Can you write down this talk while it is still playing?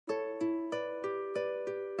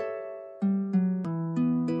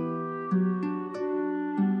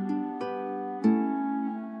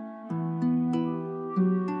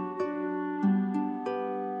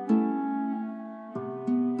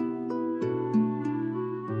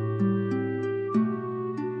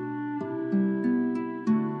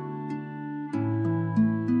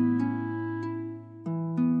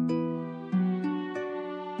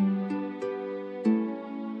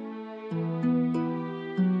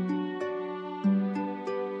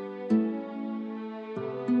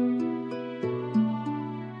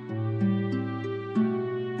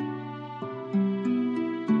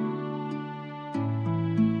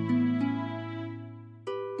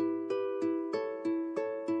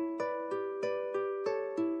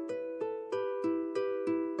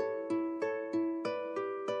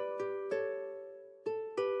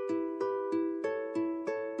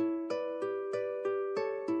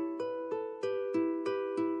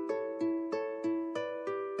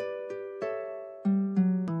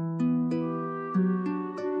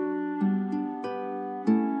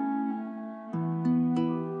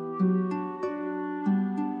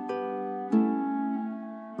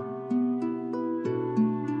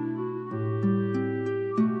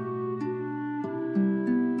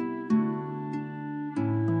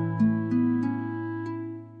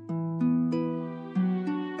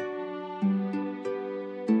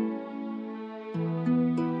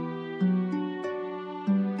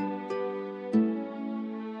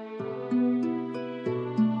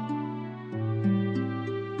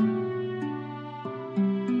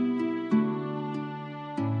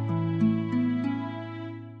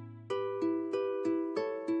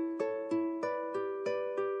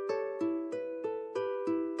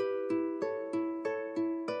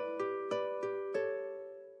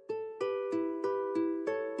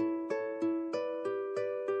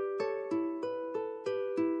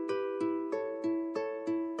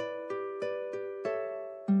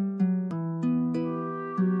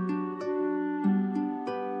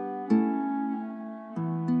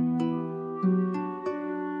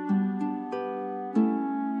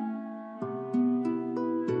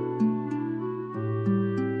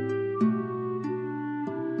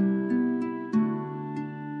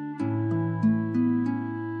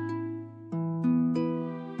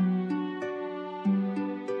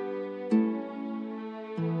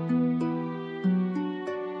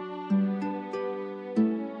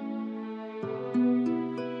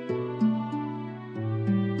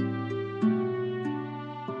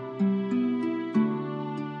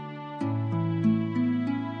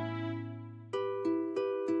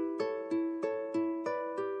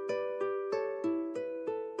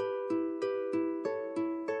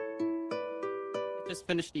Just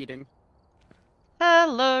finished eating.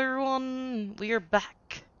 Hello everyone, we are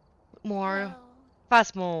back with more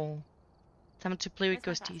Phasmo. Time to play with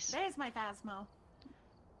ghosties. There's my Phasmo.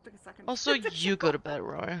 Took a second. Also, you go to bed,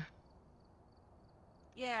 Roy.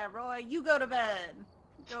 Yeah, Roy, you go to bed.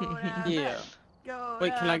 Go to Yeah. bed. Go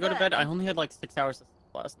Wait, can I go to bed? I only had like 6 hours of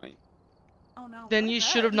sleep last night. Oh no. Then you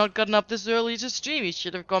should have not gotten up this early to stream. You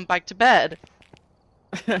should have gone back to bed.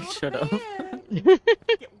 Should have.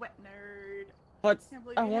 Get wet, nerd. But Can't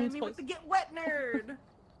believe I you hit wanted me to. with the get wet, nerd.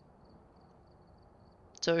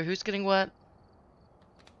 So who's getting wet?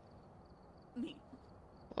 Me.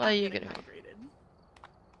 Why are I'm you getting getting hydrated.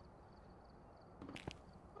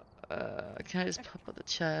 can I just pop up the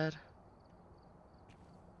chat?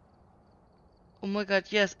 Oh my god,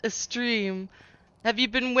 yes, a stream. Have you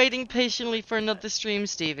been waiting patiently for another stream,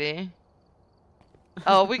 Stevie?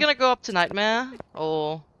 Oh, we're gonna go up to Nightmare?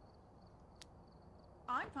 Or...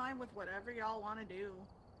 I'm fine with whatever y'all want to do.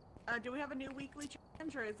 Do we have a new weekly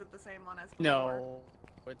challenge, or is it the same one as before? No.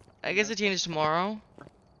 I guess it changes tomorrow.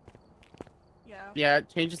 Yeah. Yeah, it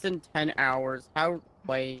changes in 10 hours. How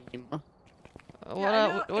lame.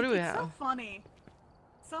 What do we It's have? so funny.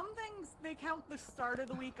 Some things, they count the start of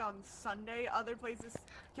the week on Sunday. Other places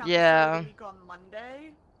count the start of the week on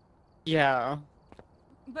Monday. Yeah.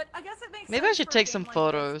 But I guess it makes Maybe sense I should for a take game some like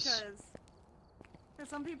photos. this, 'cause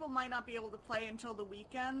some people might not be able to play until the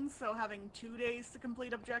weekend, so having 2 days to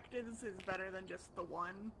complete objectives is better than just the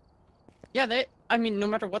one. Yeah, I mean, no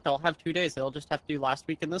matter what, they'll have 2 days. They'll just have to do last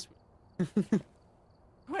week and this week.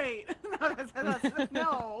 Wait,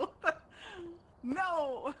 no.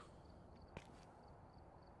 No!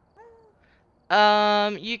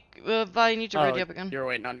 Vi, you need to ready up again. You're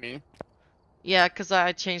waiting on me. Yeah, because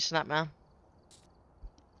I changed Snapman.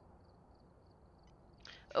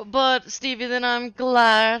 But, Stevie, then I'm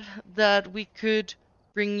glad that we could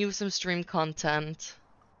bring you some stream content.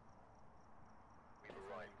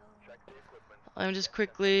 I'm just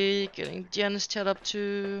quickly getting Janice chat up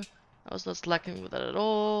too. I was not slacking with that at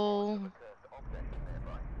all.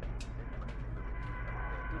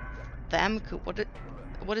 Thamku,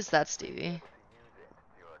 what is that, Stevie?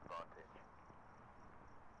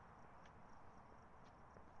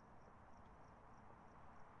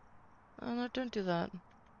 Oh no, don't do that.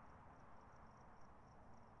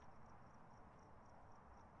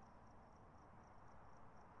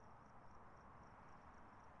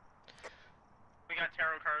 We got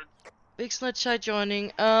tarot cards. Vixen, let's try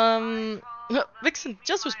joining. Vixen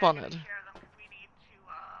just responded.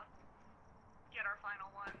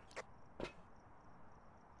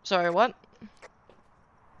 Sorry, what?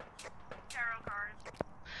 Tarot cards.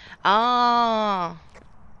 Ah.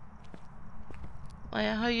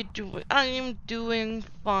 How you doing? I am doing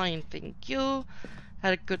fine, thank you.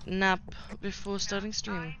 Had a good nap before starting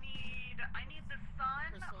stream. I need the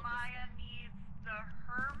sun. Maya needs the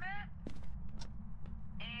hermit,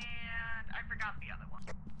 and I forgot the other one.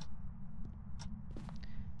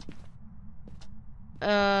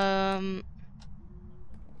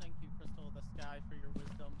 Thank you, Crystal of the Sky, for your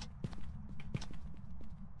wisdom.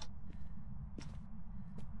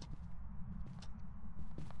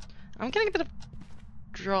 I'm getting a bit of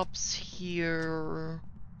drops here.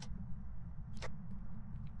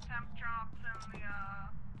 Temp drops and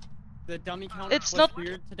The dummy count It's was not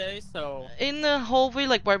weird today, so... in the hallway,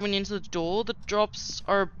 like right when you enter the door, the drops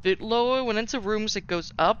are a bit lower. When into rooms, it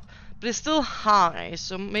goes up, but it's still high,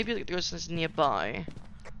 so maybe the ghost is nearby.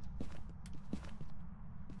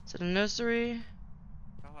 Is it a nursery?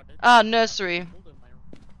 Ah, nursery.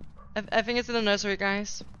 I think it's in the nursery,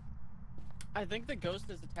 guys. I think the ghost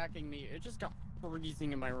is attacking me. It just got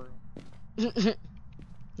freezing in my room.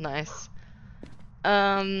 Nice.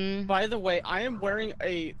 By the way, I am wearing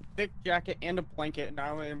a thick jacket and a blanket, and I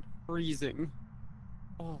am freezing.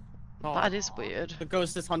 Oh, God. That is weird. The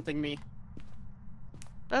ghost is hunting me.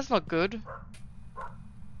 That's not good.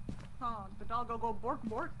 Oh, the dog will go bork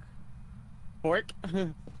bork. Bork?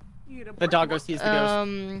 You The doggo sees the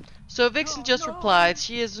ghost. So Vixen just replied.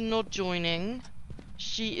 She is not joining.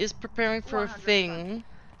 She is preparing for 100%. a thing.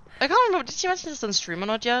 I can't remember. Did she mention this on stream or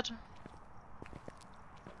not yet?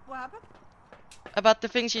 What happened? About the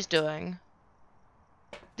thing she's doing.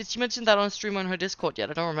 Did she mention that on stream on her Discord yet?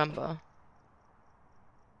 I don't remember.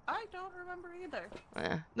 I don't remember either.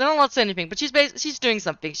 Yeah. Then I'll not say anything. But she's doing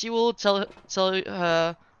something. She will tell her.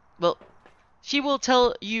 Well, she will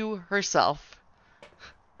tell you herself.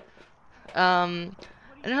 And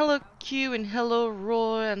hello Q and hello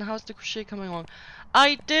Roy, and how's the crochet coming along?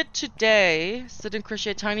 I did today sit and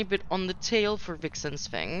crochet a tiny bit on the tail for Vixen's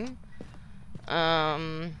thing.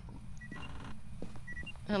 Hello,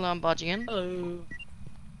 I'm barging in. Hello.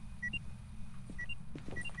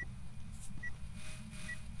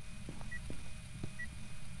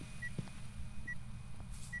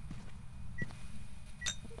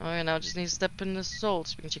 Okay, now I just need to step in the salt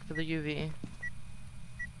so we can check for the UV.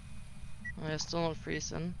 Oh, yeah, still not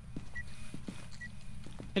freezing.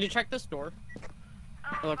 Can you check this door?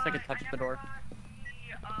 It looks like it touched the door.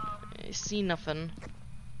 I see nothing.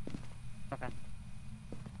 Okay.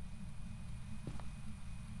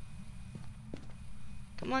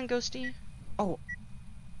 Come on, Ghosty. Oh.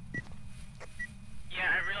 Yeah,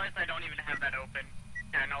 I realized I don't even have that open.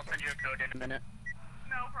 Yeah, and I'll send you a code in a minute.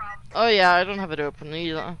 No problem. Oh yeah, I don't have it open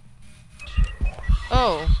either.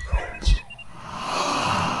 Oh.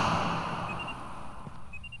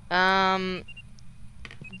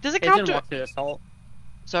 Does it It count didn't to... walk through that salt.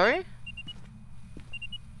 Sorry?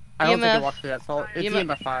 I don't think EMF. it walked through that salt. It's EMF.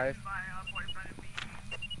 EMF 5. My boyfriend and me.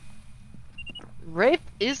 Wraith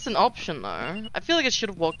is an option though. I feel like it should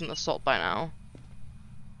have walked in the salt by now.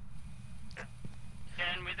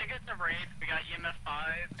 And we think it's a raid. We got EMF 5,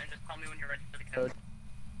 and just tell me when you're ready for the code.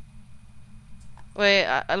 Wait,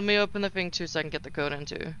 let me open the thing too so I can get the code in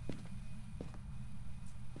too.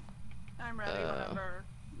 I'm ready whenever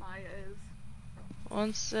Maya is.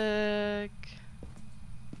 One sec.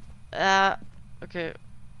 Okay.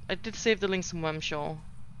 I did save the link somewhere, I'm sure.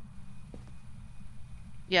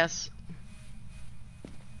 Yes.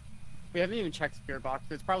 We haven't even checked Spirit Box.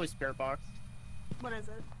 It's probably Spirit Box. What is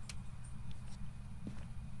it?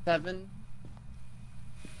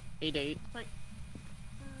 788. Like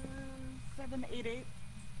 788.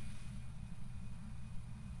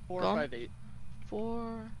 458.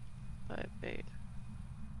 458.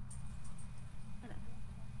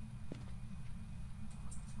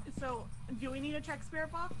 So, do we need to check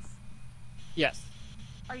Spirit Box? Yes.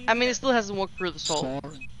 Are you I mean, sure? it still hasn't walked through the salt.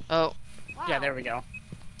 Oh, Wow. Yeah, there we go.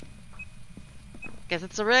 guess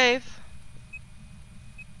it's a Wraith.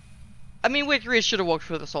 I mean, wait, Wraith should have walked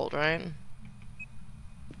through the salt, right?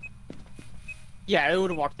 Yeah, it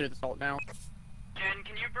would have walked through the salt now. Jen,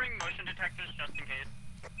 can you bring motion detectors just in case?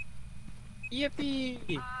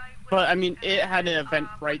 Yippee! But, I mean, it had an event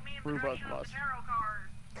right Put me in through both possession of of us. the tarot card.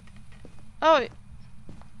 Oh.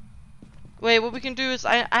 Wait, what we can do is,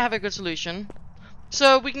 I have a good solution.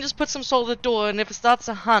 So, we can just put some salt at the door, and if it starts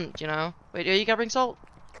a hunt, you know? Wait, you gotta bring salt?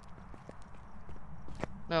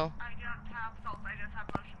 No. I don't have salt, I just have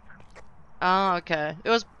motion sensor. Ah, okay. It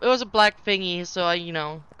was a black thingy, so I, you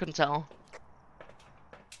know, couldn't tell.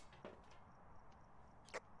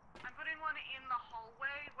 I'm putting one in the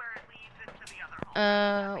hallway where it leads into the other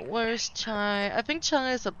hallway. Where's Chai? I think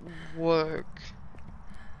Chai is at work.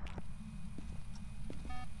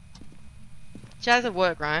 Chai's at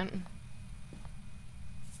work, right?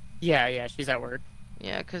 Yeah, she's at work.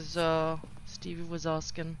 Yeah, 'cause Stevie was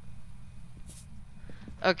asking.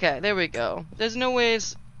 Okay, there we go. There's no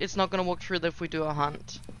ways it's not gonna walk through if we do a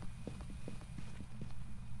hunt.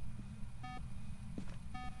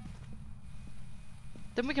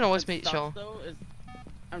 Then we can always meet Stuff, Shaw. though, is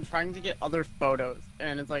I'm trying to get other photos,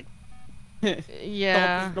 and it's like... Salt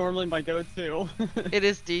Yeah, is normally my go-to. it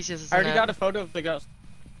is decent, isn't I already it? got a photo of the ghost.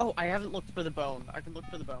 Oh, I haven't looked for the bone. I can look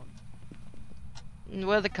for the bone.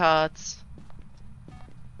 Where are the cards?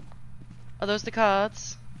 Are those the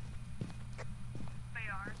cards? They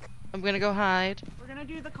are. I'm gonna go hide. We're gonna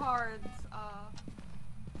do the cards,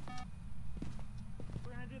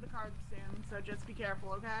 we're gonna do the cards soon, so just be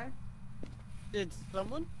careful, okay? Did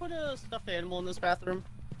someone put a stuffed animal in this bathroom?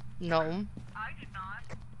 No. I did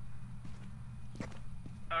not.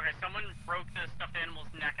 Okay, someone broke the stuffed animal's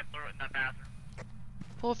neck and threw it in the bathroom.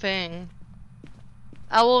 Poor thing.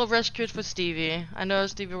 I will rescue it for Stevie. I know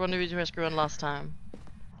Stevie wanted me to rescue one last time.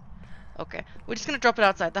 Okay, we're just gonna drop it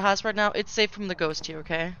outside the house right now. It's safe from the ghost here,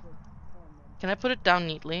 okay? Can I put it down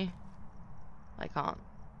neatly? I can't.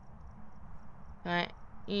 Can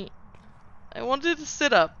I wanted to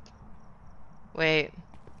sit up. Wait.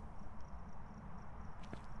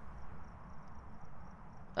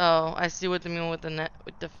 Oh, I see what they mean with the net.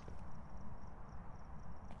 With the.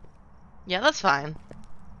 Yeah, that's fine.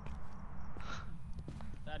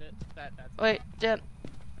 That it? That's Wait, Jen,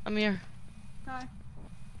 I'm here. Hi.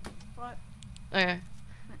 What? Okay.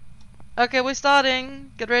 Okay, we're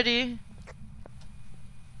starting. Get ready.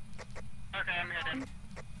 Okay, I'm headed.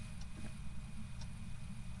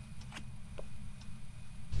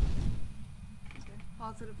 Okay.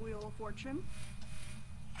 Positive Wheel of Fortune.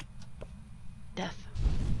 Death.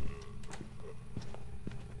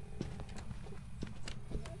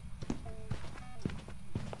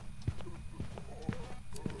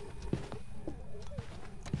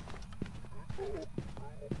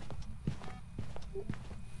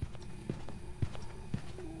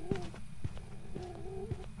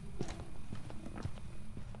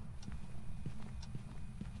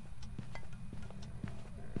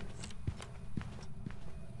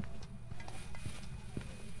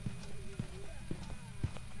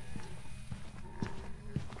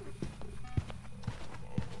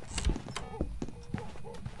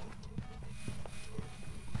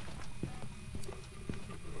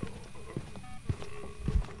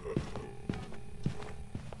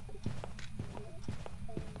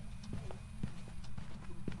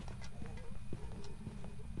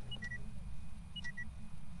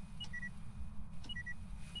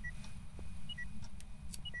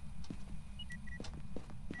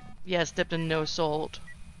 Yeah, stepped in no salt.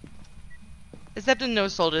 Stepped in no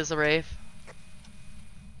salt is a Wraith.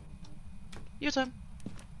 Your turn.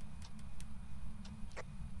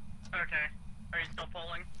 Okay. Are you still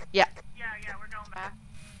polling? Yeah. Yeah, we're going back.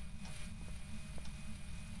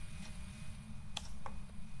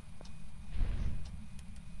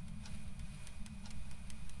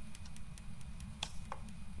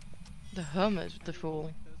 The Hermit, the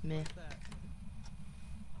Fool. Meh. What's that?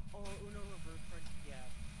 Oh, Uno reverse card. Yeah,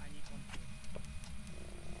 I need one too.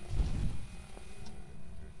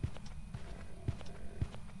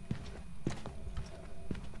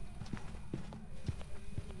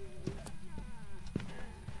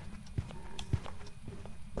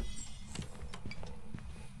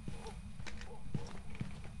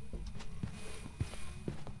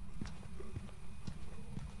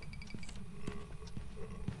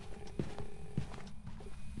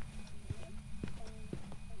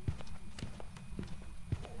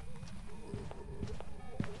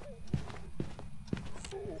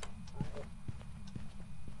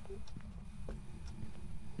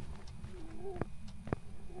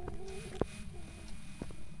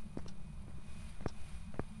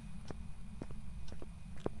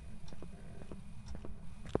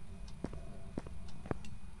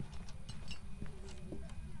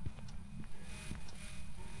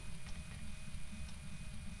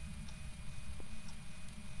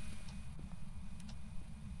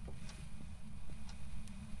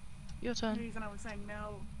 Your The turn. reason I was saying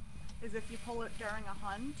no is if you pull it during a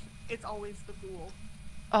hunt, it's always the Fool.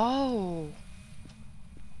 Oh.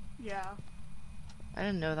 Yeah. I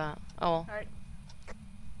didn't know that. Oh well. Alright.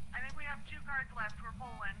 I think we have 2 cards left. We're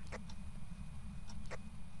pulling.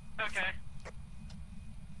 Okay.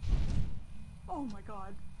 Oh my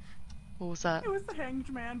god. What was that? It was the Hanged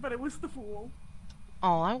Man, but it was the Fool.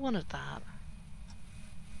 Oh, I wanted that.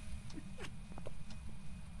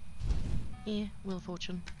 Yeah, Wheel of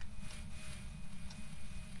Fortune.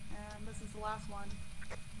 And this is the last one.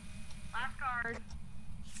 Last card.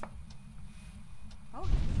 Oh.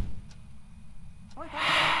 Oh, I thought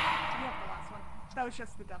you have the last one. That was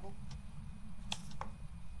just the devil.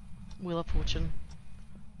 Wheel of Fortune.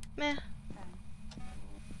 Meh. Okay.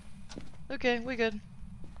 Okay, we're good.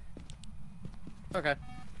 Okay.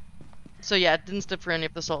 So yeah, didn't step for any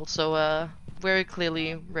of the salt, so very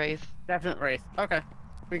clearly Wraith. Definite Wraith. Okay.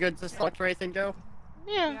 We good to select Wraith and go?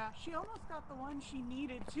 Yeah. Yeah, she almost got the one she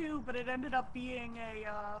needed too, but it ended up being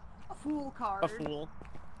a Fool card. A Fool.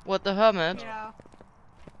 What, the Hermit? Yeah.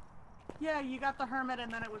 Yeah, you got the Hermit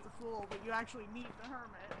and then it was a Fool, but you actually need the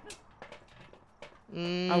Hermit.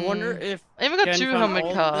 Mm. I wonder if I even got Jen 2 found Hermit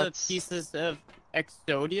all cards. the pieces of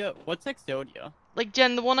Exodia. What's Exodia? Like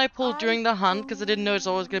Jen, the one I pulled during the hunt, because I didn't know it's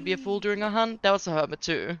always gonna be a Fool believe- during a hunt, that was a Hermit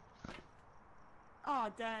too. Aw,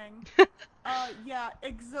 dang. Yeah,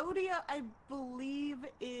 Exodia, I believe,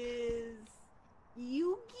 is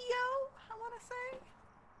Yu-Gi-Oh! I want to say?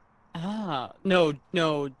 Ah,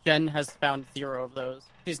 no, Jen has found 0 of those.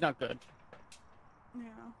 She's not good. Yeah.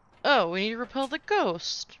 Oh, we need to repel the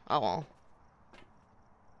ghost. Oh well.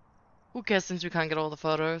 Who cares since we can't get all the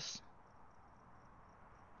photos?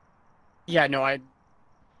 Yeah, no, I...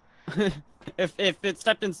 if it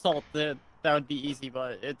stepped in salt, that would be easy,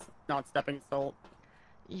 but it's not stepping in salt.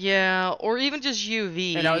 Yeah, or even just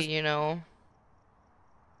UV, And I was- you know.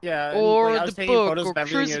 Yeah, Or and, like, I was the taking book, photos or of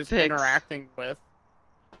everything it was crucifix. interacting with.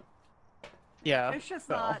 Yeah, It's just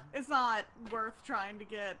so. it's not worth trying to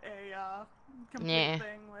get a complete Yeah.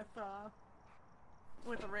 thing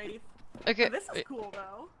with a Wraith. Okay, Oh, this is cool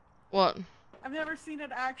though. what? I've never seen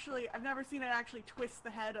it actually twist the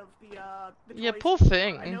head of the Yeah, toys poor before.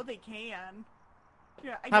 thing. I know they can.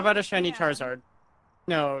 Yeah, I How know about they a shiny can. Charizard?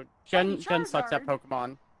 No, Shiny Jen sucks at Charizard?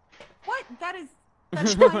 Pokemon. What?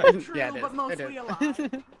 That's kind of true, Yeah, it is, but it mostly is. a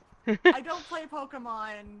lie. I don't play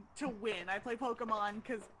Pokemon to win. I play Pokemon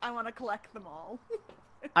because I want to collect them all.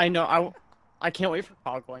 I know, I can't wait for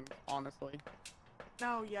Cogling, honestly.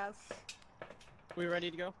 Oh, yes. We ready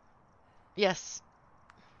to go? Yes.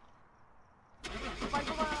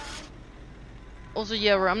 Bye-bye. Also,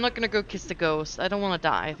 yeah, I'm not gonna go kiss the ghost. I don't want to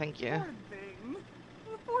die, thank you.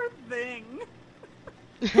 Poor thing.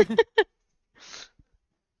 Poor thing.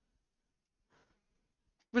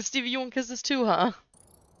 But Stevie, you want kisses too, huh?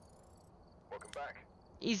 Welcome back.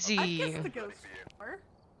 I Easy. kissed the ghost before.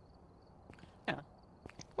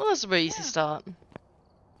 Well, that's a very easy Yeah. start.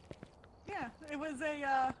 Yeah, it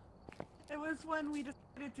was when we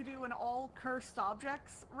decided to do an all cursed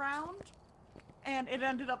objects round, and it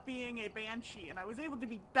ended up being a banshee, and I was able to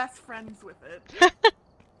be best friends with it.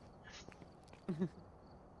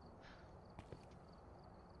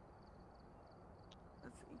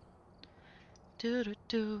 Let's see. Do do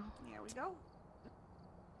do. Here we go.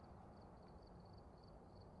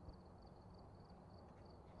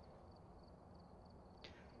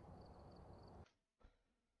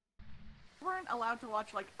 We weren't allowed to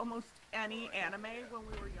watch like almost any anime when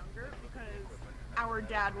we were younger because our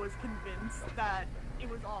dad was convinced that it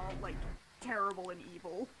was all like terrible and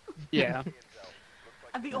evil. Yeah.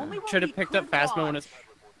 And the only one Should we have picked could up Phasmo when watch it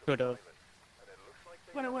could have.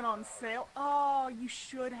 when it went on sale. Oh, you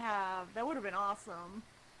should have. That would have been awesome.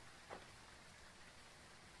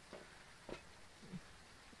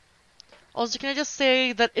 Also, can I just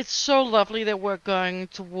say that it's so lovely that we're going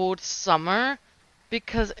towards summer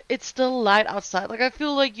because it's still light outside. Like, I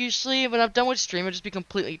feel like usually when I'm done with stream, it'll just be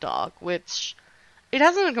completely dark, which it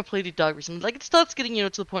hasn't been completely dark recently. Like, it starts getting, you know,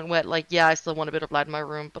 to the point where, like, yeah, I still want a bit of light in my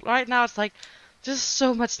room, but right now it's like just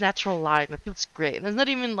so much natural light and it feels great. And there's not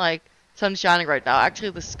even like sun shining right now.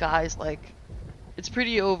 Actually, the sky's like it's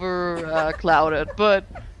pretty over clouded, but.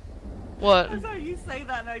 What? I saw you say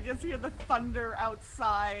that and I just hear the thunder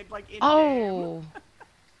outside, like in Oh.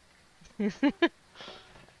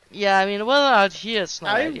 Yeah, I mean, well, out here it's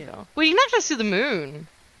not ideal. Well, you can actually see the moon.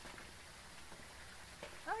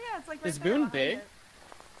 Oh yeah, it's like right Is there moon behind big? it.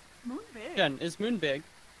 Moon big? Jen, is moon big?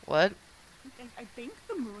 What? I think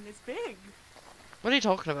the moon is big. What are you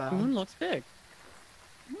talking about? Moon looks big.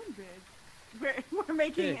 Moon big. We're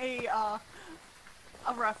making Big. a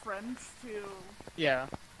reference to Yeah.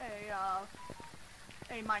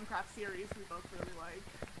 a Minecraft series we both really like.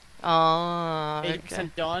 Oh, 80% okay.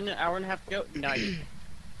 done, hour and a half to go. Nice.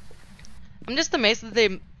 I'm just amazed that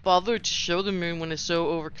they bothered to show the moon when it's so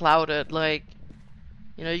overclouded. Like,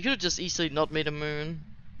 you know, you could have just easily not made a moon.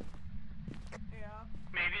 Yeah.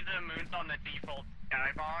 Maybe the moon's on the default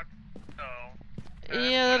skybox, so...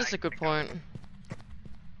 Yeah, that is a good point.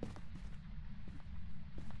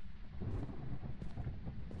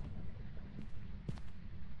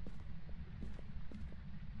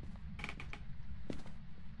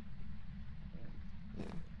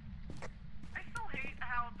 I still hate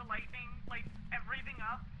how the lightning lights everything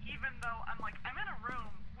up, even though I'm like, I'm in a room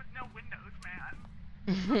with no windows,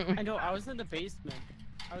 man. I know, I was in the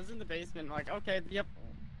basement. Like, okay, yep.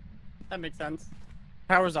 That makes sense.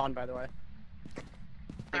 Power's on, by the way.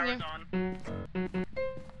 Power's on.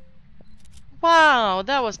 Wow,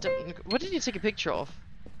 that was. What did you take a picture of?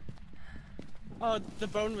 Oh, the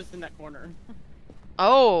bone was in that corner.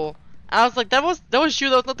 Oh, I was like, that was you.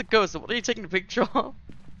 That was not the ghost. So what are you taking a picture of?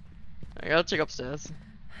 I gotta check upstairs.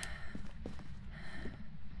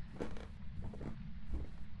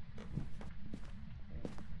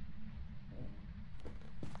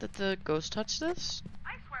 Did the ghost touch this?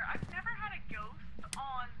 I swear, I've never had a ghost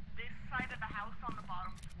on this side of the house on the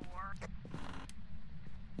bottom floor.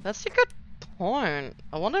 That's a good point.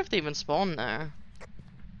 I wonder if they even spawn there.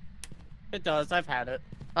 It does, I've had it.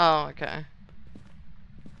 Oh, okay.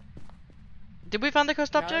 Did we find the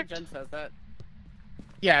ghost Now that object? Jen says that.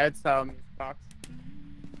 Yeah, it's, box.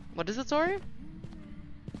 What is it, sorry?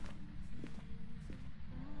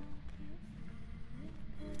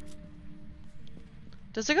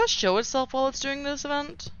 Does it go show itself while it's doing this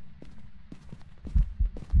event?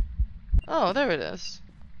 Oh, there it is.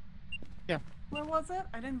 Yeah. Where was it?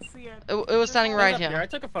 I didn't see it. It was standing right Up here. I here.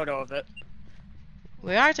 took a photo of it.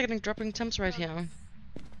 We are taking dropping temps right here.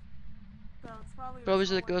 So it's probably Probably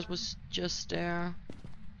the hallway ghost then. was just there.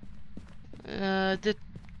 The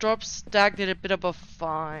drop stack did a bit above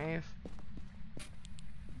 5. It's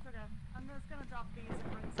okay. I'm just gonna drop these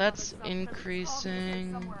and bring some That's other stuff, 'cause it's obviously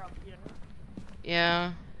increasing. somewhere up here.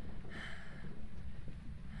 Yeah.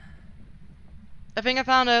 I think I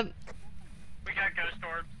found it. We got ghost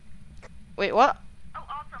orbs. Wait, what? Oh,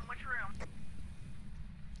 awesome. Which room?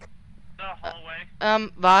 The hallway.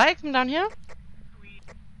 Vi, come down here. Sweet.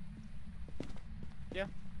 Yeah.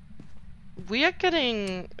 We are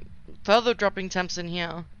getting further dropping temps in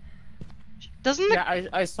here. Doesn't the Yeah,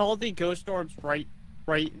 I saw the ghost orbs right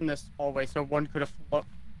in this hallway, so one could have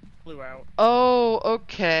flew out. Oh,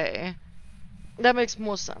 okay. That makes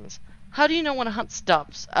more sense. How do you know when a hunt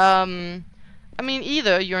stops? I mean,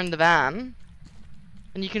 either you're in the van,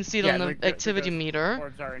 and you can see it on the activity ghost meter.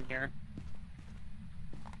 Orbs are in here.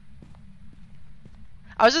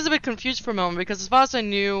 I was just a bit confused for a moment, because as far as I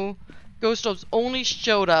knew, ghost orbs only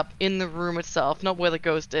showed up in the room itself, not where the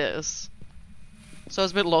ghost is. So I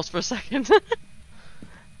was a bit lost for a second.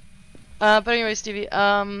 But anyway, Stevie,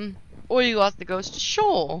 or you asked the ghost,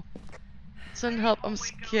 sure. Send help, I'm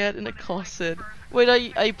scared in a closet. Wait, are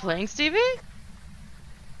you playing, Stevie?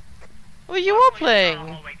 Oh, you are playing.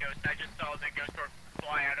 Hallway ghost. I just saw the ghost orb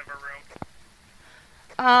fly out of a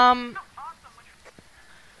room.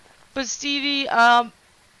 But Stevie,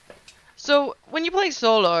 So, when you play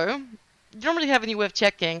solo, you don't really have any way of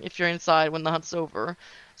checking if you're inside when the hunt's over.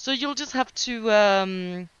 So you'll just have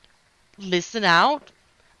to listen out,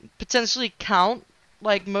 potentially count.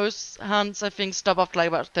 Like most hunts, I think, stop after like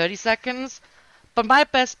about 30 seconds. But my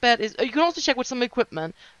best bet is, you can also check with some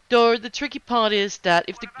equipment. Though the tricky part is that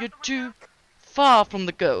if you're too far from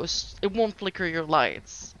the ghost, it won't flicker your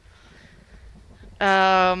lights.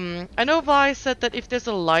 I know Vi said that if there's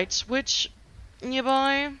a light switch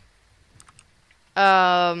nearby,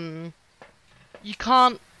 you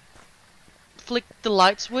can't flick the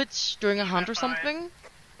light switch during a hunt or something.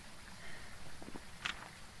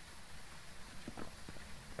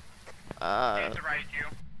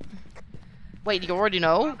 Wait, you already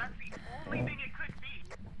know? Well, that's the only thing it could be.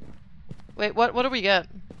 Wait, what do we get?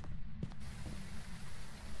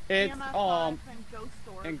 It's and ghost orbs.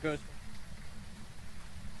 and ghost.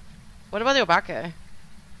 What about the Obake?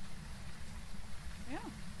 Yeah.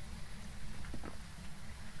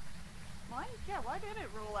 Why did it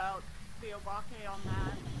rule out the Obake on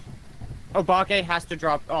that? Obake has to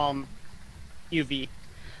drop UV.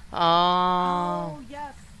 Oh,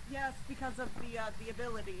 yes, because of the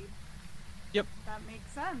ability. Yep. That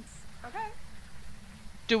makes sense. Okay.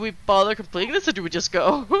 Do we bother completing this or do we just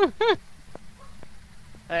go?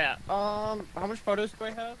 Yeah. How much photos do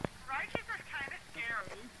I have? Raichu's kind of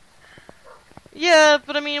scary. Yeah,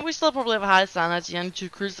 but I mean, we still probably have a high sanity and 2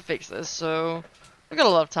 crucifixes, so we got a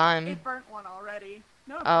lot of time. It burnt one already.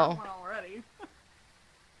 No, it Oh. burnt one already.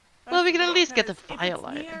 Well, we can at That's least get the because if it's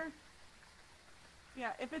firelight.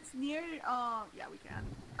 Yeah, if it's near, yeah, we can.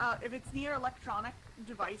 If it's near electronic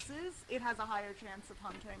devices, it has a higher chance of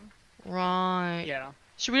hunting. Right. Yeah.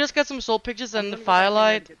 Should we just get some soul pictures and the Let me go back in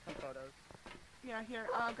there and firelight? get some photos. Yeah, here,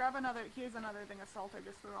 grab another, here's another thing of salt I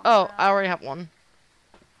just threw on Oh, the I ground. already have one.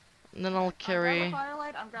 And then I'll Grab the carry...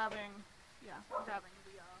 firelight, I'm grabbing the,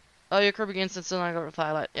 Oh, you're grabbing incense and I got a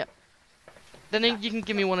firelight, yep. Then Yeah. you can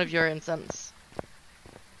give me one of your incense.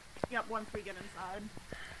 Yep, once we get inside.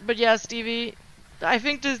 But yeah, Stevie, I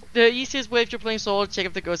think the easiest way if you're playing solo to check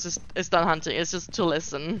if the ghost is done hunting is just to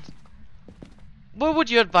listen. What would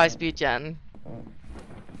your advice be, Jen?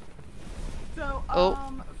 So,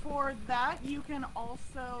 Oh. for that, you can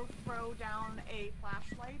also throw down a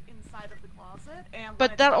flashlight inside of the closet, and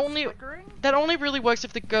But when it that stops only- flickering, That only really works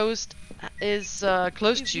if the ghost is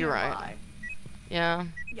close it's to you, right? nearby. Yeah.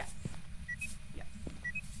 Yes. Yes.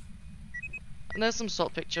 And there's some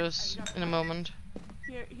salt pictures in a moment.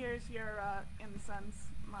 Here's your incense,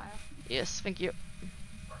 Maya. Yes, thank you.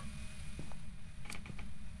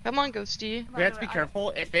 Come on, Ghosty. By We have the to be way, careful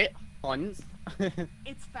if it hunts.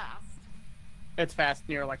 It's fast. It's fast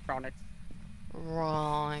near electronics.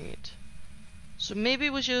 Right. So maybe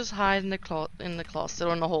we should just hide in the closet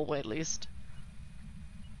or in the hallway at least.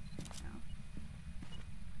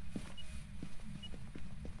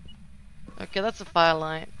 Okay, that's a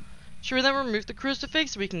firelight. Should we then remove the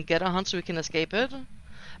crucifix so we can get a hunt so we can escape it?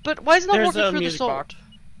 But why is it not There's working a through the music salt? box.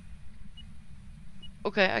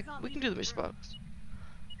 Okay, we can do the music box.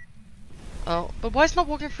 Oh, but why is it not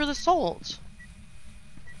working through the salt?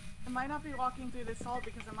 It might not be walking through the salt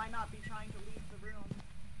because it might not be trying to leave the room.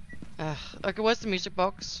 Ugh. Okay, where's the music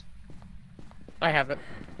box? I have it.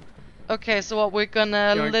 Okay, so what, we're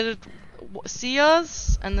gonna You want- let it see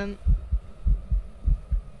us, and then...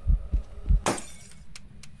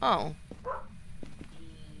 Oh.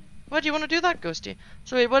 Why do you want to do that, Ghosty?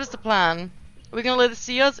 So wait, what is the plan? Are we gonna let it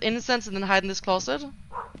see us, incense, and then hide in this closet?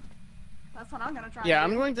 That's what I'm gonna try. Yeah, and I'm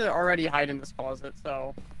do. going to already hide in this closet,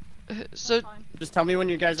 so So, That's fine. just tell me when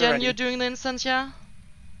you guys are Jen, ready. you're doing the incense, yeah?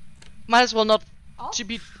 Might as well not Oh,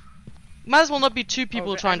 Might as well not be 2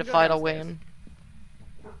 people Okay, trying to I'm going fight our way downstairs.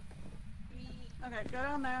 in. okay, go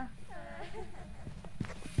down there.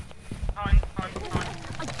 On.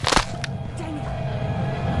 Dang it!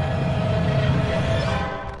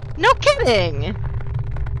 No kidding!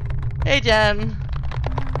 Hey, Jen.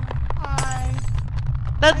 Hi.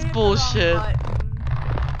 That's I hit the wrong bullshit. button.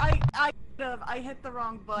 I hit the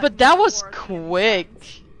wrong button. But that was for the quick.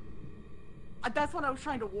 incense. That's what I was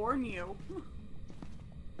trying to warn you.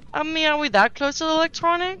 I mean, are we that close to the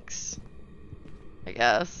electronics? I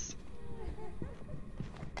guess.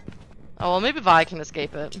 Oh, well, maybe Vi can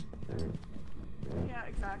escape it. Yeah,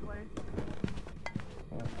 exactly.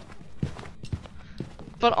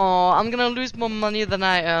 But oh, I'm gonna lose more money than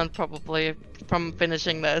I earned probably from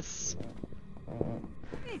finishing this.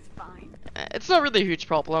 It's fine. It's not really a huge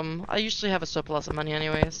problem. I usually have a surplus of money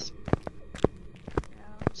anyways. Yeah.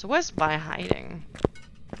 So where's Vi hiding?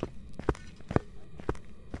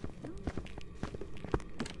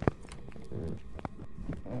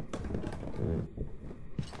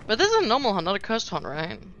 But this is a normal hunt, not a cursed hunt,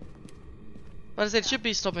 right? But I said it should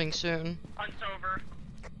be stopping soon. Hunt's over.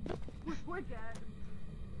 We're dead.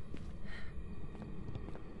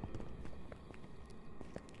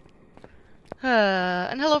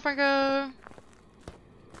 And hello, Franco.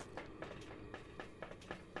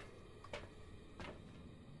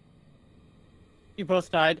 You both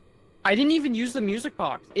died. I didn't even use the music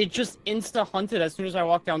box. It just insta-hunted as soon as I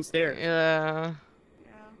walked downstairs. Yeah.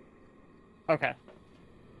 Yeah. Okay.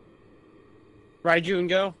 Raiju and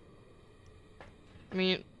go. I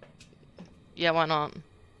mean, yeah, why not? Do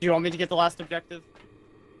you want me to get the last objective?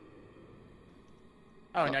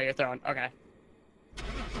 Oh, no, you're throwing. Okay.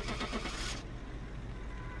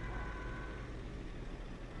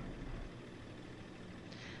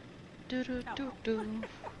 Do do do do.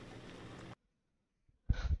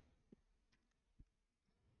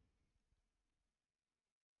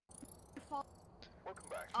 Welcome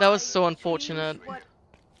back. That was I so changed unfortunate.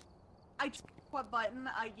 I changed what button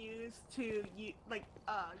I use to use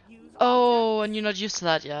Oh, objects. and you're not used to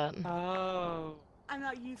that yet. Oh. I'm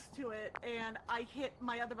not used to it, and I hit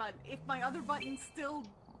my other button. If my other button still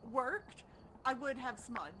worked, I would have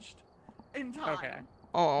smudged in time. Okay.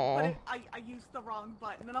 But Oh. I used the wrong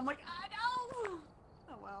button, and I'm like, ah, no!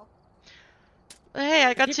 Oh well. Hey,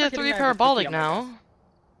 I got keep you a forgetting 3 I have a parabolic cookie on my now.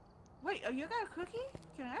 Wait, oh, you got a cookie?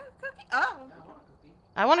 Can I have a cookie? Oh!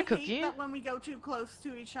 I want a I cookie. hate that when we go too close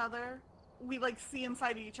to each other, we like see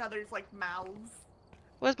inside each other's like mouths.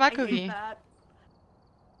 Where's my I hate cookie? that.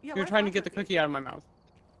 Yeah, You're where's trying my to get the cookie out of my mouth.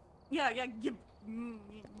 Yeah, yeah.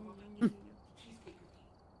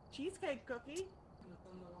 Cheesecake cookie.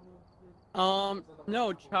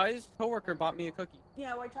 No, Chai's coworker bought me a cookie.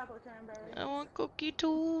 Yeah, white chocolate cranberry. I want cookie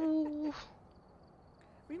too.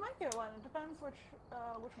 We might get one. It depends which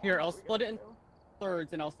one. Here, I'll we go split it in to.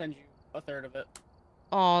 thirds and I'll send you a third of it.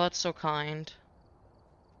 Oh, that's so kind.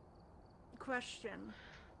 Question.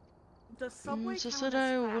 Does Subway So count said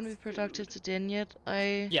as I wouldn't be fast productive food? today, and yet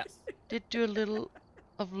I Yes. did do a little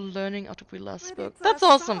of learning after we last But spoke. it's a That's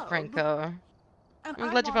awesome, sub. Franco. And I'm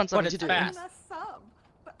I glad you found want something to it's do. fast. a sub.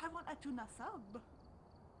 But I want a tuna sub.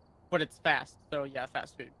 But it's fast, so yeah,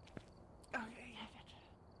 fast food. Okay,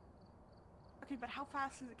 okay, but how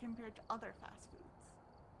fast is it compared to other fast foods?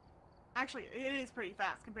 Actually, it is pretty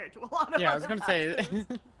fast compared to a lot of Yeah, I was other gonna fast say.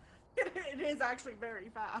 foods. It is actually very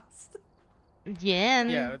fast. Yeah.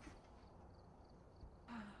 Yeah.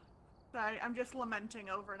 I'm just lamenting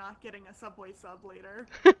over not getting a Subway sub later.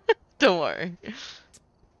 Don't worry.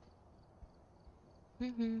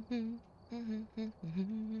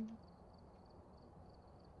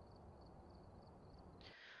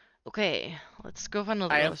 Okay, let's go find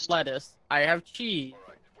another I have ghost. lettuce. I have cheese.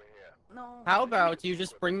 Alright, we're here. No. How about you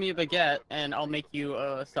just bring me a baguette and I'll make you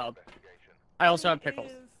a sub? Investigation. I also have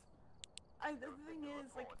pickles. The thing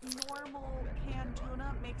is, like, normal canned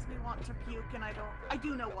tuna makes me want to puke, and I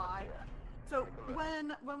do know why. So,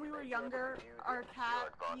 when we were younger, our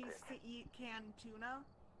cat used to eat canned tuna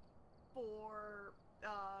for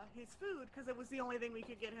his food, because it was the only thing we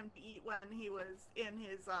could get him to eat when he was in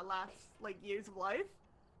his last, like, years of life.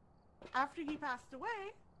 After he passed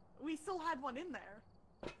away, we still had one in there.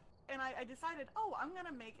 And I decided, oh, I'm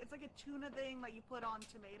gonna make, it's like a tuna thing that you put on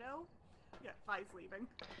tomato. Yeah, Fi's leaving.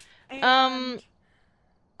 And,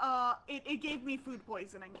 it gave me food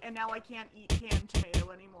poisoning, and now I can't eat canned tomato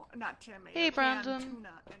anymore. Not tomato, Hey, canned Brandon. tuna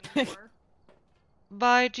anymore.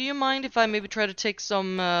 Vi, do you mind if I maybe try to take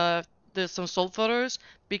some some salt photos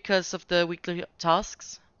because of the weekly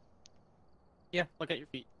tasks? Yeah, look at your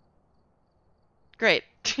feet. Great.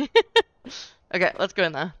 Okay, let's go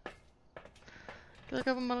in there. Feel like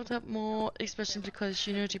I have a mouth have more expression because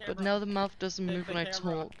unity, but now the mouth doesn't move when I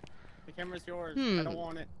talk. The camera's yours. Hmm. I don't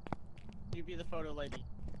want it. You be the photo lady.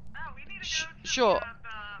 Oh, we need to go to Sure.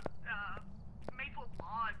 the Maple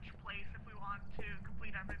Lodge place if we want to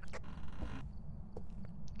complete everything.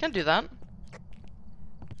 Can do that.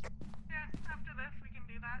 Yeah, after this we can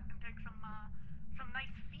do that and take some nice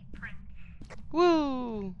feet prints.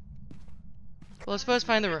 Woo! Well, let's first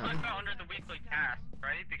find the Let's room. go under the weekly task,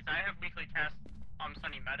 right? Because I have weekly tasks on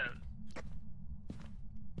Sunny Meadows.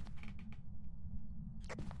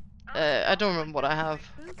 I don't remember what I have.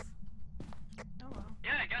 This? Oh well.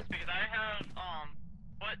 Yeah, I guess because I have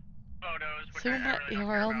foot photos which So I my really don't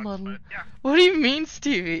care ARL about, model. but yeah. What do you mean,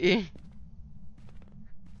 Stevie?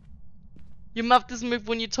 Your mouth doesn't move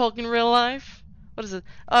when you talk in real life? What is it?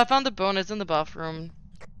 Oh, I found the bone. It's in the bathroom.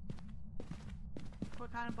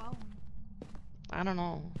 What kind of bone? I don't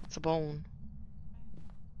know. It's a bone.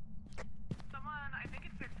 Someone, I think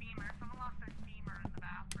it's their femur. Someone lost their femur in the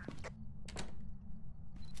bathroom.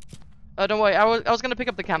 Oh, don't worry. I was gonna pick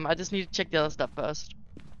up the camera. I just need to check the other stuff first.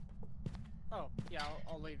 Oh, yeah,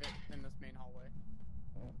 I'll leave it in this main hallway.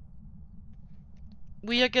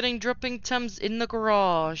 We are getting dripping temps in the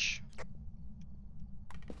garage.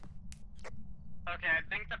 Okay, I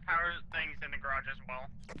think the power thing's in the garage as well.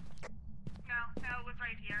 No, it was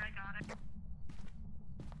right here. I got it.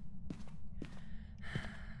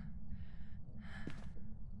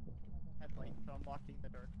 Headlight, so I'm walking the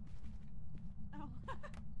dirt. Oh.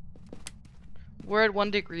 We're at 1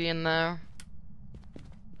 degree in there.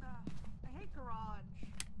 I hate garage.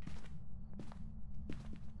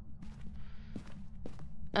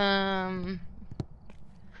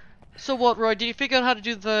 So what, Roy? Did you figure out how to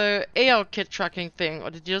do the AR kit tracking thing, or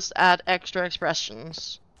did you just add extra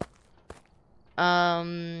expressions?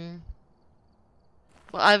 Well,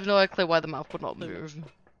 I have no clue why the mouth would not move.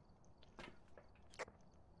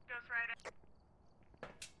 Ghost Rider.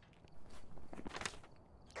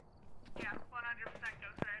 Yeah, 100%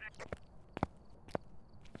 Ghost Rider.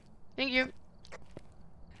 Thank you.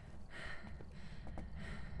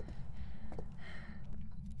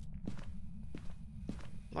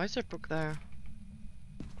 Why is there a book there?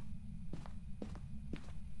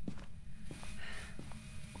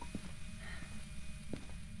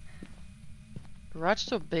 Garage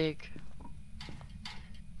so big.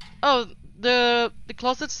 Oh, the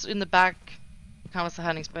closet's in the back. Count as a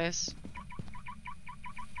hiding space.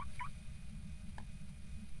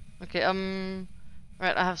 Okay,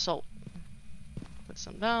 right, I have salt. Put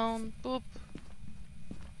some down. Boop.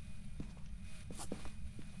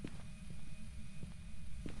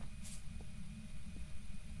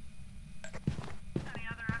 Any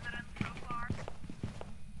other evidence so far?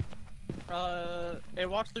 It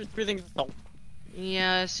walks through 3 things of salt.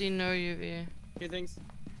 Yeah, I see no UV. 2 things.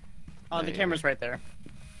 No The UV. camera's right there.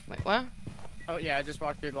 Wait, what? Oh yeah, I just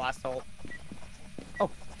walked through glass salt. Oh,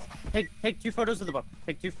 take 2 photos of the book.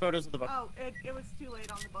 Take 2 photos of the book. Oh, it was too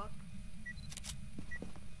late on the book.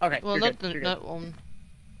 Okay. Well, you're not good, you're good. that one.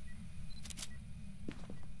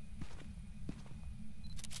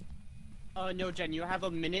 No, Jen, you have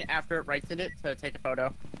a minute after it writes in it to take a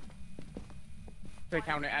photo. To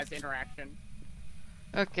count it as interaction.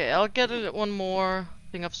 Okay, I'll get it one more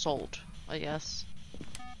thing of salt, I guess.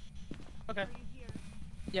 Okay. Are you here?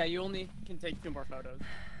 Yeah, you only can take 2 more photos.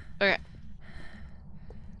 Okay.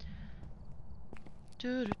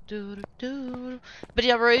 Do. But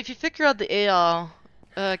yeah, Roy, if you figure out the AR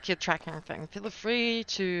kit tracking thing, feel free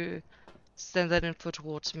to send that info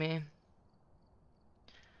towards me.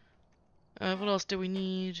 What else do we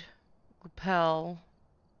need? Repel.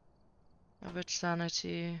 Average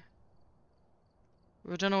sanity.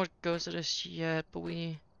 We don't know what ghost it is yet, but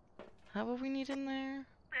we have what we need in there.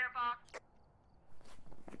 Spirit box.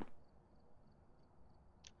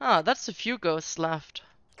 Ah, that's a few ghosts left.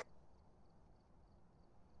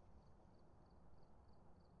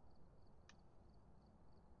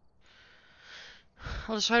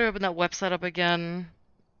 I'll just try to open that website up again.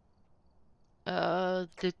 The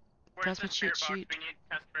Where's plasma the spirit cheat box? sheet. We need to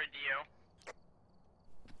test for a DO.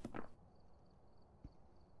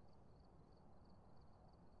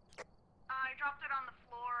 I dropped it on the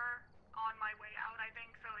floor on my way out, I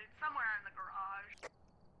think, so it's somewhere in the garage.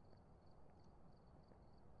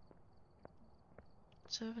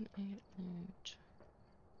 7, 8,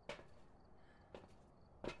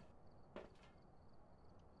 8.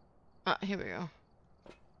 Ah, here we go.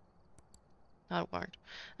 That worked.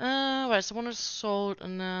 Right, so one is salt,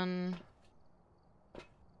 and then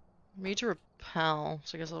we need to repel.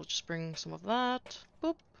 So I guess I'll just bring some of that.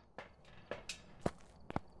 Boop.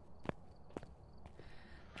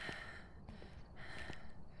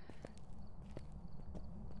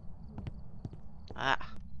 Ah,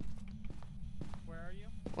 Where are you?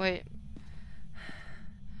 wait.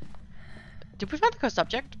 Did we find the cursed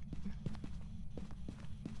object?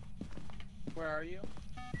 Where are you?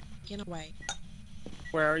 Get away.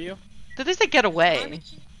 Where are you? Did they say get away?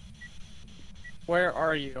 Where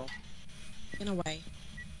are you? Get away.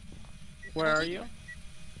 Where are you?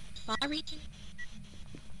 Far region.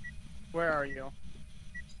 Where are you?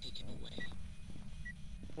 Taken away.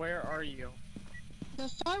 Where are you? The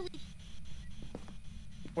far region.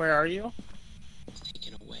 Where are you?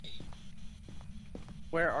 Taken away.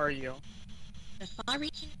 Where are you? The far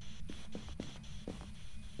region.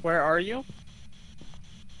 Where are you?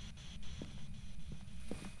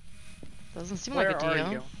 Doesn't seem Where like a are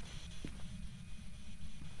deal. you?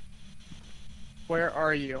 Where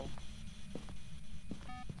are you?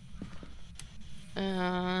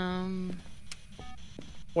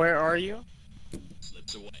 Where are you?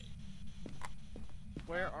 Slipped away.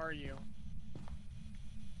 Where are you?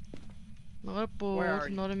 Not a Where are board,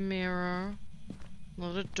 you? not a mirror,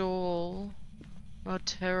 not a doll, not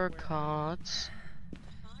tarot cards.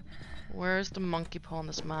 Where's the monkey paw on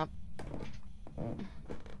this map?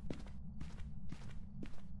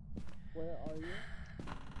 Where are you?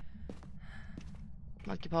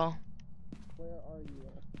 Monkey paw. Where are you?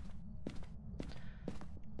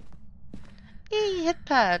 Hey,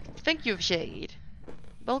 Hitpad. Thank you, Shade.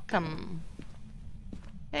 Welcome.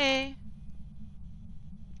 Hey.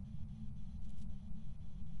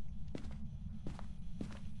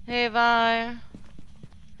 Hey, Vi.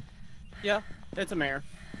 Yeah, it's a mare.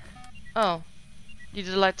 Oh. You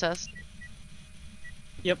did a light test.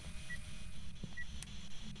 Yep.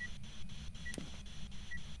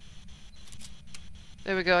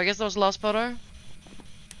 There we go. I guess that was the last photo.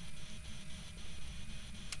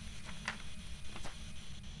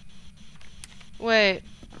 Wait.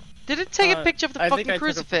 Did it take a picture of the I think fucking I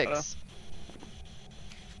took a photo. crucifix?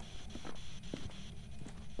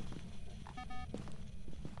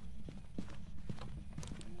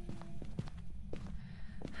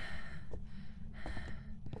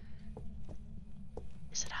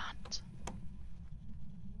 Is it hunt?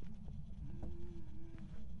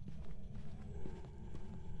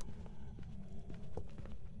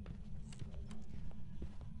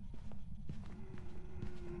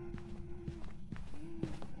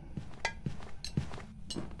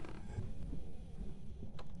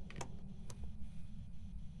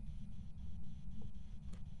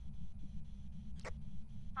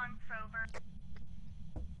 Hunt's over.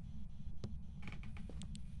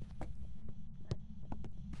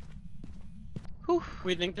 Whew.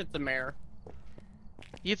 We think it's a mare.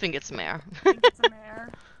 You think it's mare. I think it's a mare.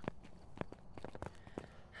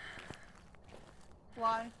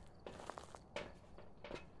 Why?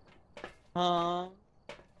 Why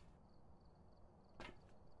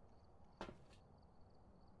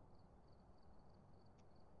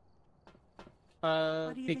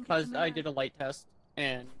do you think it's Because a I mare? did a light test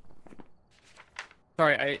and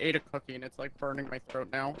sorry, I ate a cookie and it's like burning my throat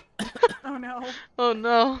now. Oh no. Oh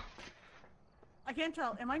no. I can't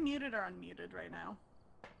tell. Am I muted or unmuted right now?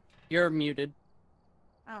 You're muted.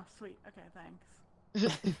 Oh, sweet. Okay, thanks.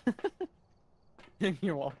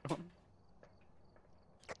 You're welcome.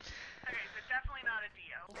 Okay, so definitely not a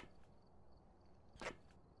Dio.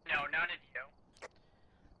 No, not a Dio.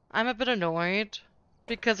 I'm a bit annoyed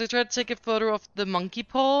because I tried to take a photo of the monkey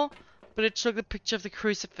paw, but it took a picture of the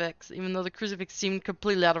crucifix, even though the crucifix seemed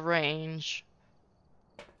completely out of range.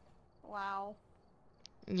 Wow.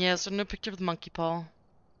 Yeah, so no picture of the monkey paw.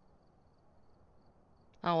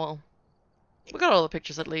 Oh well. We got all the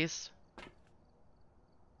pictures at least.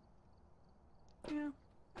 Yeah.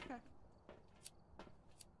 Okay.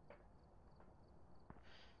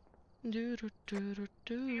 Do do do do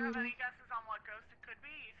Do you have do. any guesses on what ghost it could be?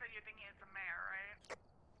 You said you're thinking it's a mare, right?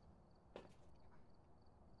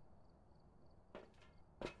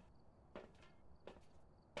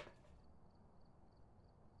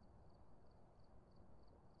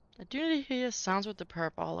 I do need to hear sounds with the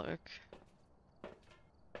parabolic.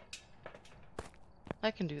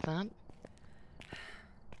 I can do that.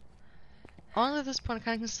 Only at this point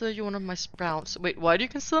can I consider you one of my sprouts. Wait, why do you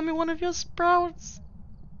consider me one of your sprouts?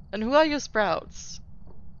 And who are your sprouts?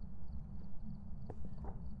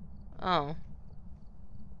 Oh.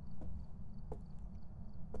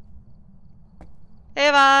 Hey,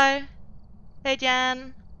 Vi. Hey,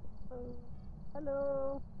 Jan.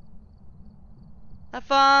 Hello. Have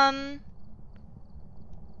fun.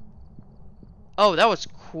 Oh, that was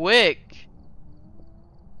quick.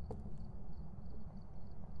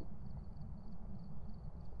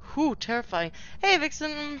 Whew, terrifying. Hey,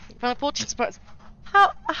 Vixen. Found 14 sprouts.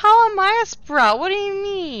 How am I a sprout? What do you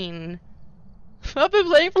mean? I've been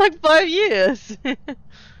playing for like 5 years. Yeah.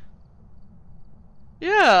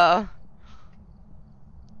 Yeah,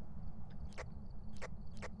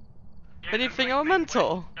 Anything I'm like,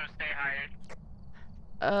 elemental? so stay hired.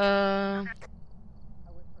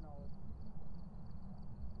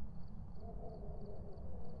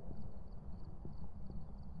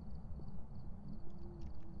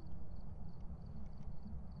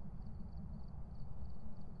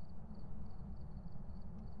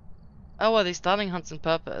 Oh, are they starting hunts on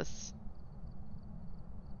purpose?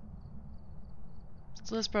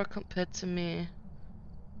 Still a sprout compared to me.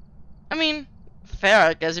 I mean, fair,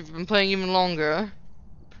 I guess, if you've been playing even longer.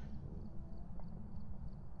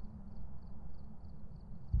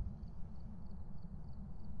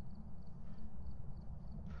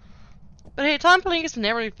 But hey, time playing isn't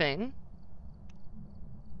everything.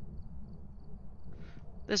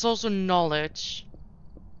 There's also knowledge.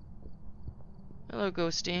 Hello,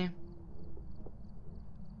 Ghosty.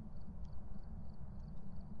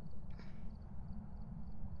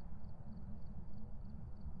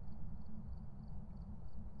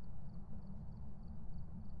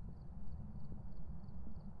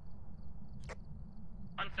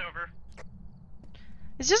 Hunt's over.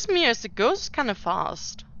 It's just me, as the ghost is kind of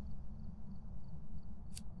fast.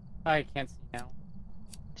 I can't see now.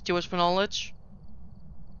 Did you wish for knowledge?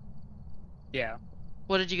 Yeah.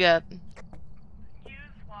 What did you get? Use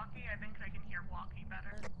walkie. I think I can hear walkie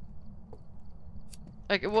better.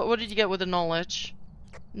 Like, what did you get with the knowledge?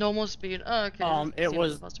 Normal speed. Oh, okay. It Seems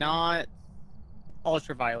was possible. not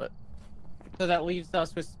ultraviolet. So that leaves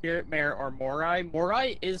us with Spirit Mare or Morai.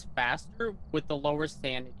 Morai is faster with the lower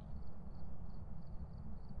sanity.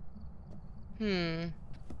 Jen,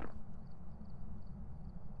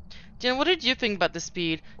 what did you think about the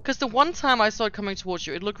speed? Because the one time I saw it coming towards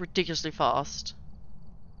you, it looked ridiculously fast.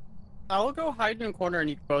 I'll go hide in a corner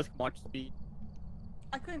and you both can watch speed.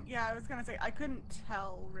 I couldn't. Yeah, I was gonna say I couldn't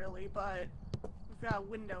tell really, but we've got a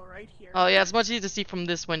window right here. Oh yeah, it's much easier to see from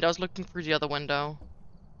this window. I was looking through the other window.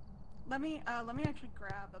 Let me actually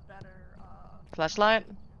grab a better. Flashlight?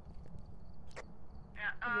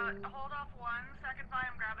 Yeah. Hold off 1 second, Vi.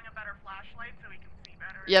 I'm grabbing a better flashlight so we can see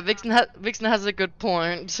better. Yeah, Vixen has a good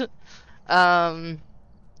point. I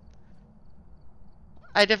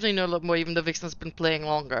definitely know a lot more even though Vixen's been playing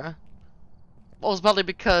longer. Well, it's probably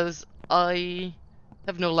because I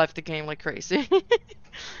have no life the game like crazy.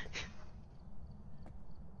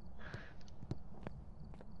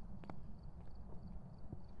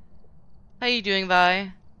 How you doing,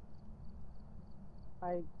 Vi?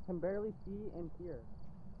 I can barely see and hear.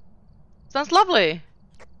 Sounds lovely.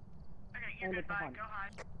 Okay, you're And good, it's Vi. on. Go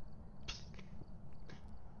hide.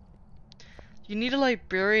 You need a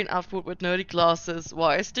librarian outfit with nerdy glasses.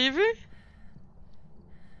 Why, Stevie?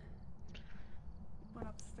 Went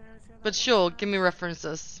upstairs. Yeah, that But was sure, fast. give me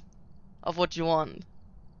references of what you want.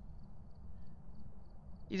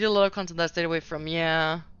 You did a lot of content that I stayed away from,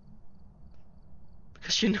 yeah.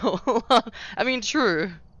 Because you know a lot. I mean,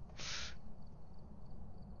 true.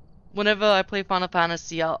 Whenever I play Final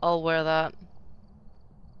Fantasy, I'll wear that.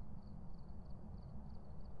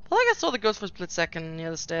 I feel like I saw the ghost for a split second near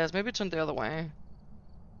the stairs. Maybe it turned the other way.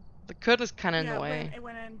 The curtain is kind of in Yeah, the way. it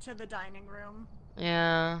went into the dining room.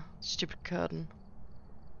 Yeah, stupid curtain.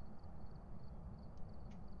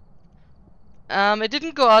 It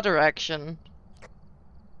didn't go our direction.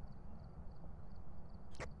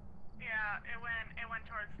 Yeah, it went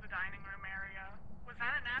towards the dining room area. Was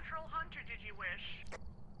that a natural hunt or did you wish?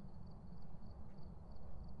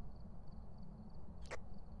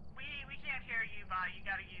 We can't hear you, Vi. You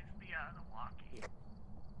gotta use the walkie.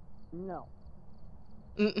 No,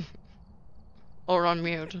 Or on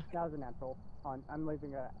mute. that was a natural. I'm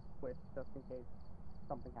leaving a switch just in case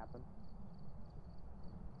something happens.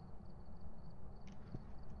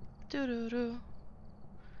 Doo-doo-doo.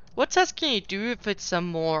 What test can you do if it's a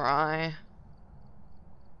Morai?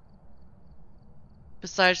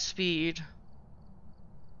 Besides speed.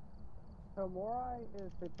 So Morai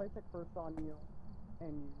is they place a curse on you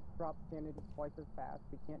and you drop sanity twice as fast.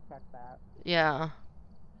 We can't check that. Yeah.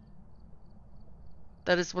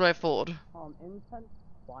 That is what I thought. Intense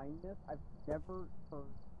blindness. I've never seen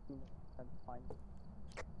intense blindness.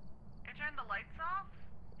 It turned the lights off?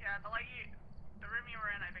 Yeah, the room you were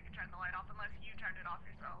in, I think it turned the light off unless you turned it off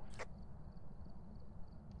yourself.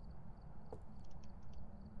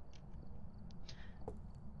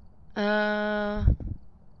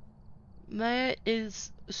 Maya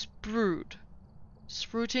is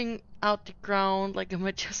sprouting out the ground like a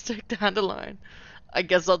majestic dandelion. I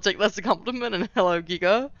guess I'll take that as a compliment, and hello,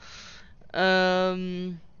 Giga.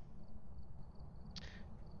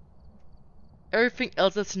 Everything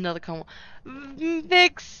else is another comment.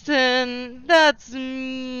 Vixen, that's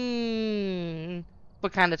mean.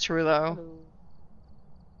 But kinda true, though. Hello.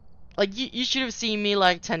 Like, you should have seen me,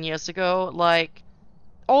 like, 10 years ago. Like,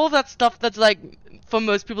 all of that stuff that's, like, for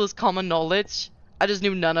most people is common knowledge. I just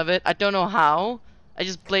knew none of it. I don't know how. I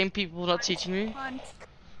just blame people for not teaching me. Hunt.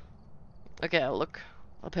 Okay, I'll look.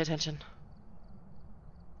 I'll pay attention.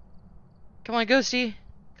 Come on, Ghosty.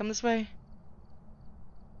 Come this way.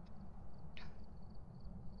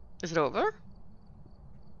 Is it over?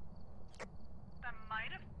 That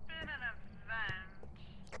might have been an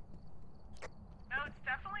event. No, it's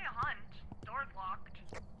definitely a hunt. Door's locked.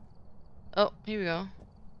 Oh, here we go.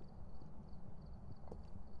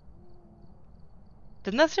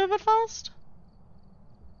 Didn't that seem a bit fast?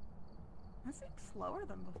 That seems slower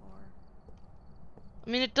than before. I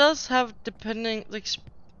mean, it does have depending, like,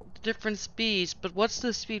 different speeds, but what's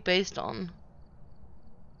the speed based on?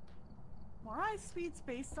 Morai's speed's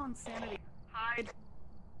based on sanity. Hide.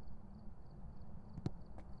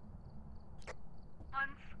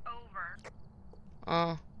 Hunt's over.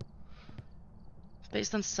 Oh.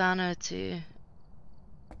 Based on sanity.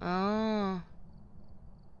 Oh.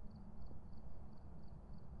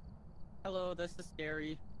 Hello, this is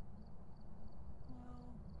scary.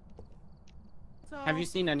 So Have you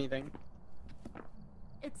seen anything?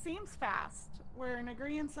 it seems fast. We're in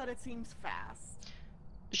agreement that it seems fast.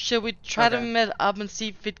 Should we try to Okay. met up and see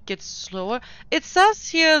if it gets slower? It says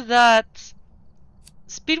here that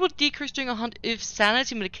speed will decrease during a hunt if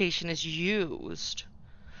sanity medication is used.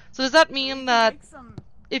 So does that So we mean can that take some...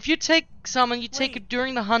 if you take some and you take Wait. it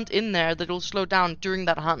during the hunt in there, that it'll slow down during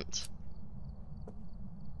that hunt?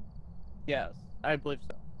 Yes, I believe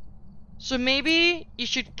so. So maybe you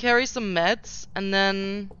should carry some meds, and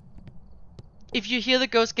then if you hear the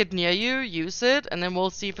ghost get near you, use it, and then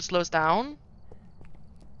we'll see if it slows down.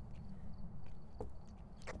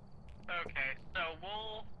 Okay, so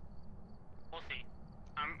we'll see.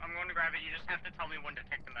 I'm going to grab it. You just have to tell me when to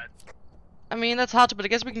take the meds. I mean, that's hard to, but I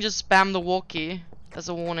guess we can just spam the walkie as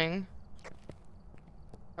a warning.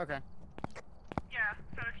 Okay. Yeah,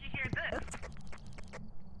 so if you hear this,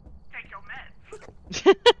 take your meds.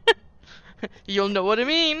 You'll know what it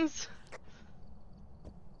means.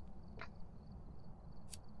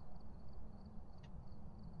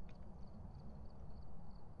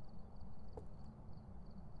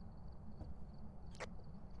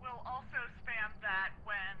 We'll also spam that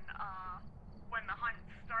when the hunt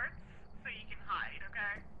starts, so you can hide,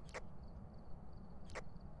 okay?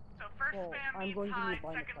 So first Well, spam I'm means going to need hide,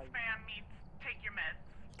 line of second sight. spam means take your meds.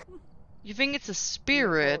 You think it's a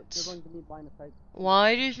spirit? You're going to need line of sight.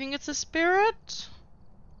 Why do you think it's a spirit?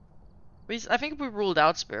 I think we ruled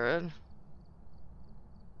out spirit.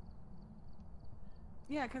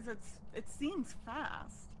 Yeah, because it seems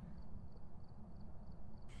fast.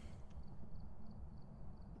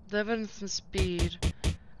 The evidence and speed.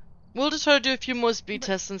 We'll just try to do a few more speed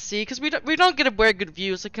tests and see, because we don't get a very good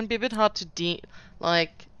view, so it can be a bit hard to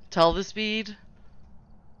tell the speed.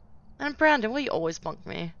 And Brandon, why you always bunk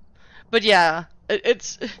me? But yeah,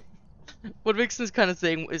 it's what Vixen's kind of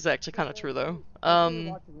saying is actually kind of true though.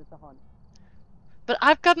 But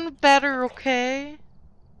I've gotten better, okay?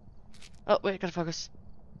 Oh wait, I gotta focus.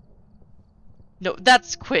 No,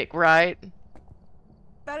 that's quick, right?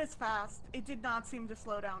 That is fast. It did not seem to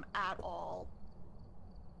slow down at all.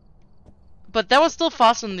 But that was still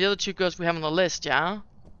faster than the other two ghosts we have on the list, yeah?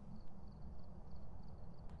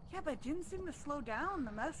 Yeah, but it didn't seem to slow down.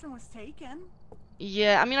 The medicine was taken.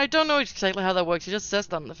 Yeah, I mean, I don't know exactly how that works. It just says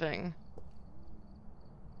that on the thing.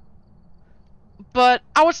 But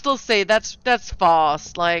I would still say that's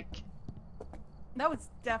fast. Like That was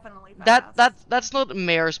definitely fast. that's not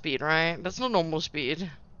mare speed, right? That's not normal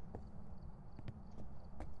speed.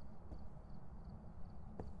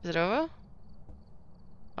 Is it over?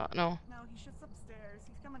 No. No, he's just upstairs.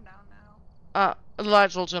 He's coming down now. The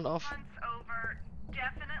lights all turned off. Hunt's over.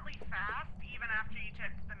 Definitely fast, even after you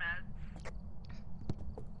took the meds.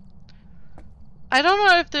 I don't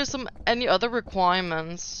know if there's any other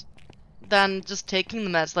requirements than just taking the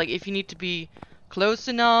meds. Like if you need to be close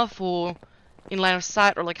enough or in line of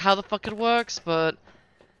sight, or like how the fuck it works. But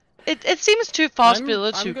it seems too fast for the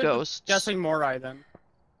other two ghosts. Guessing Morai then.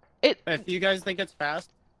 If you guys think it's fast,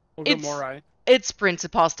 we'll go Morai. It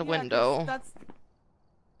sprinted past the Yeah, window.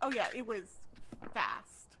 Oh yeah, it was fast.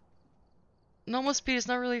 Normal speed is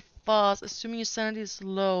not really fast, assuming your sanity is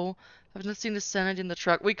low. I've not seen the sanity in the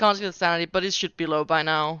truck. We can't see the sanity, but it should be low by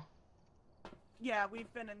now. Yeah,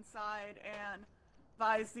 we've been inside, and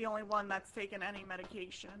Vi's the only one that's taken any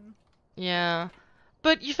medication. Yeah.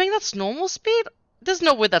 But you think that's normal speed? There's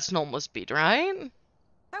no way that's normal speed, right?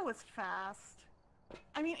 That was fast.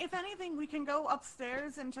 I mean, if anything, we can go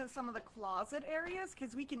upstairs into some of the closet areas,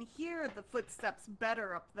 because we can hear the footsteps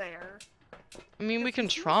better up there. I mean, we can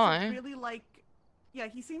He seems to try. really like... Yeah,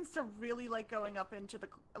 he seems to really like going up into the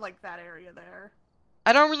that area there.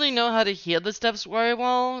 I don't really know how to hear the steps very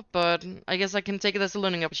well, but I guess I can take it as a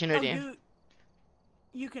learning opportunity. Oh,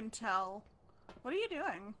 you can tell. What are you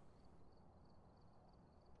doing?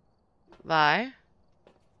 Vi?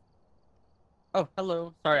 Oh,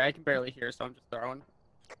 hello. Sorry, I can barely hear, so I'm just throwing.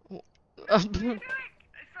 What are you doing?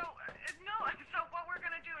 So what we're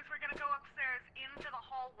gonna do is we're gonna go upstairs into the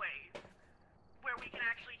hallways where we can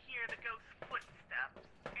actually hear the ghost's footsteps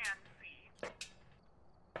and see.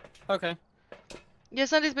 Okay.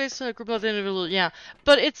 Yes, that is based on a group of individual, yeah.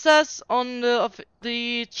 But it says on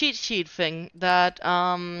the cheat sheet thing that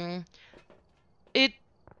it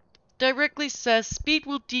directly says speed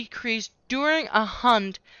will decrease during a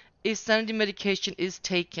hunt if sanity medication is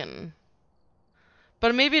taken.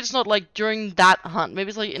 But maybe it's not like during that hunt. Maybe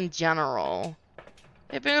it's like in general.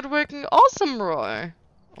 It's been working awesome, Roy.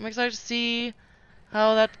 I'm excited to see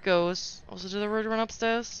how that goes. Also, did the road run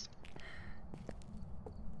upstairs?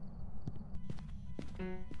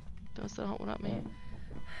 Don't still not one at me.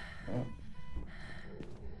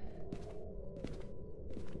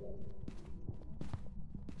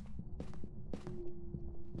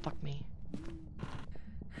 Fuck me.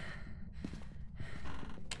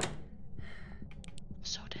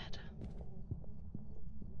 So dead.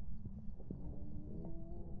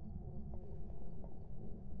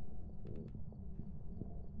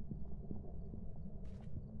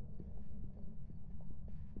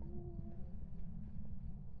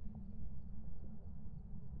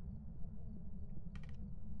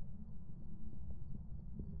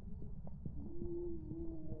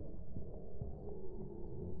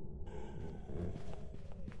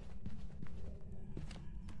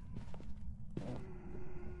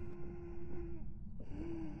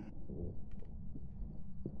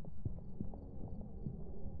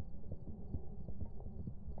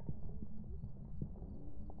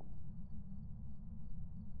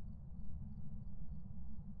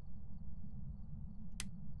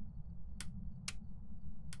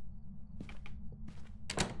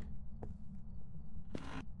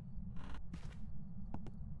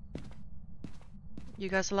 You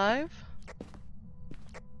guys alive?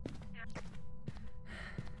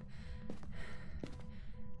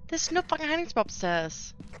 There's no fucking hiding spot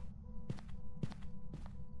upstairs.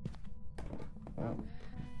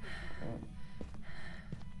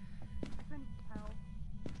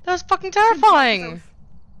 That was fucking terrifying.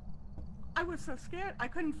 I was so scared. I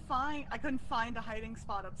couldn't find a hiding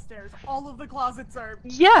spot upstairs. All of the closets are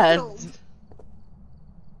Yeah. filled.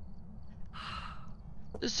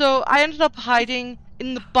 So I ended up hiding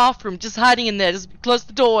in the bathroom, just hiding in there, just closed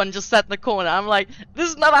the door and just sat in the corner. I'm like, this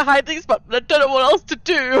is not a hiding spot, but I don't know what else to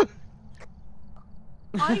do.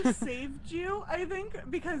 I saved you, I think,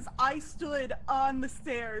 because I stood on the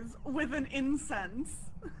stairs with an incense.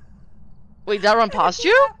 Wait, did I run past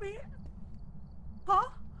you? Huh?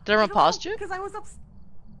 Did I run past you? Because I was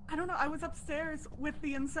I don't know, I was upstairs with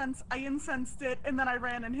the incense, I incensed it, and then I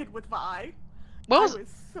ran and hid with Vi. I was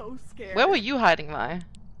so scared. Where were you hiding, Vi?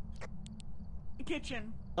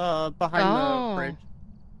 Kitchen. Behind the fridge.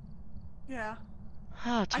 Yeah.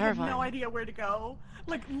 Ah, I terrifying. had no idea where to go.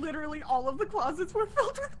 Like, literally all of the closets were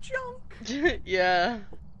filled with junk. Yeah.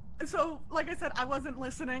 So, like I said, I wasn't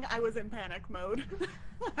listening, I was in panic mode.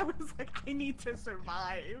 I was like, I need to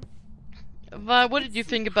survive. Vi, what did you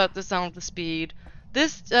think about the sound of the speed?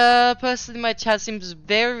 This person in my chat seems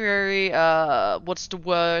very, very, what's the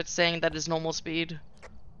word, saying that is normal speed.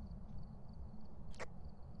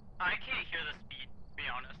 I can't hear the speed, to be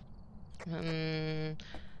honest.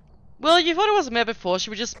 Well, you thought it was Mare before,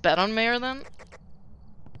 should we just bet on Mare then?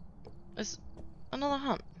 It's another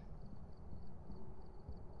hunt.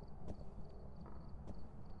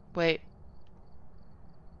 Wait.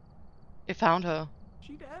 It found her.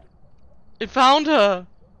 She dead? It found her!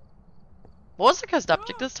 What was the cursed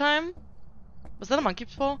object this time? Was that a monkey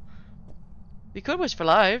paw? We could wish for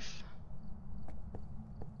life.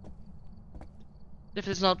 If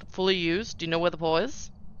it's not fully used, do you know where the paw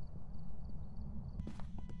is?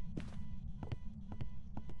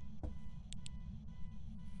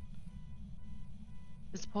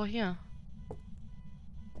 Is the paw here?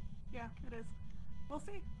 Yeah, it is. We'll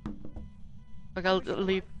see. Okay, I'll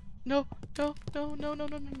leave. No, no, no, no, no,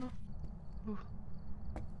 no, no, no. Ooh.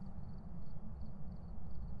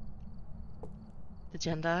 Did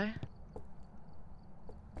Jen die?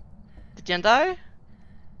 Did Jen die?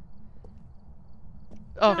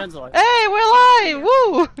 Oh, Jen's alive. hey, we're alive!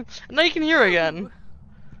 Woo! Now you can hear again.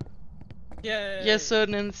 Yay. Yes,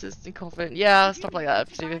 certain insistent confident. Yeah, Did stuff he like that.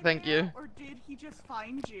 find Stevie, you, thank you. Or did he just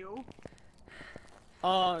find you?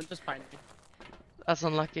 Just find me. That's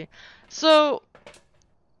unlucky. So,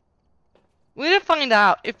 we need to find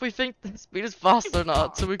out if we think the speed is fast or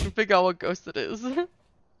not, so we can figure out what ghost it is.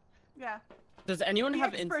 Yeah. Does anyone The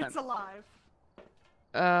have expert's incense? alive.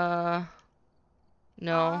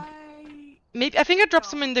 No. I Maybe I think I dropped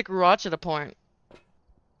some in the garage at a point.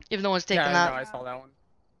 If no one's taken Yeah, that. no, I saw that one.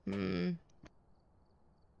 Hmm.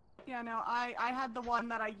 Yeah, no, I had the one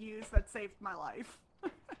that I used that saved my life.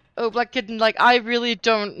 Oh, Black Kitten, like, I really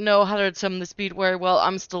don't know how to determine the speed very well.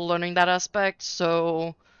 I'm still learning that aspect,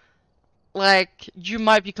 so... Like, you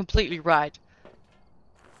might be completely right.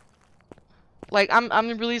 Like,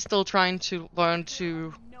 I'm really still trying to learn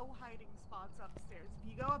to... No hiding spots upstairs.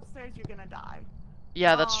 If you go upstairs, you're gonna die.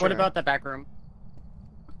 Yeah, that's true. What about the back room?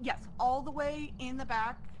 Yes, all the way in the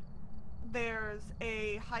back, there's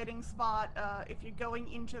a hiding spot. If you're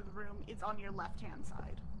going into the room, it's on your left-hand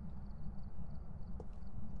side.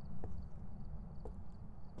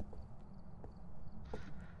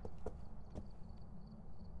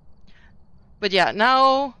 But yeah,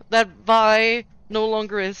 now that Vi no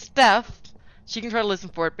longer is deaf, she can try to listen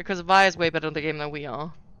for it, because Vi is way better at the game than we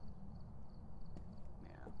are.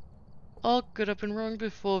 Yeah. All good. I've been wrong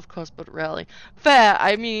before, of course, but rarely. Fair.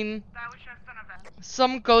 I mean, That was just an event.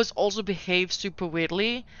 some ghosts also behave super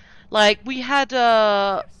weirdly. Like we had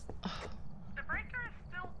The breaker is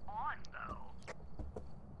still on, though.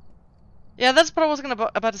 yeah, that's what I was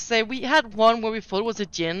about to say. We had one where we thought it was a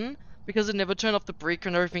djinn because it never turned off the breaker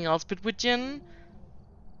and everything else but with djinn.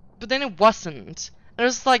 But then it wasn't. And it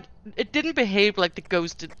was like it didn't behave like the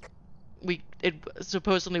ghost it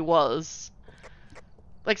supposedly was.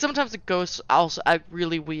 Like sometimes the ghosts also act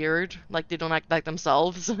really weird, like they don't act like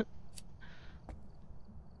themselves.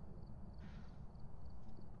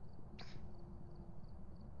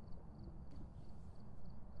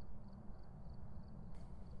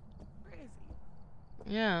 Crazy.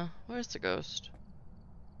 Yeah, where's the ghost?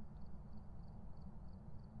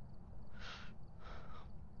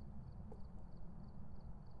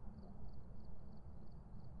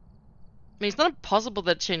 I mean, it's not impossible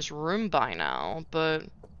that it changed room by now, but...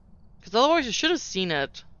 Because otherwise you should have seen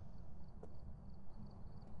it.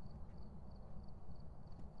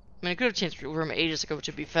 I mean, it could have changed room ages ago,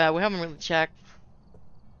 to be fair. We haven't really checked.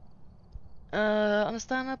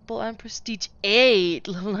 Understandable. I'm Prestige 8.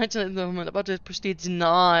 Level 19 at the moment. About to Prestige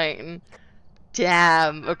 9.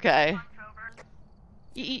 Damn, okay.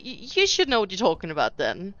 You should know what you're talking about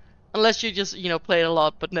then. Unless you just, you know, play it a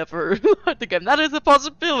lot but never heard the game. That is a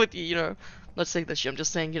possibility, you know. I'm not saying that shit, I'm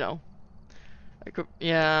just saying, you know. I could,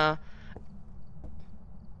 yeah.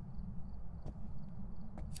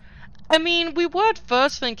 I mean, we were at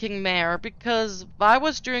first thinking Mare because I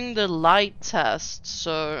was doing the light test,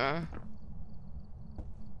 so... Yeah.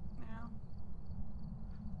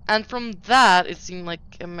 And from that, it seemed like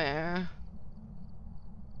a Mare.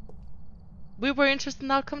 We were interested in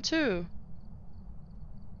the outcome too.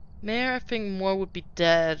 Mare, I think more would be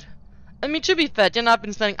dead. I mean, to be fair, Jen and I have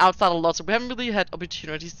been standing outside a lot, so we haven't really had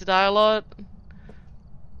opportunities to die a lot.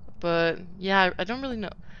 But, yeah, I don't really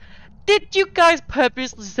know. Did you guys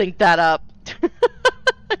purposely sync that up?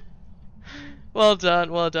 Well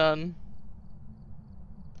done, well done.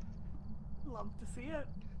 Love to see it.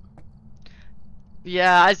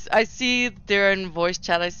 Yeah, I see they're in voice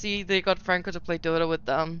chat. I see they got Franco to play Dota with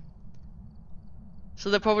them.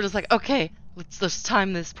 So they're probably just like, okay, let's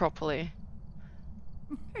time this properly.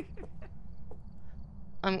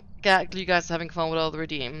 I'm glad you guys are having fun with all the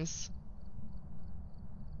redeems.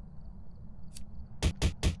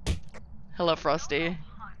 Hello, Frosty.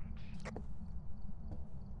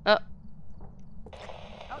 Oh.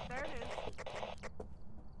 Oh, there it is.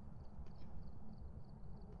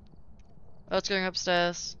 Oh, it's going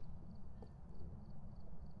upstairs.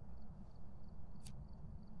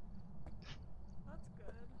 That's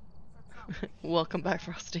good. That's not Welcome back,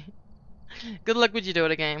 Frosty. Good luck with you do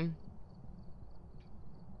it game.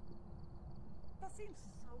 That seems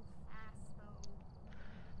so fast, though.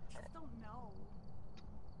 Just don't know.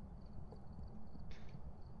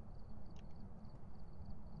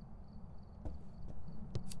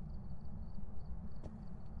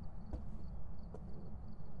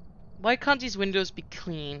 Why can't these windows be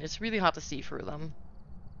clean? It's really hard to see through them.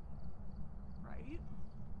 Right?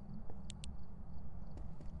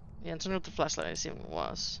 Yeah, and turn off the flashlight, I assume it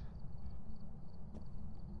was.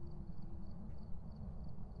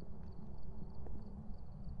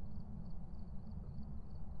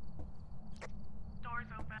 Doors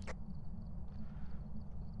open.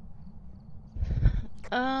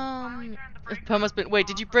 If Perma's been- wait,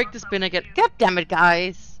 did you break this bin again? God damn it,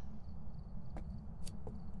 guys!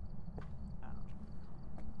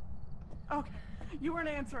 Okay. You weren't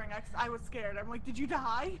answering. I was scared. I'm like, did you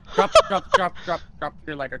die? Drop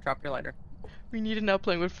your lighter, drop your lighter. We need to now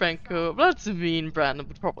playing with Franco. That's mean, Brandon,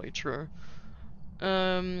 but probably true.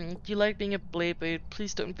 Do you like being a blade blade?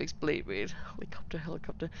 Please don't fix blade blade.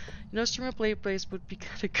 Helicopter. You know, streamer blade blades would be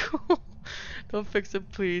kinda cool. Don't fix it,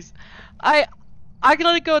 please. I can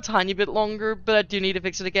let it go a tiny bit longer, but I do need to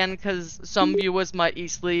fix it again because some viewers might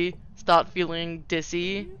easily start feeling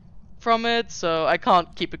dizzy from it, so I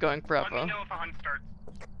can't keep it going forever. Let me know if a hunt starts.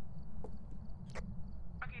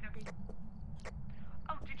 Okay, okay.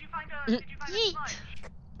 Oh, did you find a sponge?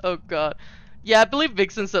 Oh god. Yeah, I believe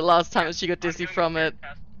Vixen said last time that she got dizzy from it,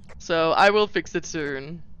 so I will fix it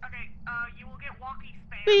soon. Okay, you will get walkie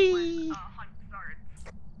spam Whee!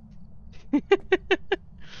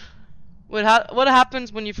 when hunt starts. What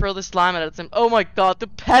happens when you throw the slime at it? Oh my god, the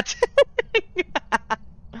pet!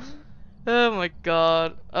 Oh my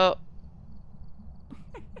god. Oh.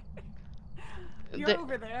 You're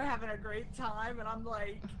over there having a great time, and I'm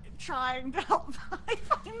like trying to help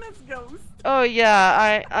find this ghost. Oh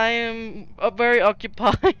yeah, I am very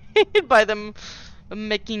occupied by them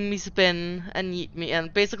making me spin and eat me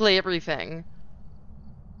and basically everything.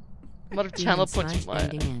 What if channel Demon punch smudge my...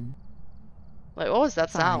 ending in Like, what was that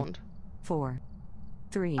 5, sound? 4,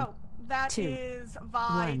 3. Oh, that 2, is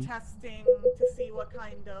Vi 1. testing to see what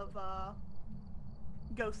kind of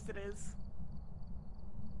ghost it is.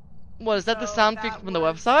 What, is that the So sound that feed from the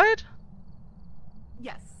was- website?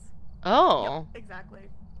 Yes. Oh. Yep, exactly.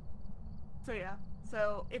 So yeah.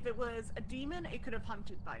 So if it was a demon, it could have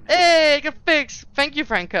hunted by now. Hey, it got fixed! Thank you,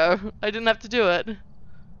 Franco. I didn't have to do it.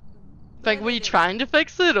 Frank, But were it you is. trying to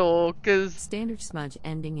fix it, or... Cause... Standard smudge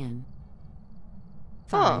ending in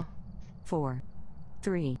Huh. 5, 4,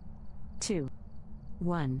 3, 2,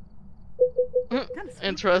 1. Kinda spooky, isn't it?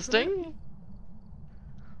 Interesting.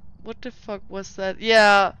 What the fuck was that?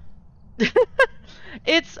 Yeah.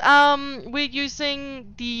 It's, we're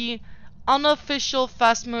using the unofficial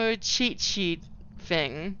Phasmo cheat sheet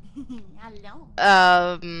thing. Hello.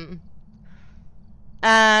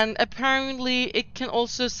 And apparently it can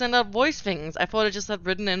also send out voice things. I thought it just had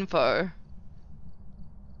written info.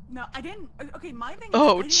 No, I didn't. Okay, my thing is.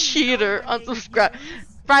 Oh, I didn't cheater! know when they Unsubscribe. use-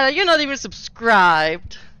 Ryder, you're not even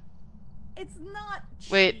subscribed. It's not.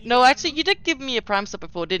 Wait, no, actually, you did give me a Prime sub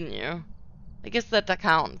before, didn't you? I guess that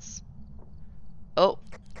counts. Oh.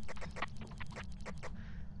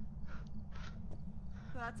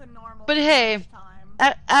 So that's a normal. But hey,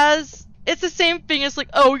 time. as it's the same thing as like,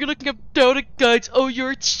 oh, you're looking up Dota guides. Oh,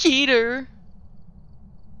 you're a cheater.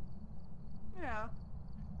 Yeah.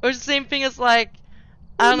 Or it's the same thing as like,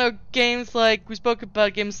 I don't know, games like we spoke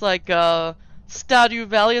about games like Stardew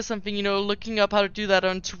Valley or something. You know, looking up how to do that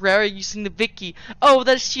on Terraria using the wiki. Oh,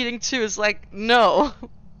 that's cheating too. It's like no,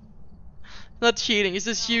 not cheating. It's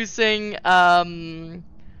just using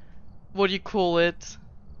what do you call it?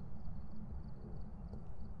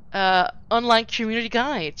 Online community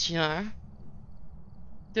guides, you know.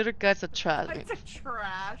 The other guides are trash. It's a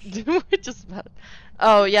trash. We're just bad.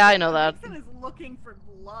 Oh yeah, I know that. Vixen is looking for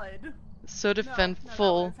blood. So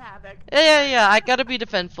defendful. No, that was Havoc. Yeah. I gotta be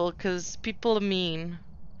defendful because people are mean.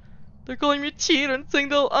 They're calling me a cheater and saying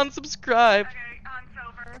they'll unsubscribe. Okay, Un's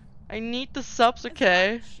over. I need the subs, It's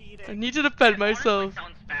okay? not cheating. I need to defend myself.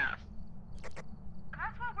 Sounds fast.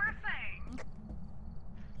 That's what we're saying.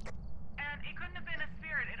 And it couldn't have been a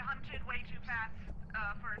spirit. It hunted way too fast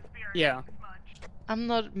for a spirit. Yeah. Smudge. I'm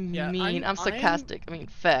not Yeah, mean. I'm I'm- sarcastic. I mean,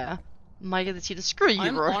 fair. Mike is a cheater. Screw you,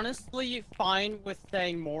 I'm bro. honestly fine with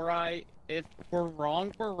saying Morai. If we're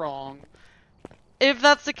wrong, we're wrong. If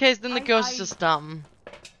that's the case, then the I- ghost is I- just dumb.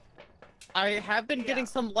 I have been getting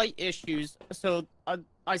some light issues, so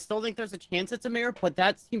I still think there's a chance it's a mirror, but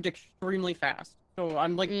that seemed extremely fast. So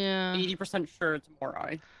I'm like Yeah. 80% sure it's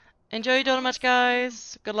Morai. Enjoy your Dota match,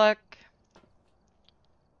 guys. Good luck.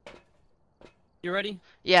 You ready?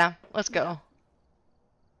 Yeah, let's go.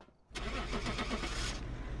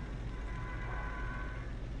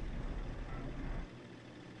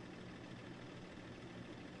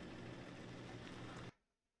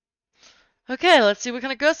 Okay, let's see what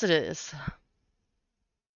kind of ghost it is.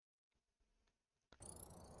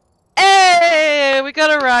 Hey, we got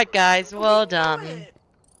it right, guys. Well done.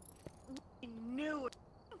 We knew it.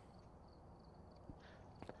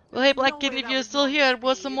 Well, hey, No Black way Kitten, if that you're was still here, normal it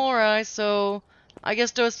was speed. Samurai, so I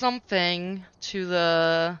guess there was something to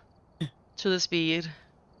the speed.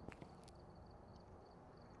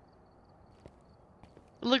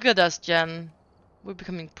 Look at us, Jen. We're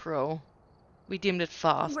becoming pro. We deemed it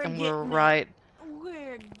fast, We're and we're getting it. right.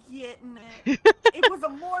 We're getting it. It was a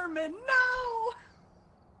Mormon. No.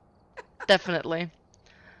 Definitely.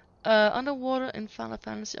 Underwater in Final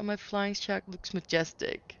Fantasy on my flying shack looks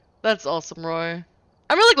majestic. That's awesome, Roy.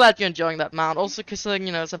 I'm really glad you're enjoying that mount. Also considering,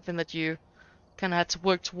 you know, something that you kind of had to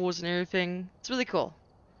work towards and everything. It's really cool.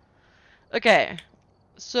 Okay.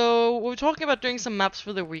 So, we're talking about doing some maps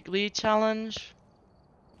for the weekly challenge.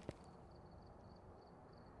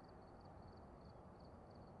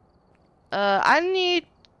 I need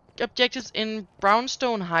objectives in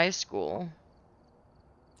Brownstone High School.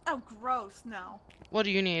 Oh, gross. No. What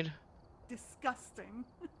do you need? Disgusting.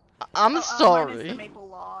 I'm Mine is sorry. the Maple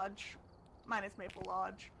Lodge. Mine is Maple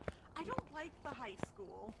Lodge. I don't like the high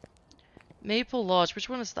school. Maple Lodge, which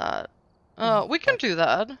one is that? We can do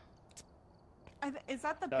that. Is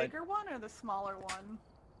that the No. bigger one or the smaller one?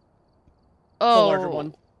 Oh, The larger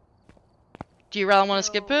one. Do you rather want to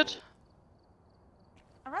skip it? So-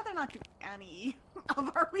 I'd rather not do any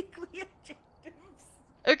of our weekly objectives.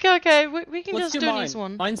 Okay, we can Let's just do do mine. this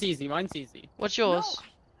one. Mine's easy. What's yours? No,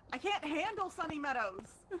 I can't handle Sunny Meadows.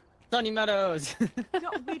 Sunny Meadows.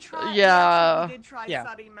 No, we tried. Yeah. We did try Yeah.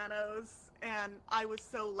 Sunny Meadows, and I was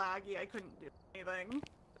so laggy I couldn't do anything.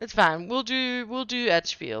 It's fine. We'll do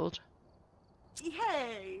Edgefield.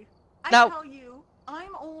 Hey, I Now- tell you,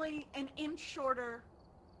 I'm only an inch shorter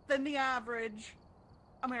than the average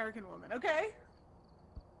American woman, okay?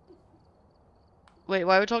 Wait,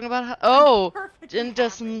 why are we talking about oh! Perfectly Jen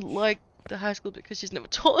doesn't average. like the high school because she's never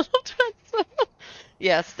tall enough to answer.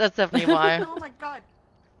 Yes, that's definitely why. Oh my god.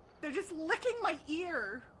 They're just licking my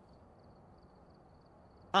ear.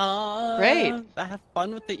 Great. Have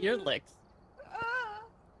fun with the ear licks.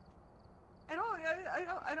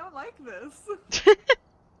 I don't like this.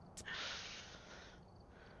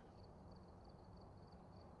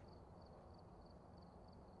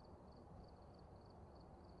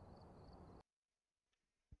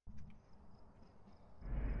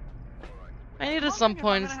 I need I'm at some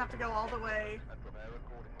wondering if I'm point. gonna have to go all the way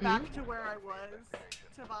back to where I was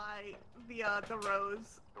to buy the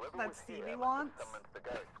rose that Stevie wants.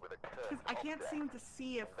 Because I can't seem to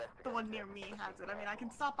see if the one near me has it. I mean, I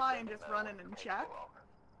can stop by and just run in and check.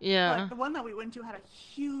 Yeah. But the one that we went to had a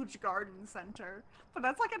huge garden center. But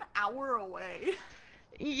that's like an hour away.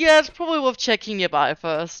 Yeah, it's probably worth checking nearby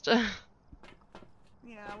first.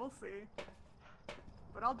 Yeah, we'll see.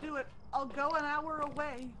 But I'll do it. I'll go an hour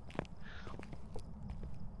away.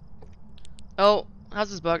 Oh,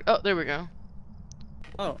 how's this bug? Oh, there we go.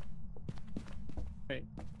 Oh. Wait.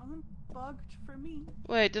 Bugged for me.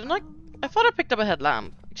 Wait, didn't I thought I picked up a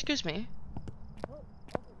headlamp. Excuse me. Well,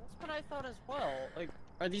 okay, that's what I thought as well. Like,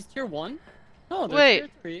 are these tier 1? No, they're Wait. tier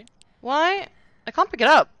 3. Why? I can't pick it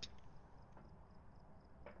up.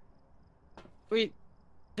 Wait,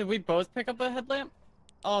 did we both pick up a headlamp?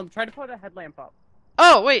 Try to put a headlamp up.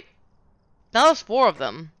 Oh, wait. Now there's 4 of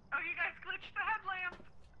them. Oh, you guys glitched the headlamp.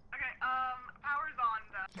 Okay, power's on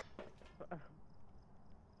then.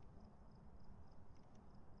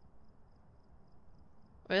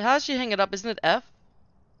 Wait, how does she hang it up? Isn't it F?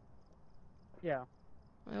 Yeah.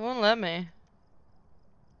 It won't let me.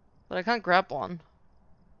 But I can't grab one.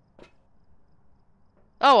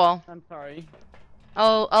 Oh well. I'm sorry.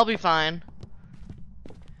 I'll be fine.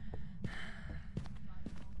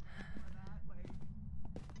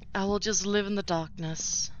 I will just live in the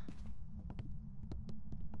darkness.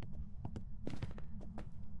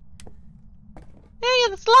 Hey,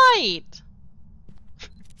 it's light!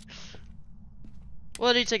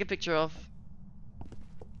 What did you take a picture of?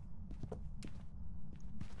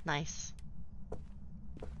 Nice.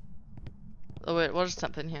 Oh wait, what is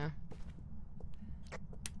something here?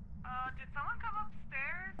 Did someone come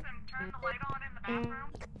upstairs and turn the light on in the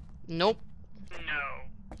bathroom? Nope. No.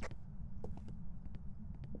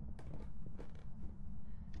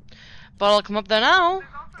 But I'll come up there now.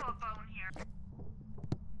 There's also a bone here.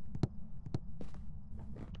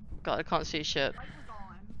 God, I can't see shit. Light was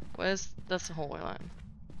on. Where's... That's the hallway line.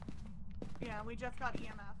 Yeah, we just got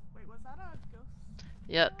EMF. Wait, was that a ghost?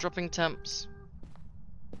 Yeah, dropping temps.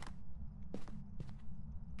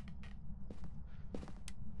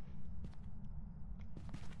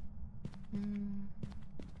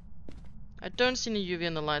 I don't see any UV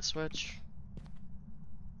in the light switch.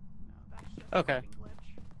 No, that's just Okay. a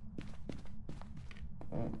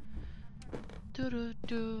glitch.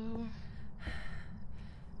 Do-do-do.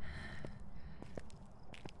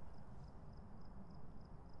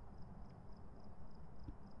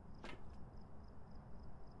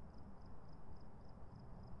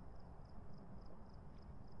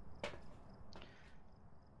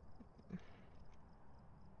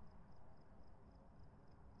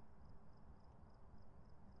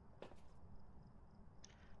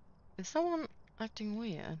 Is someone acting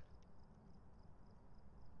weird?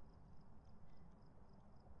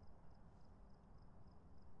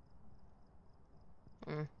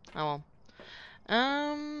 Oh well.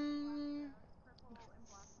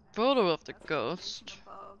 Photo of the ghost.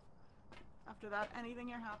 Above. After that, anything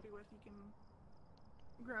you're happy with, you can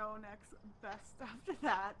grow next best after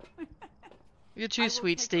that. You're I too will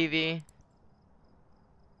sweet, take a Stevie.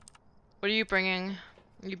 What are you bringing?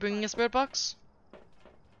 Are you bringing a spirit box?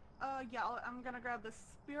 Yeah, I'm gonna grab the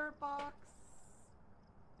spirit box.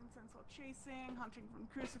 Incense while chasing, hunting from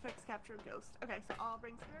crucifix, capture a ghost. Okay, so I'll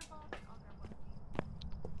bring spirit box. I'll grab one.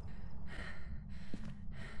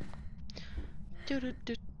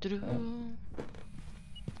 Do-do-do-do-do.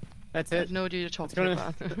 That's I it. have no idea to talk It's to you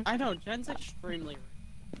gonna- about. I know, Jen's extremely...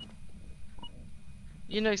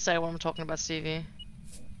 You know exactly what I'm talking about, Stevie.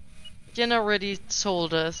 Jen already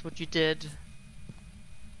told us what you did.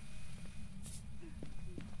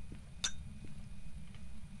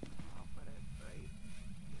 I'll put it right.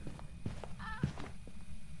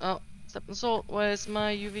 Oh, step and salt. Where's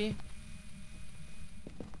my UV?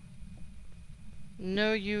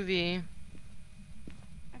 No UV.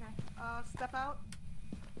 Okay, step out.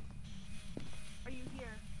 Are you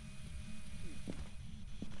here?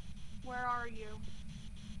 Where are you?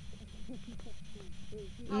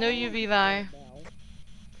 No UV, Vi.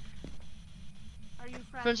 Are you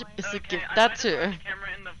friendly? Friendship is a Okay, gift. I That tried to put too. the camera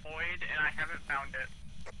in the void and I haven't found it.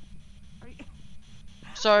 Are you...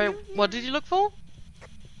 Sorry, you what did you look for?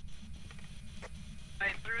 I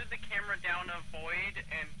threw the camera down a void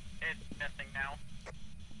and it's missing now.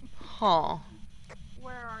 Huh.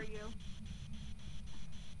 Where are you?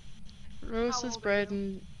 Roses old are bright you?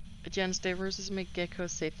 and Jen's day roses make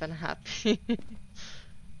geckos safe and happy.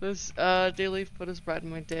 This daily foot is bright in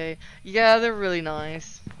my day. Yeah, they're really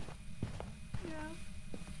nice. Yeah.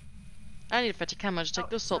 I need to fetch a camera to take Oh,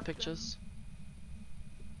 those salt exception. pictures.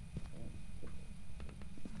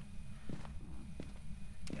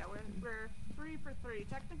 Yeah, we're 3 for 3.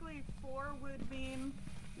 Technically 4 would mean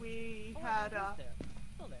we had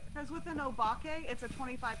Still there. because with an obake, it's a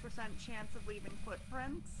 25% chance of leaving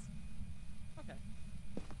footprints. Okay.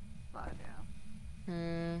 But yeah.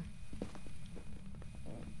 Hmm.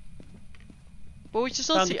 But we should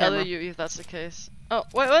still Found the see other camera. you if that's the case. Oh,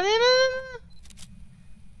 wait, no.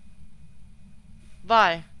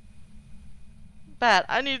 Vi. Bat,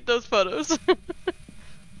 I need those photos.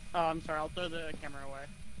 Oh, I'm sorry. I'll throw the camera away.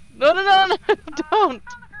 No, don't! Found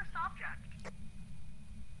the first object.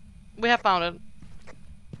 We have found it.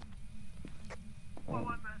 What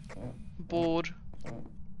was it? Bored. Oh,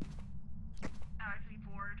 I see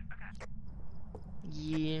board. Okay.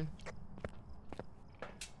 Yeah.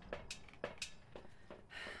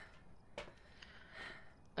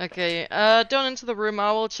 Okay, down into the room.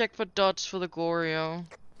 I will check for dots for the Goryo.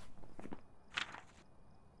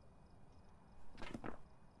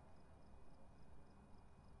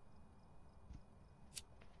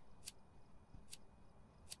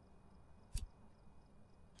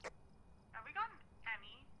 Have we gotten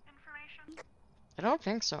any information? I don't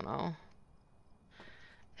think so, no.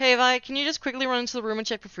 Hey, Vi, can you just quickly run into the room and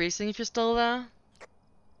check for freezing if you're still there?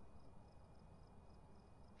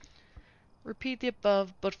 Repeat the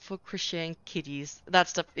above, but for crocheting kitties. That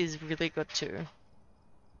stuff is really good too.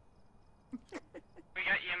 We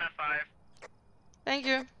got EMF 5. Thank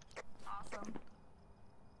you. Awesome.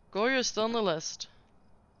 Goryo's still on the list.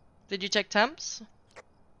 Did you check temps?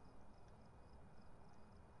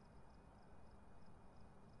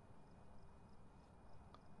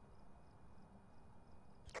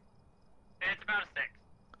 It's about a 6.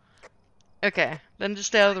 Okay, then just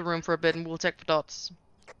stay out of the room for a bit and we'll check for dots.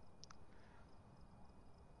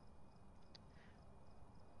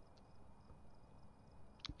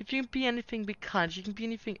 If you can be anything, be kind. You can be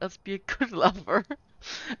anything else, be a good lover.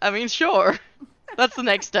 I mean, sure. That's the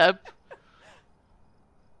next step.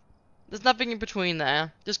 There's nothing in between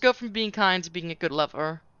there. Just go from being kind to being a good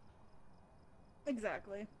lover.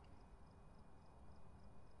 Exactly.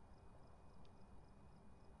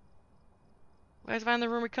 Why is Vi in the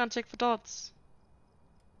room? We can't check for dots.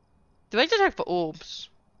 Do I need to check for orbs?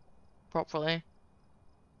 Properly.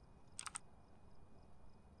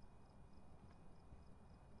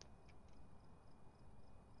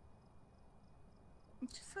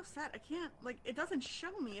 It's just so sad. I can't, like, it doesn't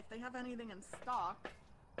show me if they have anything in stock.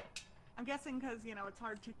 I'm guessing because, you know, it's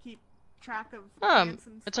hard to keep track of plants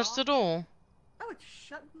in I touched the stock. door. Oh, it's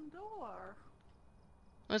shutting the door.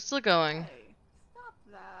 It's still going. Hey, stop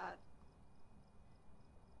that.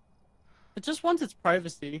 It just wants its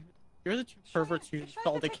privacy. You're the two Try- perverts who try to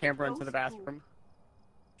installed a take a camera into ghost the bathroom.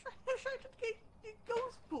 Try to get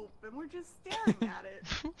ghost poop, and we're just staring at it.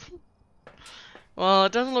 Well,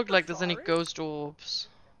 it doesn't look I'm like there's any sorry. ghost orbs.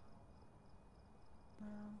 No.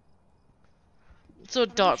 So But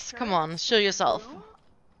are you dots, sure come on, it's show the yourself. room?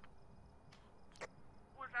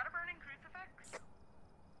 Was that a burning crucifix?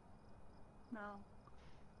 No.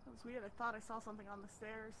 That was weird. I thought I saw something on the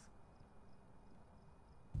stairs.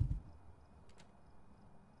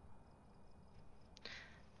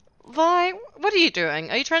 Vi, what are you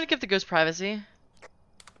doing? Are you trying to give the ghost privacy?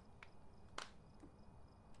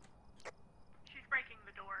 She's breaking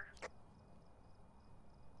the door.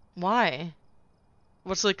 Why?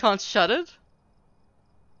 What, so they can't shut it?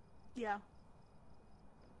 Yeah.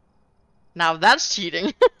 Now that's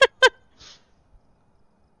cheating.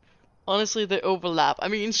 Honestly, they overlap. I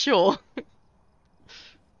mean, sure.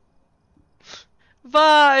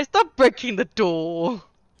 Vi, stop breaking the door.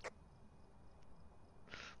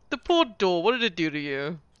 The poor door, what did it do to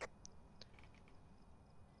you?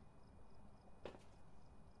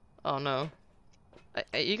 Oh no.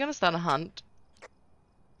 Are you gonna start a hunt?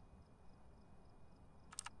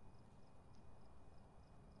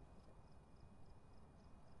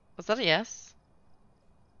 Was that a yes?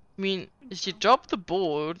 I mean, she dropped the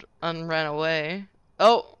board and ran away.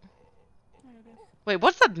 Oh! There it is. Wait,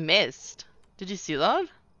 what's that mist? Did you see that?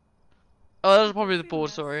 Oh, that was probably the see the board,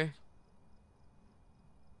 mist. sorry.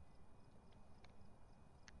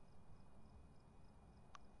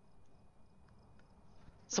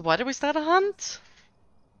 So why did we start a hunt?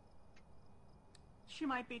 She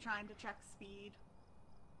might be trying to check speed.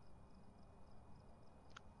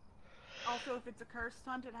 Also, if it's a cursed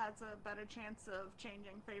hunt, it has a better chance of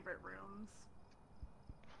changing favorite rooms.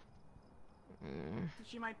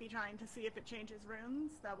 She might be trying to see if it changes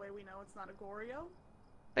runes. That way we know it's not a Goryo.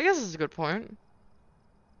 I guess it's a good point.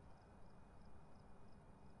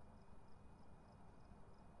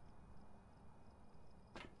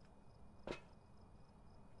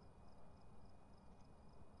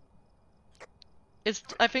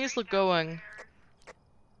 I think it's still going.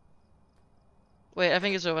 Wait, I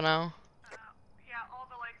think it's over now. Yeah, all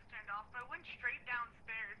the lights turned off, but it went straight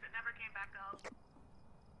downstairs. It never came back up.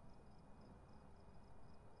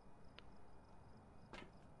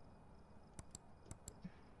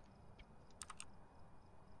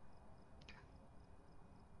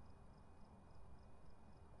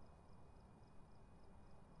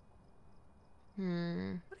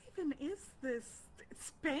 What even is this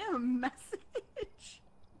spam message?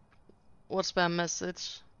 What spam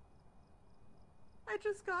message? I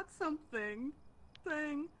just got something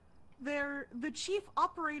saying they're the chief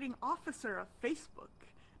operating officer of Facebook.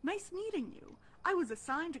 Nice meeting you. I was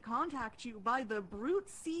assigned to contact you by the brute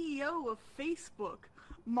CEO of Facebook,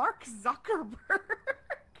 Mark Zuckerberg.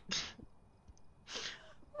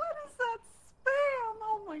 What is that spam?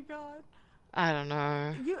 Oh my god. I don't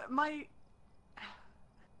know.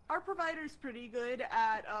 Our provider's pretty good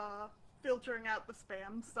at filtering out the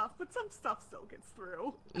spam stuff, but some stuff still gets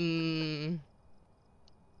through.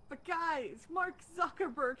 But guys, Mark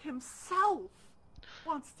Zuckerberg himself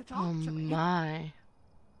wants to talk to me. Oh my.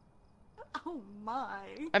 Oh my.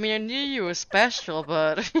 I mean, I knew you were special,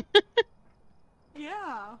 but...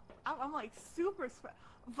 Yeah, I'm like super special.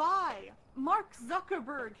 Vi, Mark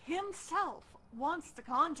Zuckerberg himself wants to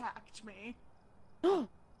contact me.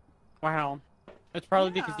 Wow. It's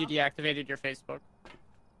probably because you deactivated your Facebook.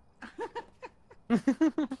 Oh,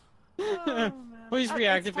 man. Please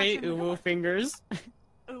reactivate Uwu Fingers.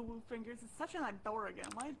 Uwu Fingers is touching that door again.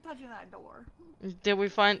 Why are you touching that door? Did you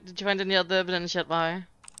find any other evidence yet, Vi?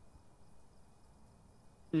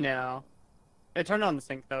 No. It turned on the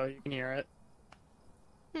sync though, you can hear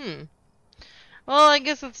it. Well, I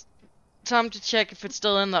guess it's time to check if it's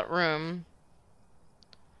still in that room.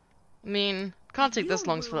 I mean, can't take this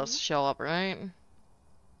long for us to show up, right?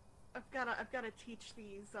 I've gotta teach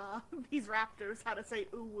these raptors how to say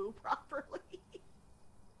uwu properly.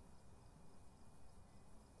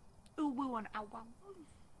 Uwu and ow wow.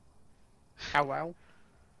 How wow?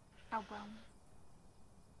 Ow wow.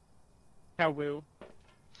 How woo?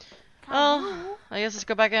 Oh, I guess let's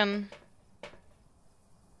go back in.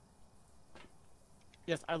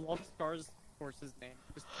 Yes, I love Scar's horse's name.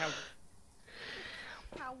 Just how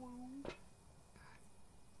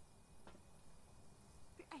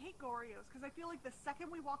I hate Goryo's because I feel like the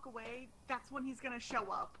second we walk away, that's when he's gonna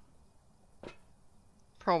show up.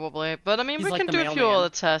 Probably, but I mean, He's we like can the do a few mailman. other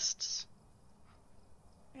tests.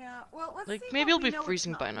 Yeah, well, let's Like, see. maybe what it'll we be know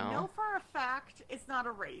freezing it's by not. now. We know for a fact it's not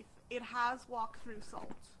a wraith. It has walked through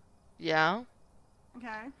salt. Yeah?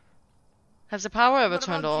 Okay. Has the power ever What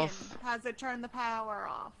turned about off? Jin? Has it turned the power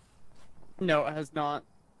off? No, it has not.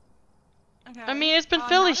 Okay. I mean, it's been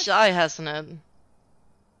fairly not a shy, hasn't it?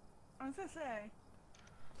 I was gonna say.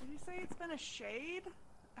 Did you say it's been a shade?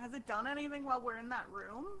 Has it done anything while we're in that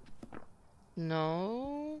room?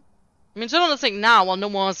 No. I mean, it's not think now while no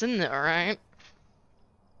one's in there, right?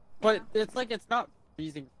 But it's like it's not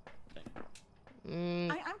freezing.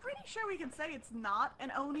 Mm. I'm pretty sure we can say it's not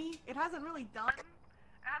an Oni. It hasn't really done. It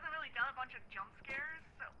hasn't really done a bunch of jump scares,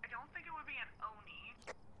 so I don't think it would be an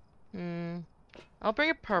Oni. I'll bring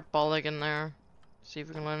a parabolic in there. See if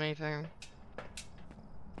we can learn anything.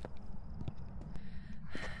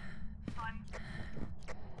 Fun.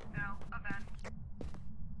 No, event.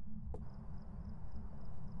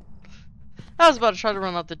 I was about to try to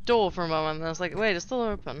run out the door for a moment, and I was like, wait, it's still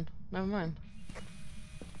open. Never mind.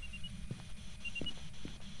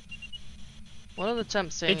 What are the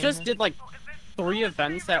temps saying? It just did like Well, if it's 3 still a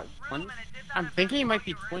events favorite at room once. and it did that I'm event thinking it while might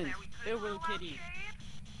be you were in twins. there, we could Ew, little allow kitty. shade,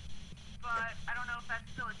 but I don't know if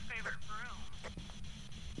that's still its favorite room.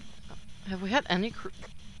 Have we had any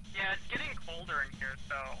Yeah, it's getting colder in here,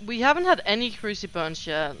 so... We haven't had any cruciburns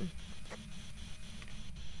yet.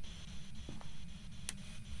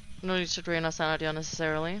 No need to drain our sanity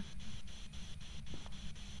unnecessarily.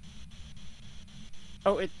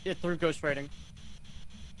 Oh, it threw ghost writing.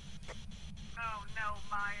 Oh no,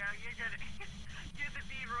 Maya, you're the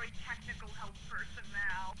VRoid technical help person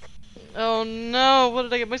now. Oh no, what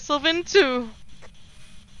did I get myself into?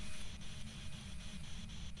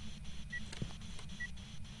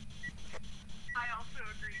 I also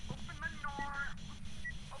agree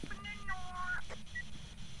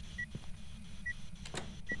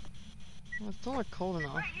Don't look cold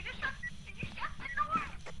enough. Wait, you just shut the door!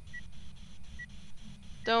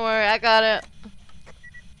 Don't worry, I got it.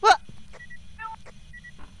 What?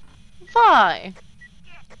 Why?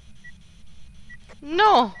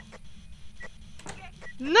 No.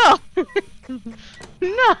 No.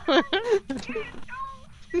 No.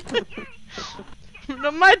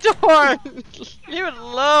 No, my door. Leave it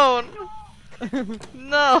alone.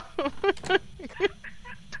 No.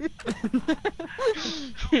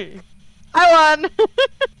 I won.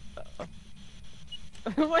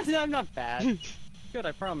 I'm not bad. Good,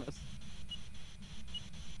 I promise.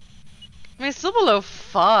 I mean, it's still below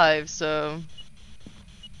 5, so...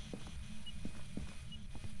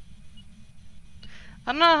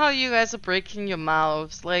 I don't know how you guys are breaking your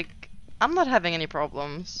mouths. Like, I'm not having any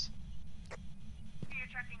problems. So you're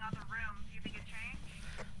checking out the rooms. Do you think it changed?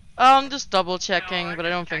 I'm just double checking, No, but I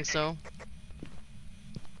I'm don't think just so.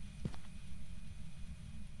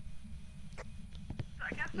 So I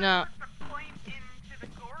guess that No. was the point into the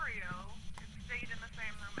Goryo. It stayed in the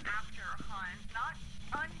same room after a hunt. Not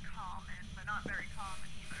uncommon, but not very common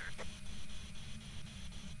either.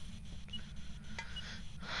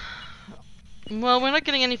 Well, we're not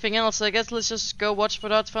getting anything else, so I guess let's just go watch for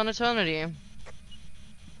Dots Fun Eternity.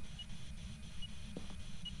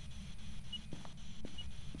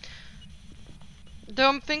 Though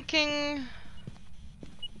I'm thinking...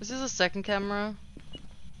 Is this a second camera? I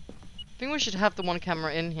think we should have the one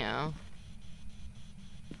camera in here.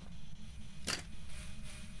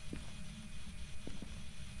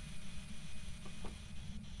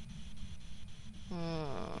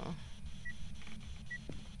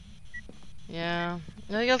 Yeah.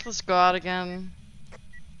 I guess let's go out again.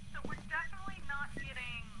 So we're definitely not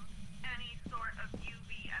getting any sort of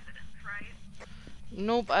UV evidence, right?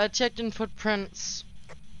 Nope, I checked in footprints.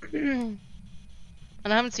 And I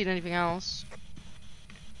haven't seen anything else.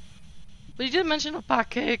 But you did mention a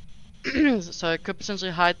pancake. So I could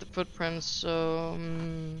potentially hide the footprints, so...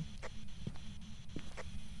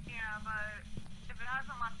 Yeah, but if it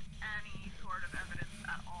hasn't left any sort of evidence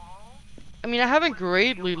at all, I mean, I haven't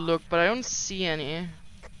greatly looked, but I don't see any.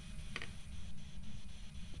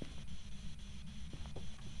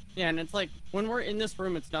 Yeah, and it's like, when we're in this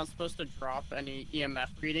room, it's not supposed to drop any EMF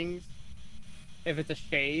readings if it's a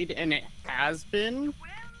shade, and it has been. twins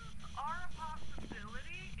are a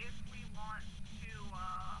possibility if we want to,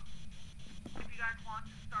 if you guys want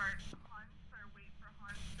to start hunts or wait for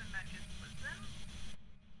hunts and then just listen.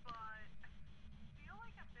 But I feel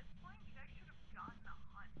like at this point, you guys should have gotten a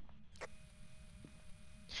hunt.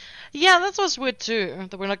 Yeah, that's what's weird too,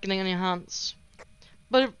 that we're not getting any hunts.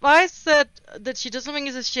 But if I said that she doesn't think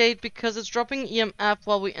it's a shade because it's dropping EMF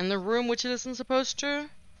while we're in the room, which it isn't supposed to.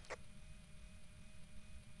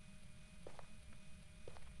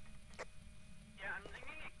 Yeah, I'm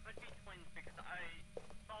thinking it could be twins because I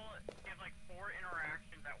saw it give like 4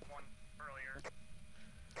 interactions at once earlier.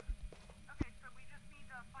 Okay, so we just need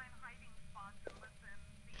to find hiding spots and listen.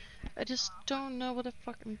 See if I just don't know what the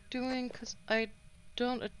fuck I'm doing because I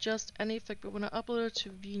don't adjust anything, but when I upload it to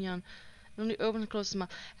VNyan, it only open and close the mouth.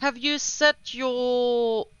 Have you set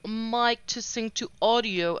your mic to sync to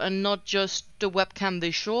audio and not just the webcam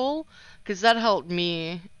visual? Because that helped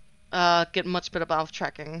me get much better mouth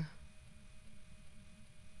tracking.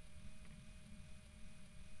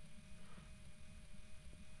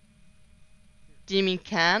 Do you mean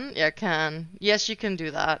can? Yeah, can. Yes, you can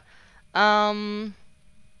do that.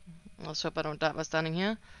 Let's hope I don't die by standing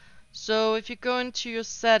here. So if you go into your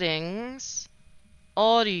settings,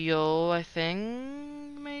 audio, I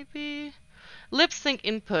think, maybe? Lip sync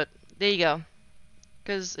input. There you go.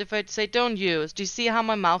 Because if I say don't use, do you see how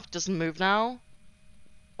my mouth doesn't move now?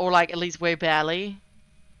 Or like at least way barely?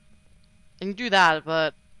 I can do that,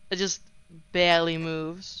 but it just barely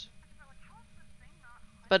moves.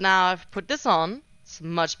 But now I've put this on, it's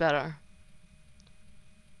much better.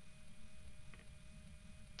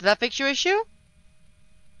 Did that fix your issue?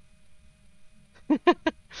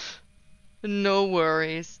 No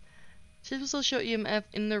worries. She will still show EMF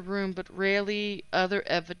in the room, but rarely other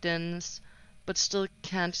evidence. But still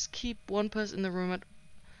can't just keep one person in the room at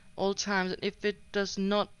all times. And if it does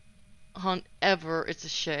not hunt ever, it's a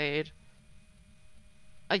shade.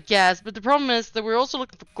 I guess, but the problem is that we're also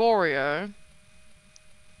looking for Goryo.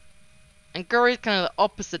 And Goryo is kind of the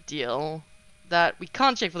opposite deal. That we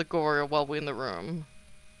can't check for the Goryo while we're in the room.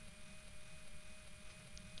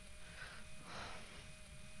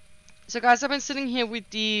 So guys, I've been sitting here with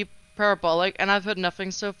the parabolic and I've heard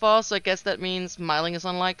nothing so far, so I guess that means miling is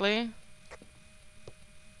unlikely.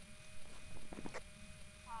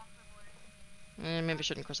 Maybe I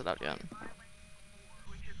shouldn't cross it out yet.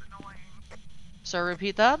 So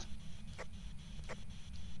repeat that?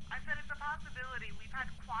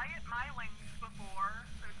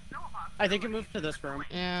 I think it moved to this room.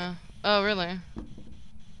 Yeah. Oh, really?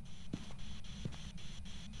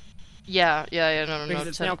 Yeah, no, Because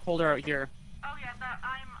it's now colder out here. Oh yeah,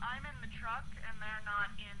 I'm in the truck and they're not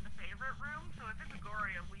in the favorite room, so if it's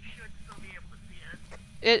Agoria, we should still be able to see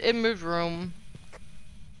it. It moved room.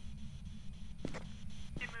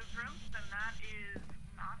 It moves rooms, then that is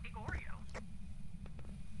not Agorio.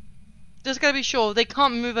 Just gotta be sure they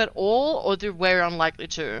can't move at all, or they're very unlikely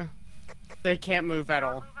to. They can't move at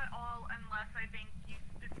all. Move at all unless I think you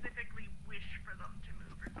specifically wish for them to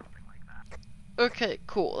move or something like that. Okay,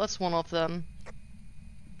 cool. That's one of them.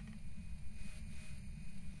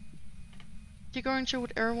 You're going to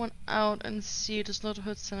with everyone out and see it does not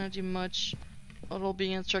hurt sanity much. It'll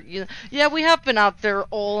be in truck either. Yeah, we have been out there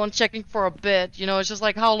all and checking for a bit. You know, it's just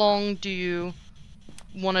like, how long do you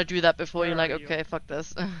want to do that before you're like, okay, fuck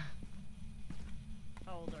this. How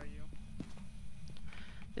old are you?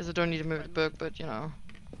 Yes, I don't need to move the book, but you know.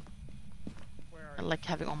 Where are I like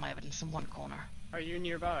having all my evidence in one corner. you? Are you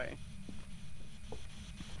nearby?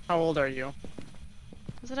 How old are you?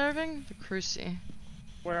 Is that everything? The cruci.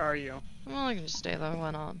 Where are you? Well, I can just stay there,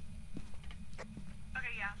 why not?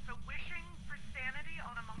 Okay, yeah, so wishing for sanity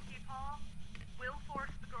on a monkey paw will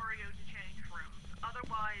force the Gorio to change rooms.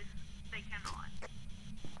 Otherwise, they cannot.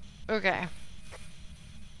 Okay.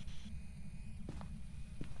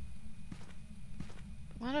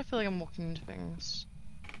 Why do I feel like I'm walking into things?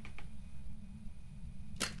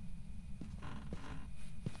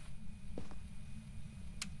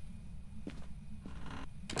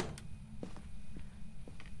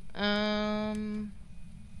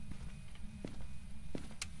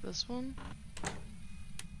 This one?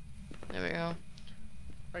 There we go.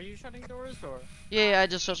 Are you shutting doors or? Yeah, I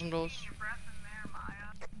just shut some doors. Your breath in there,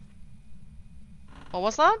 Maya. Oh,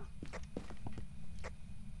 what's that?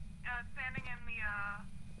 Standing in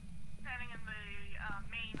the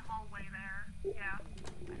main hallway there. Yeah,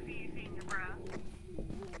 I see you seeing your breath.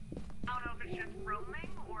 I don't know if it's just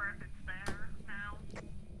roaming or if it's there now.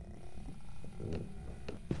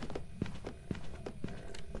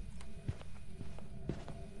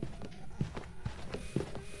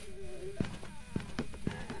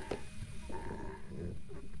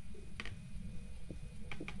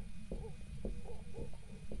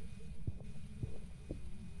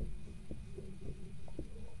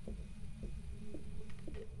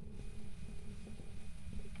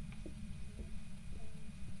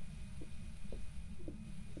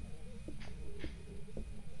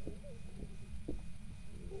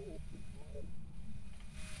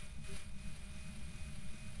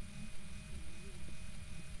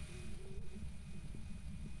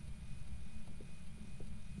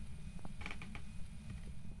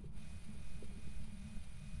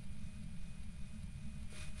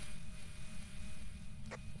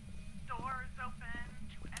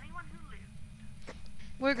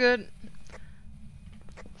 We're good.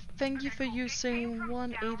 Thank you for using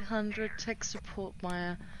 1-800 tech support,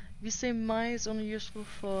 Maya. If you say Maya is only useful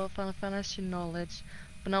for Final Fantasy knowledge,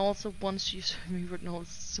 but now also wants to use favorite knowledge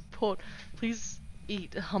support, please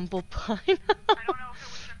eat humble pie. I don't know if it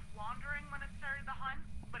was just wandering when it started the hunt,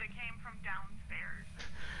 but it came from downstairs.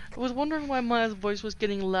 I was wondering why Maya's voice was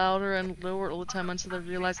getting louder and lower all the time until I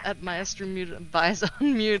realized at Maya's stream muted and Bi's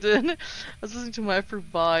unmuted. I was listening to Maya through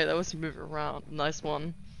Bi, that was moving around. Nice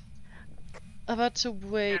one. I've had to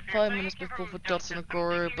wait 5 minutes before for dots and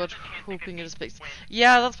Agora, but hoping it is fixed.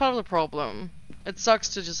 Yeah, that's part of the problem. It sucks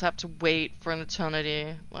to just have to wait for an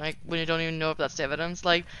eternity, like, when you don't even know if that's the evidence.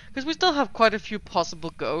 Like, because we still have quite a few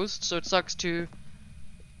possible ghosts, so it sucks to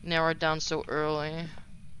narrow it down so early.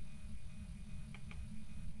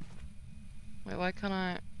 Wait, why can't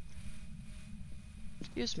I...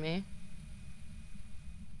 Excuse me.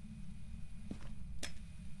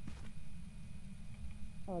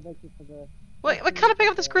 Oh, thank you for the... Wait, why can't I pick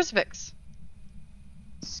up this crucifix?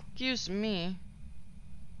 Excuse me.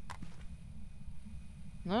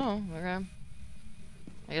 No, okay.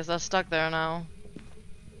 I guess that's stuck there now.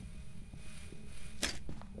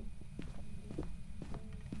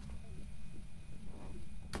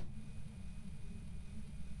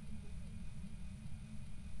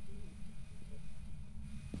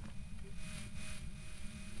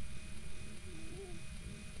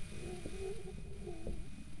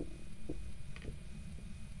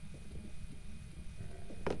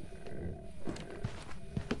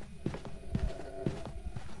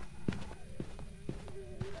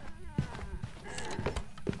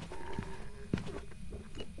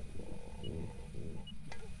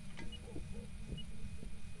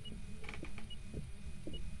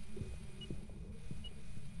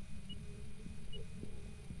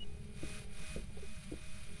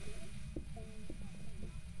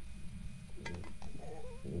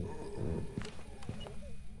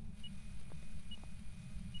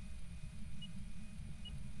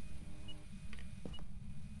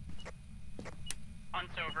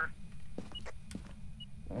 over.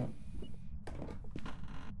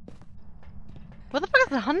 Where the fuck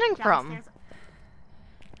is it hunting from? Downstairs.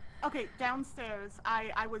 Okay, downstairs.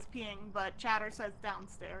 I was peeing, but chatter says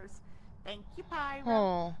downstairs. Thank you, Pyro.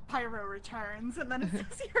 Oh. Pyro returns, and then it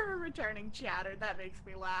says you're returning chatter. That makes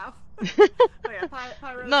me laugh. But yeah,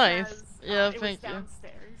 Pyro Nice. says Yeah, it was thank you.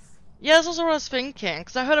 downstairs. Yeah, that's also what I was thinking,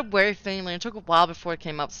 because I heard it very faintly, and it took a while before it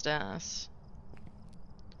came upstairs.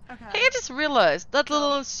 Okay. Hey, I just realized, that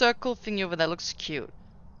little circle thingy over there looks cute.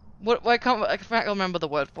 What, I can't remember the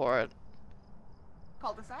word for it.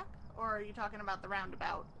 Cul-de-sac? Or are you talking about the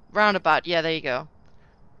roundabout? Roundabout, yeah, there you go.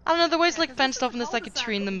 I don't know, the way it's Yeah, like 'cause this fenced is off and there's like a cul-de-sac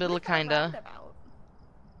tree in the middle, with a kinda. roundabout.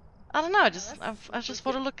 I don't know, that's I just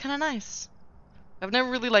super thought it looked kinda nice. I've never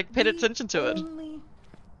really like paid attention to it.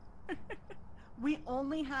 We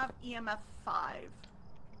only have EMF 5.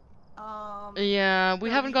 Yeah, we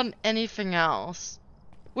so haven't gotten anything else.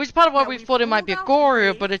 Which is part of why Yeah, we we thought it might be a pulled out Gorio,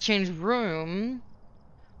 Wraith. but it changed room.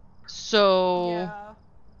 So Yeah.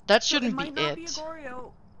 that So shouldn't it might be not it. be a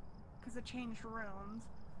Gorio because it changed rooms.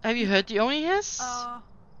 Have you heard the Oni hiss?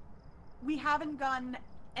 We haven't gotten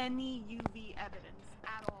any UV evidence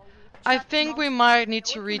at all. We've I checked think we multiple- might we need know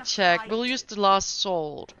to it can recheck. hide We'll it. use the last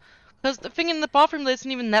sold. Because the thing in the bathroom, there isn't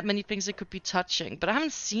even that many things it could be touching, but I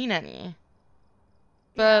haven't seen any.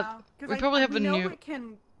 But Yeah, 'cause we probably have we the know new. it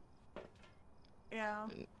can. Yeah.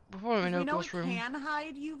 We probably 'Cause know we know ghost it room. can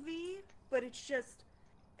hide UV, but it's just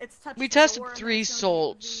it's touched. We the tested door and 3 there's no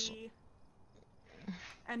salts. UV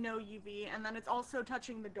and no UV, and then it's also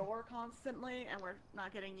touching the door constantly, and we're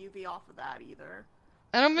not getting UV off of that either.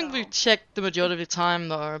 I don't think we've checked the majority of the time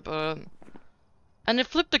though, but. And it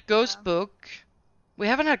flipped the ghost Yeah. book. We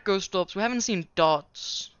haven't had ghost orbs, we haven't seen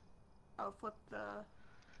dots. I'll flip the.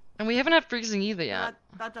 And we haven't had freezing either yet.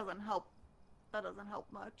 That doesn't help. That doesn't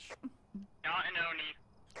help much. Not an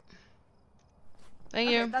Oni. Thank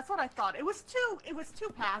Okay, you. that's what I thought. It was too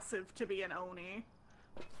passive to be an Oni.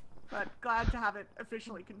 But glad to have it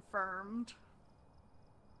officially confirmed.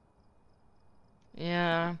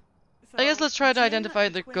 Yeah. So, I guess let's try to Jin, identify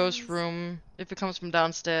the ghost twins, room if it comes from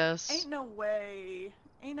downstairs. Ain't no way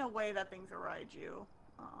that thing's a Raiju.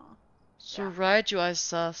 So yeah. Raiju I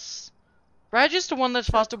sus. Raiju's the one that's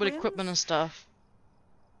So faster with twins? equipment and stuff.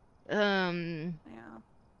 Yeah.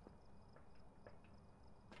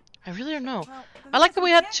 I really don't know. Well, I like that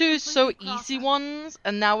we had can't 2 so completely cross easy that. ones,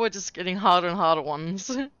 and now we're just getting harder and harder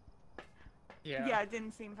ones. Yeah, it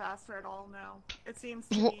didn't seem faster at all, no. It seems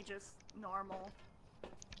to be just normal.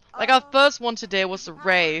 Like our first one today was the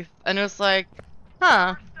Wraith, and it was like,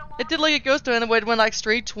 huh, it did like a ghost door and it went like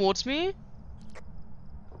straight towards me.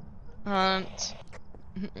 And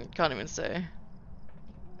can't even say.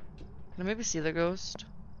 Can I maybe see the ghost?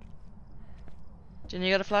 Jen,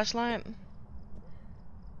 you got a flashlight?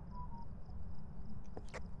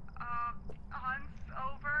 Hunt's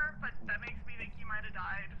over, but that makes me think you might have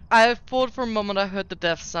died. I thought for a moment I heard the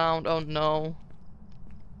death sound. Oh no.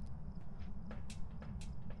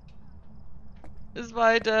 Is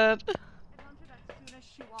my dead? It hunted as soon as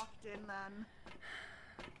she walked in then.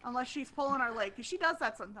 Unless she's pulling our leg, because she does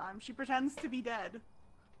that sometimes. She pretends to be dead.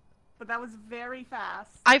 But that was very fast.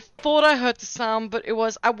 I thought I heard the sound, but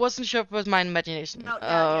I wasn't sure if it was my imagination. No, oh.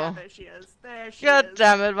 yeah, there she is. There she God is.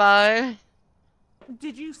 damn it, bye.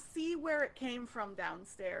 Did you see where it came from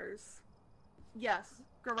downstairs? Yes.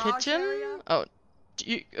 Garage Kitchen? area? Oh,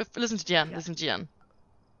 listen to Jen. Yeah. Listen to Jen.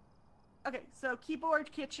 Okay, so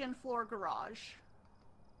keyboard, kitchen, floor, garage.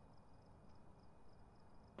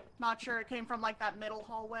 Not sure it came from like that middle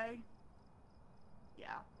hallway. Yeah.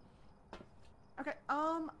 Okay,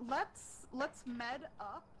 let's med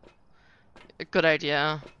up. Good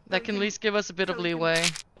idea. That we can at can- least give us a bit so of we can- leeway.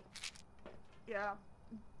 Yeah.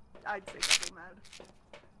 I'd say double med.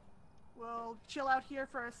 We'll chill out here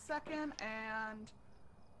for a second and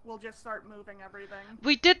we'll just start moving everything.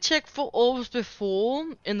 We did check for orbs before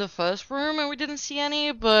in the first room and we didn't see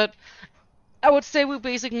any, but I would say we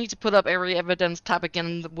basically need to put up every evidence tab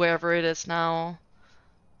again wherever it is now.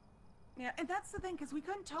 Yeah, and that's the thing, because we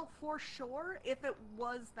couldn't tell for sure if it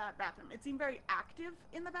was that bathroom. It seemed very active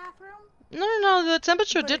in the bathroom. No, the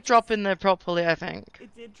temperature But did it drop just- in there properly, I think.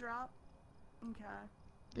 It did drop. Okay.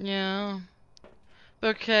 Yeah.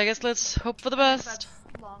 Okay, I guess let's hope for the That's best.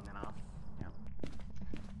 long enough.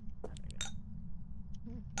 Yeah.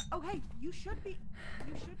 Oh, hey, you should be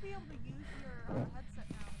able to use your headset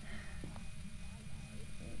now.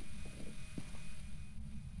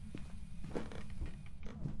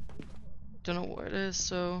 Don't know where it is,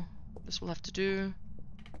 so this will have to do.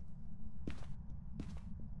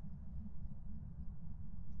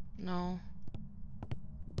 No.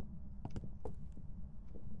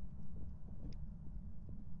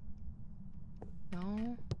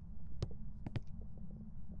 No.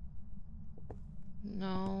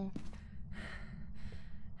 No.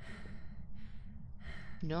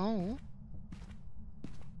 No.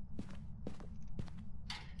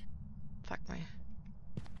 Fuck me.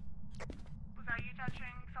 Was that you touching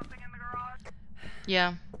something in the garage?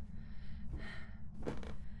 Yeah.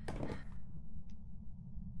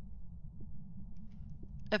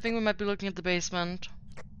 I think we might be looking at the basement.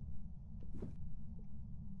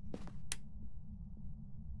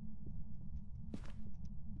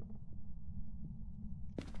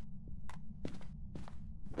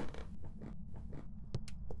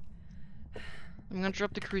 I'm gonna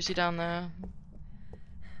drop the crucie down there.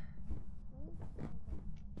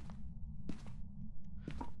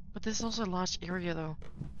 But this is also a large area though.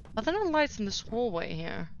 Are there no lights in this hallway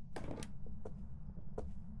here?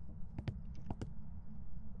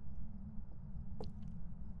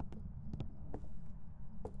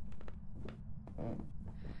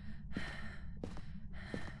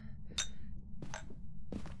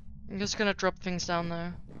 I'm just gonna drop things down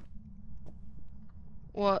there.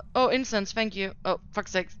 What? Oh, incense, thank you. Oh,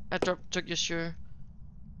 fuck's sake, I took your shoe.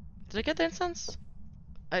 Did I get the incense?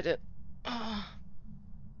 I did. Ugh.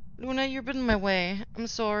 Luna, you've been in my way. I'm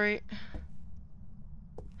sorry.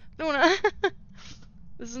 Luna!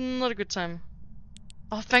 This is not a good time.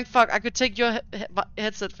 Oh, thank fuck, I could take your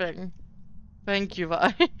headset thing. Thank you,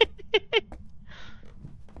 Vi. Is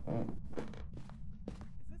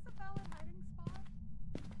this a valid hiding spot?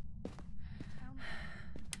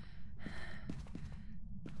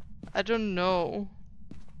 I don't know.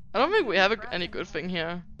 I don't think we have any good thing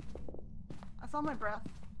here. I saw my breath.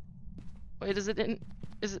 Wait, is the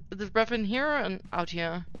breath in here or out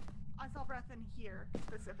here? I saw breath in here,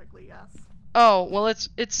 specifically, yes. Oh, well it's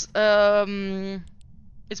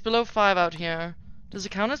below 5 out here. Does it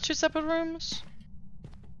count as 2 separate rooms?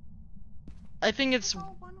 I think it's...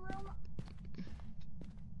 Oh, one room?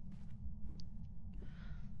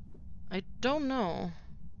 I don't know.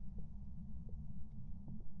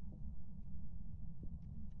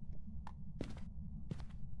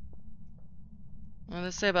 Well,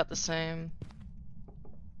 they say about the same.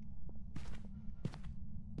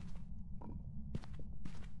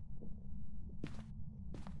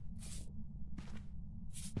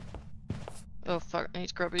 Oh fuck, I need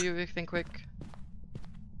to grab a UV thing quick.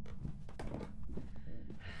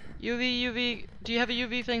 UV, do you have a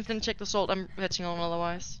UV thing? Then check the salt, I'm hitching on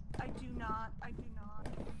otherwise. I do not.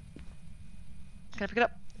 Can I pick it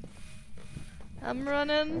up? I'm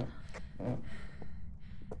running.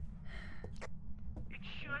 It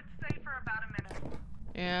should stay for about a minute.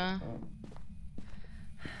 Yeah.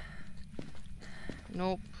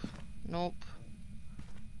 Nope. Nope.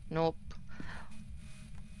 Nope.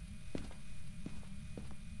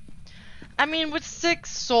 I mean, with 6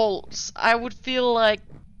 salts, I would feel like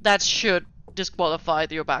that should disqualify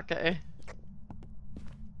the Obake. Yeah,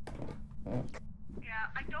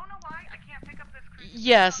 I don't know why I can't pick up this creature.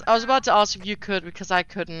 Yes, I was about to ask if you could, because I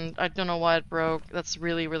couldn't. I don't know why it broke. That's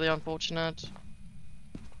really, really unfortunate.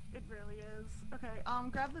 It really is. Okay,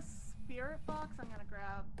 grab the spirit box. I'm gonna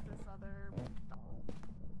grab this other doll.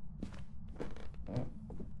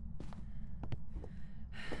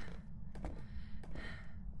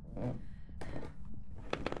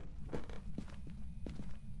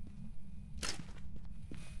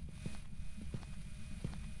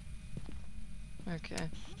 Okay.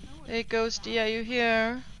 Hey, Ghosty, are you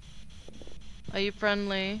here? Are you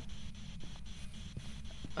friendly?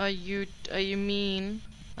 Are you mean?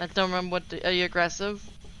 I don't remember are you aggressive?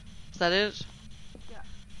 Is that it? Yeah.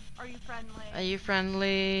 Are you friendly? Are you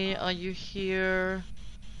friendly? Are you here?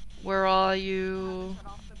 Where are you?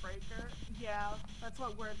 Shut off the breaker. Yeah, that's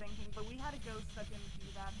what we're thinking. But we had a ghost that didn't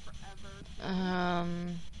do that forever. I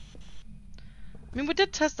mean, we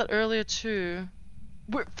did test that earlier too.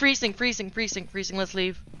 We're freezing. Let's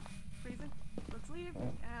leave. Freezing. Let's leave,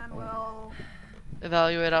 and we'll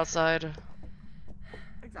Evaluate outside.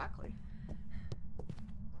 exactly.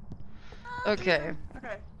 Okay.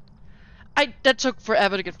 Okay. That took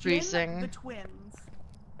forever to get Jin, freezing. the twins.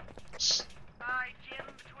 Hi, Jim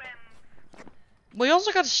the twins. We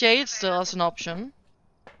also got shade still as an option.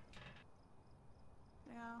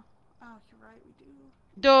 Yeah. Oh, you're right. We do.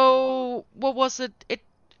 Though, what was it? It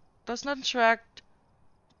does not interact.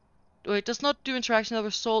 Wait, does not do interaction that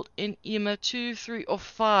result in EMF 2, 3, or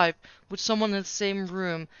 5 with someone in the same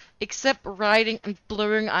room, except writing and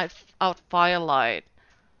blurring out firelight.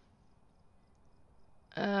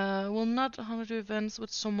 Will not harm do events with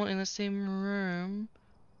someone in the same room.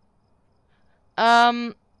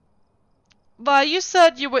 Vi, you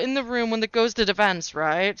said you were in the room when the ghost did events,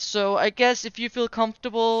 right? So I guess if you feel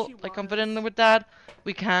comfortable, She like was. confident with that,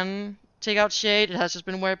 we can take out Shade. It has just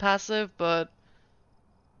been very passive, but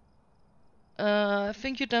I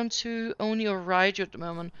think you're down to Oni or Raiju at the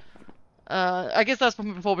moment. I guess that's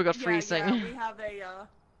from before we got freezing. Yeah, we have a,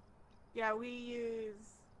 yeah, we use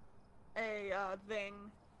a, thing,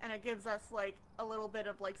 and it gives us, like, a little bit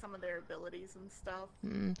of, like, some of their abilities and stuff.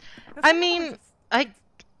 I mean, it's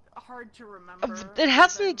hard to remember. It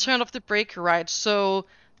hasn't turned off the breaker, right? So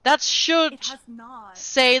that should It has not.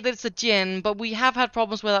 say that it's a Jinn, but we have had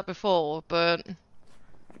problems with that before, but...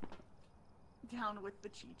 Down with the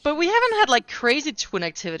cheat But we sheets. haven't had, like, crazy twin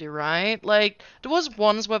activity, right? Like, there was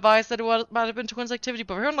once where Vi said it might have been twins activity,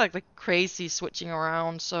 but we haven't, like, crazy switching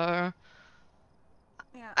around, so...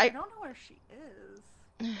 Yeah, I don't know where she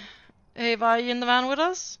is. Hey, Vi, you in the van with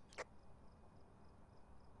us?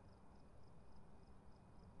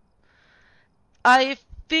 I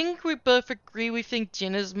think we both agree we think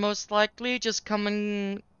Jin is most likely. Just come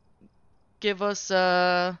and give us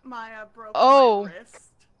a... Maya broke Oh! my wrist.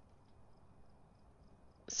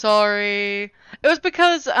 Sorry. It was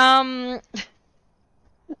because, I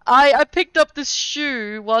picked up this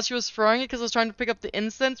shoe while she was throwing it because I was trying to pick up the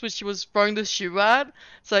incense which she was throwing the shoe at.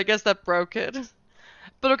 So I guess that broke it.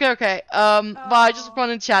 But okay. Vi, just run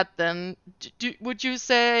in chat then. Would you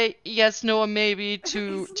say yes, no, or maybe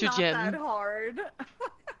to It's Jin? not that hard.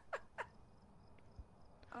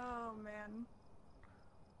 Oh man.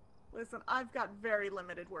 Listen, I've got very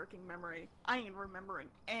limited working memory. I ain't remembering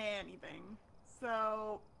anything.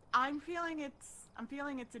 So I'm feeling it's a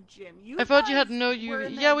Jin. I thought you had no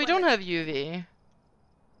UV. Yeah, we don't have UV.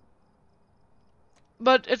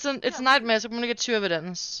 But it's nightmare, so I'm gonna get 2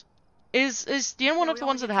 evidence. Is Dian one of the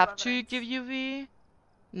ones that have to give UV?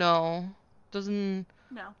 No. Doesn't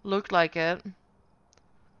look like it.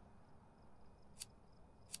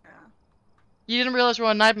 Yeah. You didn't realize we're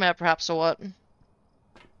on nightmare perhaps or what?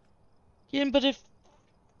 Yeah, but it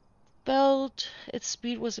felt its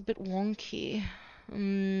speed was a bit wonky.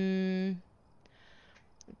 Do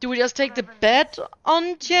we just take the bet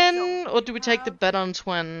on Jen, or do we take the bet on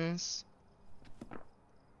twins?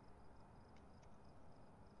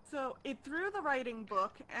 So it threw the writing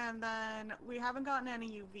book, and then we haven't gotten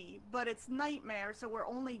any UV, but it's nightmare, so we're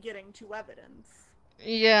only getting 2 evidence.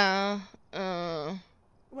 Yeah.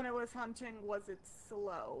 When it was hunting, was it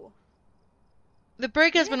slow? The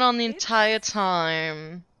break has been on the entire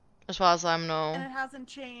time, as far as I know. And it hasn't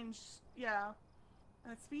changed. Yeah.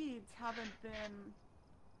 And the speeds haven't been.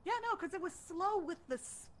 Yeah, no, because it was slow with the.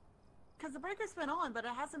 Because the breaker's been on, but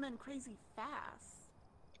it hasn't been crazy fast.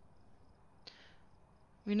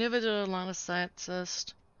 We never did a line of sight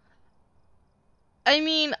test. I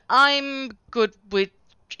mean, I'm good with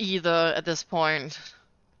either at this point.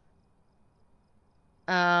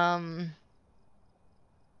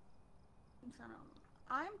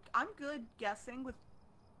 I'm good guessing with.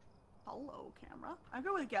 Hello, camera. I'm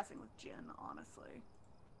good with guessing with Jin, honestly.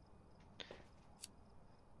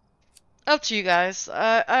 Up to you guys.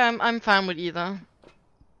 I'm fine with either.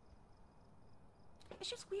 It's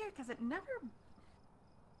just weird because it never.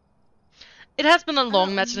 It has been a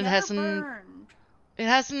long match and it hasn't. Burned. It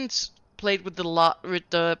hasn't played with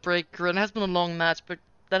the breaker, and it has been a long match, but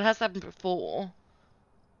that has happened before.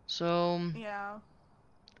 So. Yeah.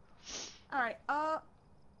 All right.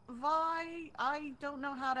 Vi, I don't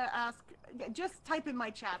know how to ask. Just type in my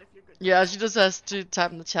chat if you're good. Yeah, she just has to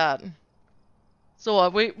type in the chat. So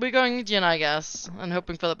what? We're going Jin, I guess, and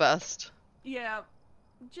hoping for the best. Yeah,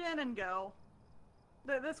 Jin and go.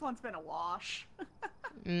 This one's been a wash.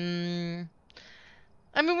 I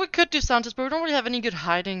mean, we could do Santos, but we don't really have any good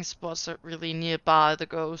hiding spots that really nearby the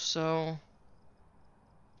ghost, so.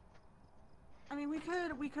 I mean, we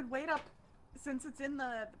could wait up, since it's in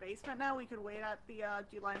the basement now. We could wait at the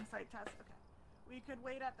do line of sight test. Okay, we could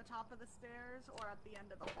wait at the top of the stairs or at the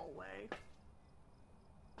end of the hallway.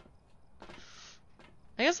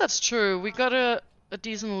 I guess that's true. We got a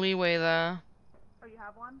decent leeway there. Oh, you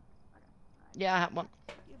have one? Okay. Yeah, I have one.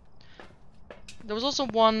 There was also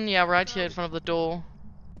one, yeah, right here in front of the door.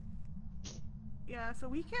 Yeah, so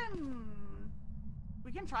we can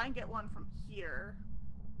try and get one from here.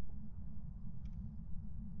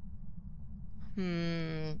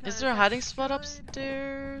 Is there a hiding spot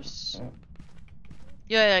upstairs?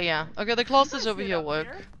 Yeah. Okay, the closest over here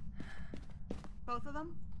work. Both of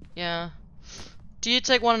them? Yeah. Do you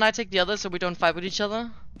take one and I take the other so we don't fight with each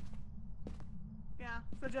other? Yeah,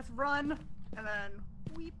 so just run, and then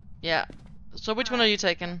weep. Yeah. So which one are you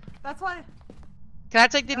taking? That's why... Can I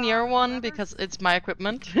take the near one because it's my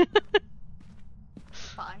equipment?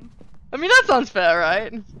 Fine. I mean, that sounds fair,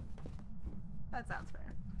 right? That sounds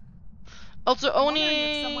fair. Also, I'm wondering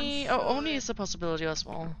if someone Oni... should... Oh, Oni is a possibility as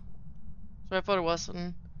well. So I thought it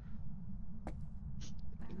wasn't.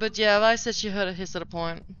 But yeah, Vi said she heard a hiss at a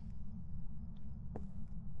point.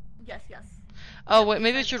 Yes, yes. Oh Yeah, wait, we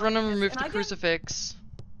maybe we said should run and Oni remove and the I didn't- crucifix.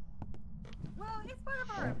 Well, it's part of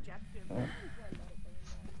our objective.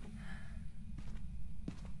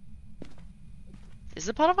 Is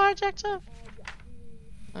it part of our objective?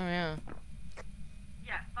 Oh yeah.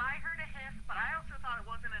 Yes, I heard a hiss, but I also thought it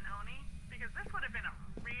wasn't an Oni, because this would have been a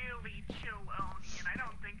really chill Oni, and I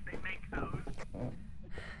don't think they make those.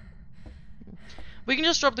 We can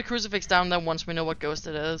just drop the crucifix down there once we know what ghost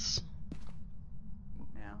it is.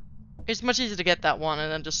 Yeah. It's much easier to get that one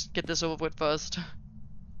and then just get this over with first.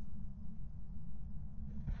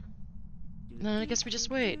 No, I guess we just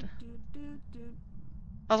wait.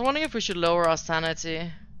 I was wondering if we should lower our sanity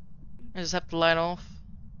and just have the light off.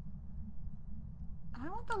 I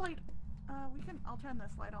want the light. I'll turn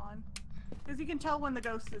this light on. Because you can tell when the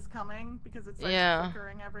ghost is coming, because it's like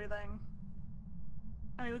flickering everything.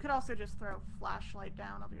 I mean, we could also just throw a flashlight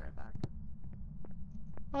down. I'll be right back.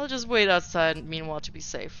 I'll just wait outside meanwhile to be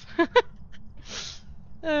safe.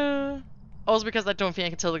 Also because I don't think I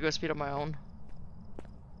can tell the ghost speed on my own.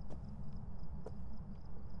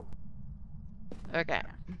 Okay.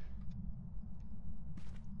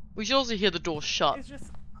 We should also hear the door shut. It's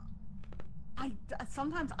just...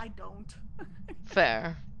 sometimes I don't.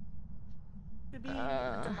 Fair. To be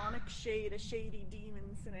a demonic shade, a shady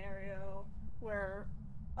demon scenario, where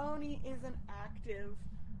Oni isn't active,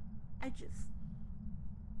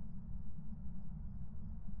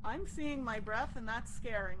 I'm seeing my breath and that's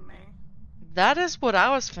scaring me. That is what I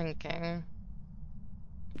was thinking.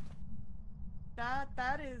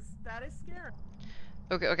 That is scary.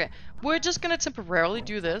 Okay. We're just gonna temporarily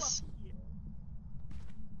do this.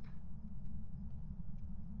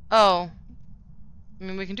 Oh. I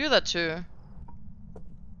mean, we can do that too.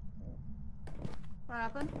 What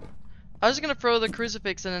happened? I was gonna throw the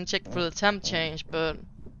crucifix and then check for the temp change, but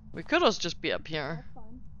we could also just be up here. That's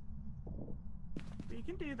fine. You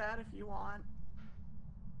can do that if you want.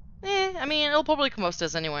 I mean, it'll probably come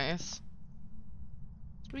upstairs anyways.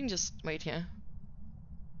 So we can just wait here.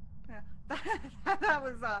 Yeah. That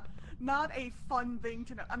was not a fun thing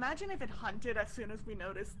to know. Imagine if it hunted as soon as we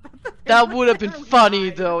noticed that. That would have been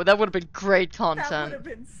funny though. That would have been great content. That would have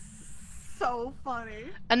been so funny.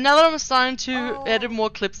 And now that I'm starting to edit more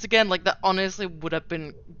clips again, like that honestly would have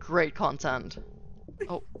been great content.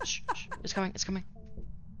 Oh, shh, it's coming, it's coming.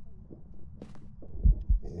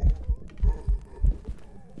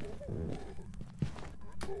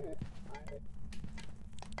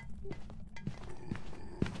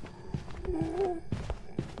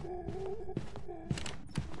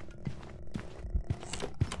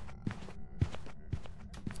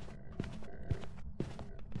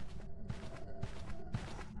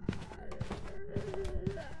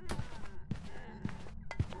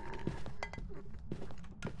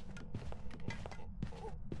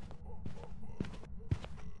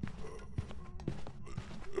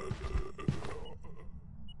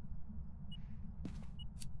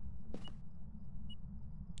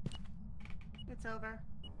 It's over.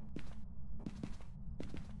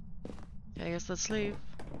 Okay, I guess let's leave.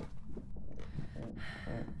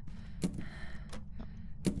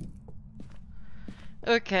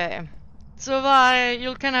 Okay. So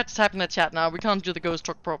you'll kinda have to type in the chat now. We can't do the ghost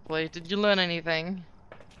talk properly. Did you learn anything?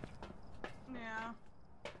 Yeah.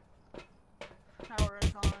 Power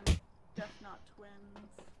is on. Death not twins.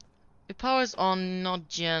 If power is on, not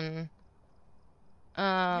Jin.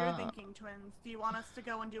 You're thinking twins. Do you want us to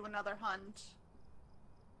go and do another hunt?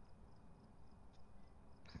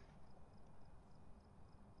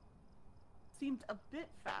 Seemed a bit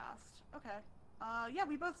fast. Okay. Yeah,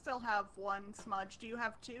 we both still have one smudge. Do you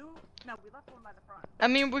have two? No, we left one by the front. I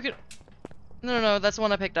mean, we could... No, that's the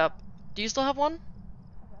one I picked up. Do you still have one?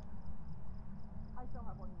 Okay. I still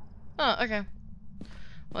have one, yeah. Oh, okay.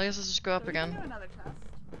 Well, I guess let's just go up So we again. can do another test.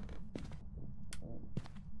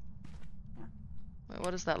 Wait,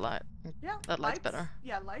 what is that light? Yeah, That light's better.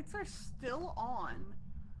 Yeah, lights are still on,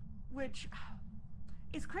 which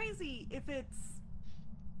is crazy if it's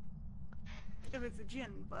a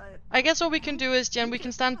Jinn, but I guess what we can do is, Jen, we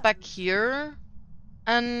can stand back here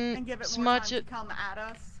and give it more smudge time it. to come at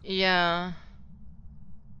us. Yeah.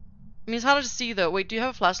 I mean, it's harder to see though. Wait, do you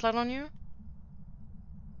have a flashlight on you?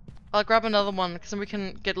 I'll grab another one because then we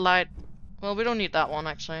can get light. Well, we don't need that one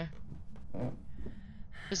actually.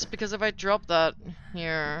 It's because if I drop that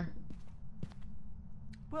here.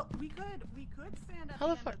 Well, we could stand at How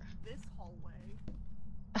the the end fuck? of this hallway.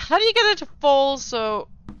 How do you get it to fall so...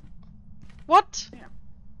 What?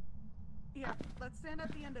 Yeah.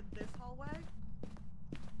 at the end of this hallway.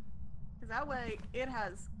 Because that way, it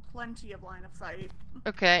has plenty of line of sight.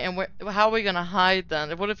 Okay, and how are we gonna hide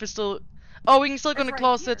then? What if it's still... Oh, we can still go It's into right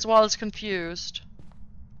closets here. while it's confused.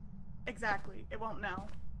 Exactly. It won't know.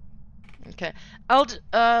 Okay.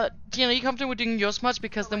 Gina, are you comfortable with doing yours much?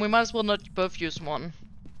 Because then we might as well not both use one.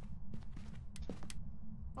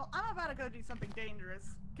 Well, I'm about to go do something dangerous.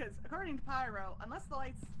 Because according to Pyro, unless the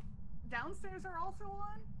lights downstairs are also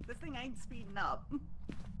on, this thing ain't speeding up.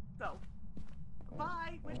 So,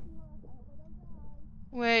 bye. Wish you luck. I hope I don't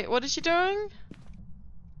die. Wait, what is she doing?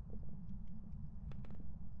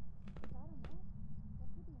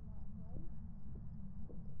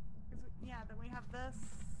 Yeah, then we have this.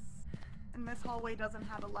 And this hallway doesn't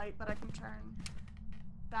have a light, but I can turn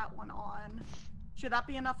that one on. Should that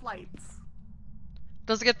be enough lights?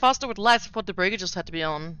 Does it get faster with lights? I thought the breaker just had to be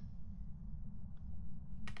on.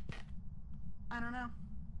 I don't know.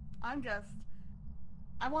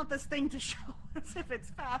 I want this thing to show us if it's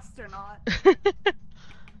fast or not.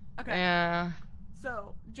 Okay. Yeah.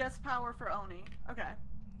 So, just power for Oni. Okay.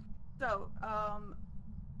 So,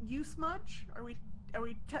 you Smudge?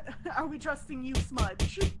 Are we trusting you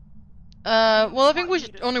Smudge? Well, I think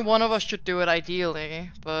only one of us should do it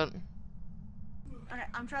ideally, but... Okay,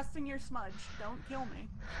 I'm trusting your Smudge. Don't kill me.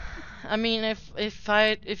 I mean,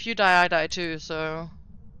 if you die, I die too, so...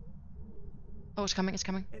 Oh, it's coming, it's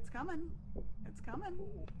coming. It's coming. It's coming.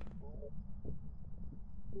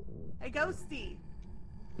 Hey, Ghosty!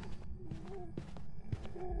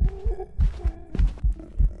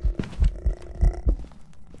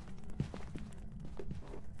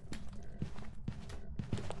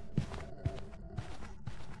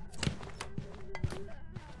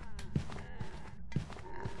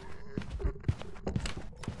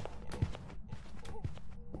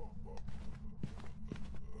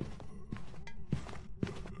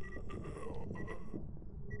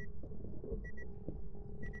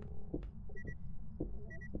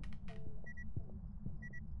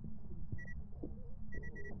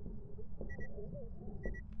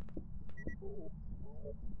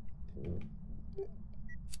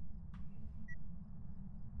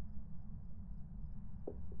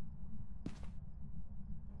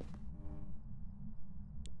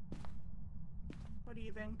 What do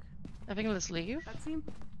you think? I think let's leave. That seemed...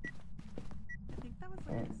 I think that was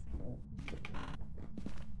what I was saying.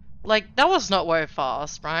 Like, that was not very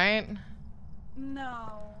fast, right?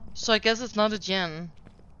 No. So I guess it's not a Jinn.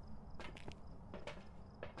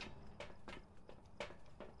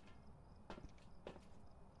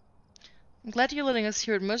 I'm glad you're letting us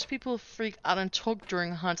hear it. Most people freak out and talk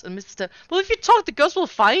during hunts and miss the step. Well, if you talk, the ghost will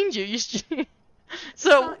find you.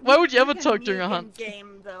 So why would you ever talk during a hunt? You can mute in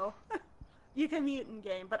game, though. You can mute in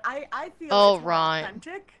game, but I feel Oh, it's more right.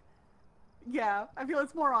 authentic. Yeah, I feel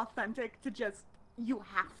it's more authentic to just, you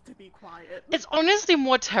have to be quiet. It's honestly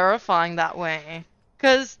more terrifying that way.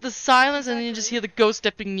 Because the silence and then you just hear the ghost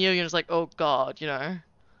stepping near you and it's like, oh god, you know.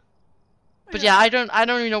 But yeah, I don't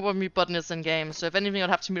even know what mute button is in game, so if anything I'd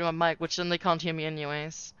have to mute my mic, which then they can't hear me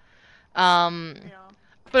anyways. Yeah.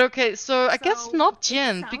 But okay, so I guess not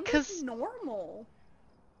Jinn, because... normal.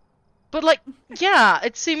 But like, yeah,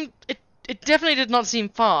 it seemed... It definitely did not seem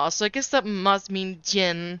fast, so I guess that must mean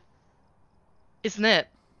Jinn. Isn't it?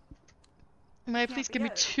 May I please give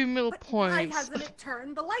me 2 mil points? Why hasn't it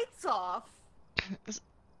turned the lights off?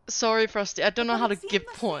 Sorry, Frosty, I don't know how to it's give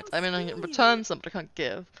the points. I same mean, I can speed. return some, but I can't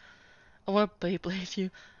give. I want to Beyblade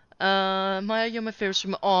you. Maya, you're my favorite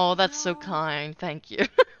streamer. Oh, that's so kind. Thank you.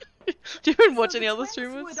 Do you even watch any other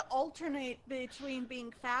streamers? Would alternate between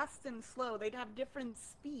being fast and slow. They'd have different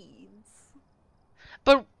speeds.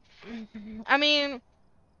 But, I mean,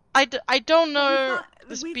 I don't know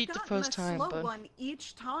the speed the first time, slow but... one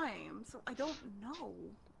each time, so I don't know.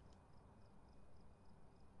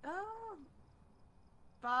 Oh.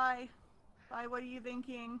 Bye. Bye, what are you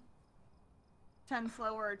thinking? 10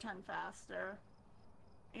 slower or 10 faster?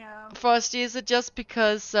 Yeah. Frosty, is it just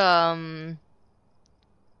because,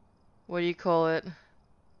 what do you call it?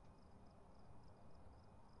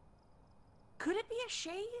 Could it be a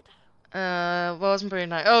shade? Well, it wasn't very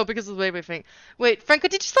nice. Oh, because of the way we think. Wait, Franco,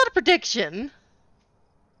 did you start a prediction?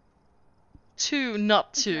 2,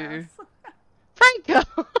 not 2. Yes.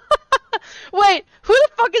 Franco! Wait, who the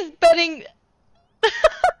fuck is betting...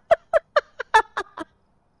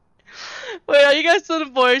 Wait, are you guys still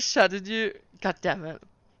in voice chat? Did you... God damn it.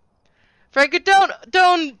 Franco,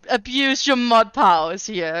 don't abuse your mod powers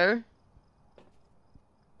here.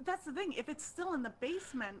 That's the thing, if it's still in the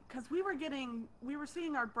basement, because we were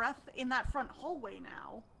seeing our breath in that front hallway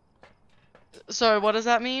now. Sorry, what does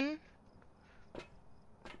that mean?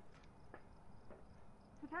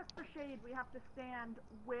 For shade, we have to stand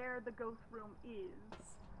where the ghost room is.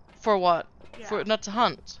 For what? Yeah. For not to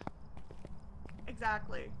hunt.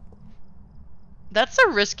 Exactly. That's a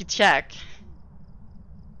risky check.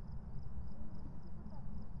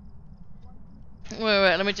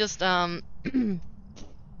 Wait, let me just let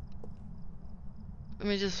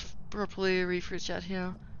me just properly refresh chat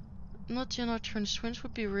here. Not twins. Twins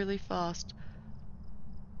would be really fast.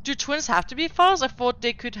 Do twins have to be fast? I thought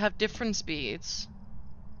they could have different speeds.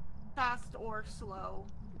 Fast or slow.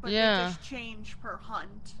 But Yeah. they just change per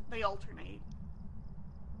hunt. They alternate.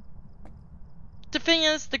 The thing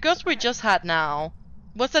is, the ghost we just had now,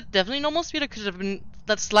 was that definitely normal speed or could it have been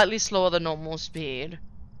that slightly slower than normal speed?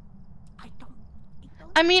 I don't.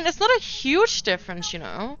 I mean, it's not a huge difference, you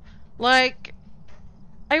know? Like,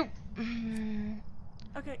 Okay.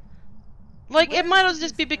 like, it Where's might the also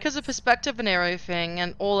just be because of crucifix? perspective and everything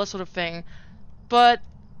and all that sort of thing, but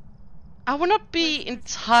I would not be Where's the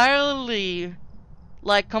crucifix? entirely,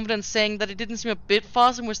 like, confident saying that it didn't seem a bit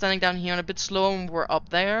fast when we're standing down here and a bit slower when we're up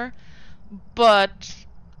there, but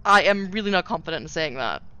I am really not confident in saying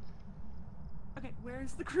that. Okay,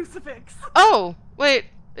 where's the crucifix? Oh, wait,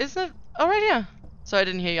 isn't it? Oh, right, yeah. Sorry, I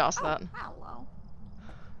didn't hear you ask that. Hello.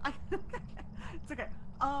 It's okay.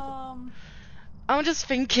 I'm just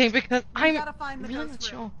thinking because We gotta find the really ghost not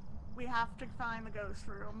sure. room. We have to find the ghost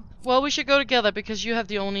room. Well, we should go together because you have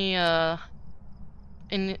the only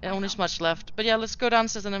only know. smudge left. But yeah, let's go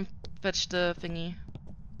downstairs and then fetch the thingy.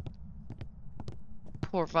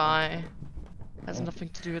 Poor Vi. Has nothing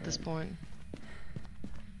to do at this point.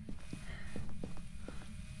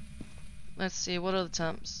 Let's see, what are the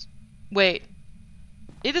temps? Wait.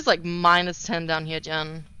 It is like -10 down here,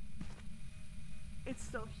 Jen. It's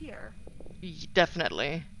still here.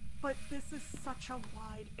 Definitely. But this is such a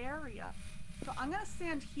wide area. So I'm gonna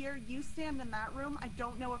stand here, you stand in that room. I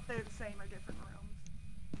don't know if they're the same or different rooms.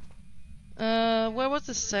 Where was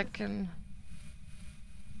the second?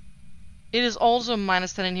 It is also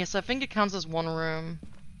 -10 in here, so I think it counts as one room.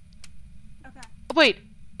 Okay. Wait,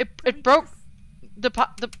 Did we it get broke this- the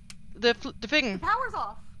thing. The power's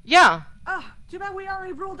off. Yeah. Ugh, too bad we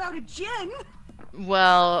already ruled out a djinn.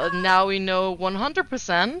 Well, now we know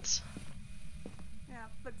 100%. Yeah,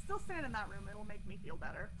 but still stand in that room. It'll make me feel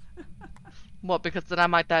better. What, because then I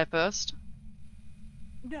might die first?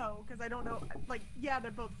 No, because I don't know. Like, yeah,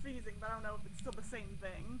 they're both freezing, but I don't know if it's still the same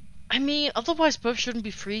thing. I mean, otherwise both shouldn't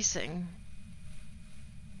be freezing.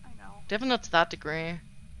 I know. Definitely not to that degree.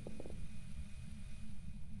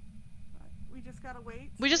 But we just gotta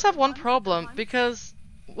wait. We see just if have it one hunts, if it problem, hunts. because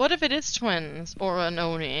what if it is twins or an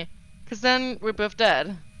Oni? Because then we're both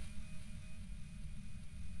dead.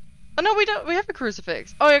 Oh no, we don't. We have a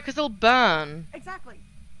crucifix. Oh yeah, because it'll burn. Exactly.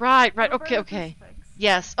 Right. It'll burn Okay. the Okay. crucifix.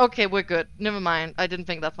 Yes. Okay, we're good. Never mind. I didn't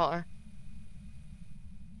think that far.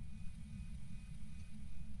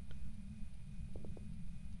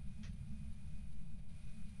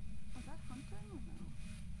 Was that hunting or no?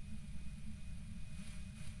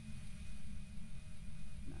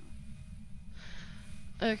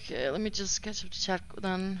 No. Okay, let me just catch up to chat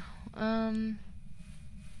then.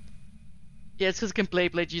 Yeah, it's because it can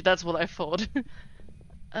blade you, that's what I thought.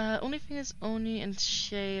 Only thing is Oni and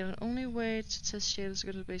Shale. Only way to test Shale is to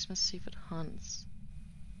go to the basement, see if it hunts.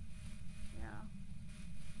 Yeah.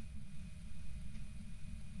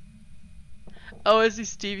 Oh, I see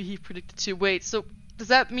Stevie, he predicted 2. Wait, so does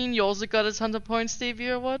that mean you also got his 100 points, Stevie,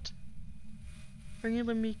 or what? Bring it,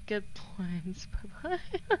 let me get points. Bye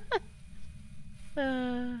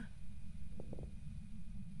bye.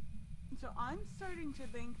 So I'm starting to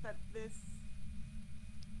think that this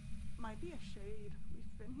might be a shade.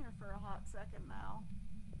 We've been here for a hot second now.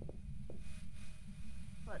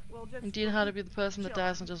 But we'll just... Indeed, we'll how to keep be the person that chilling.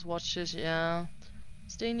 dies and just watches, yeah.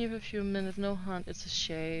 Stay near for a few minutes, no hunt, it's a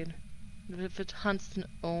shade. But if it hunts an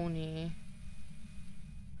Oni.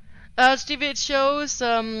 Stevie, it shows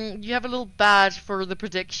you have a little badge for the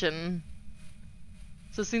prediction.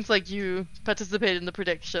 So it seems like you participated in the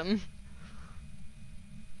prediction.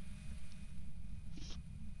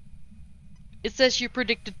 It says you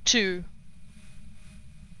predicted 2.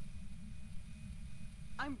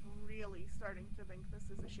 I'm really starting to think this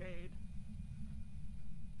is a shade.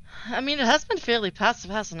 I mean, it has been fairly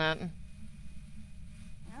passive, hasn't it?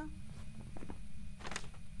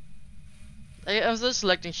 Yeah? I was just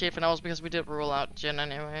selecting shade for now because we did rule out Jin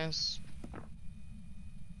anyways.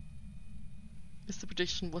 Yes, the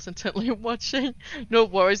prediction was intently watching. No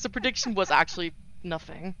worries, the prediction was actually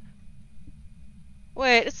nothing.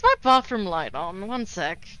 Wait, is my bathroom light on? One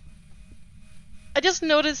sec. I just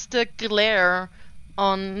noticed the glare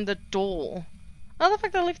on the door. Oh, the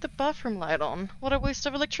fact that I left the bathroom light on. What a waste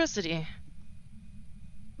of electricity.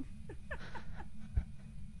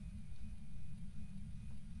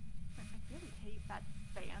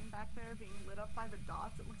 by the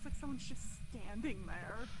dots, it looks like someone's just standing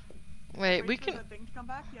there. Wait, we Wait for can. the thing to come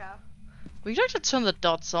back? Yeah. We can actually turn the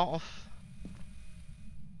dots off.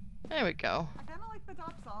 There we go. I kind of like the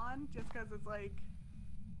dots on, just because it's like...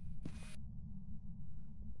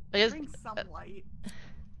 I guess brings some light.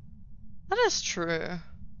 that is true.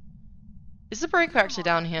 Is the breaker actually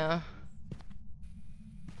down here?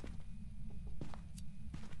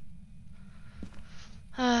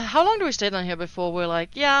 How long do we stay down here before we're like,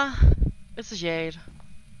 yeah, it's a shade?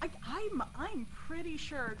 I'm pretty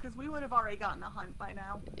sure, because we would have already gotten a hunt by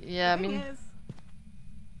now. Yeah, The I thing mean, is,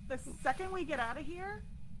 the second we get out of here,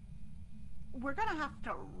 we're gonna have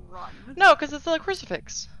to run. no, because it's a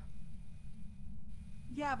crucifix.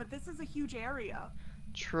 Yeah, but this is a huge area.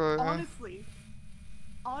 True. Honestly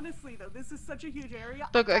though, this is such a huge area.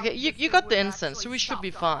 Look, I okay, doubt you this got the would incense, so actually we should stop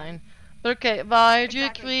be going. fine. But okay, Vi, do you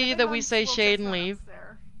Exactly. agree If that it we runs, say we'll shade just and run leave?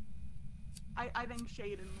 upstairs. I think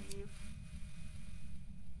shade and leave.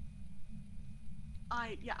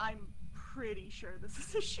 I'm pretty sure this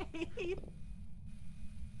is a shade.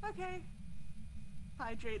 Okay.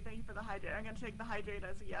 Hydrate, thank you for the hydrate. I'm gonna take the hydrate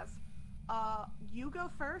as a yes. You go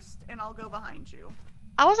first, and I'll go behind you.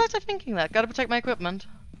 I was actually thinking that. Gotta protect my equipment.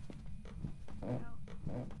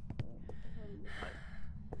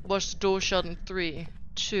 Watch the door shut in 3,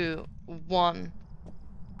 2, 1.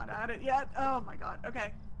 Not at it yet. Oh my god.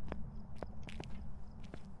 Okay.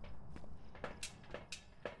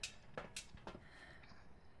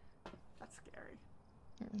 That's scary.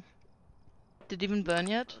 Did it even burn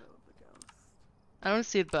yet? Photo of the ghost. I don't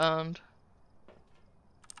see it burned.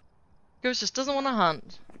 Ghost just doesn't want to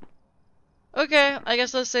hunt. Okay, I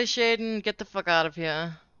guess let's say shade and get the fuck out of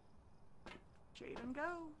here. Shade and go.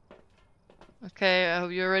 Okay, I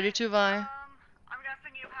hope you're ready to, Vi. I'm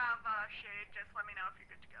guessing you have shade. Just let me know if you're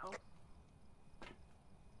good to go.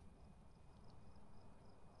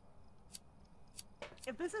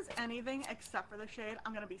 If this is anything except for the shade,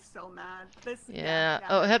 I'm gonna be so mad. This. Yeah.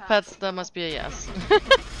 Oh, head pats. That must be a yes.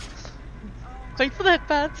 Thanks for the head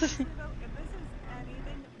pats. Honestly, though, if this is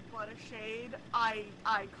anything but a shade, I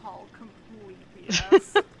call complete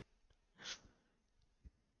BS.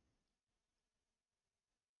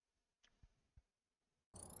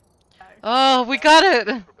 Oh, we got it.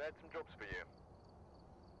 Prepared some jobs for you.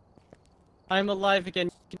 I'm alive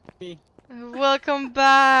again. Welcome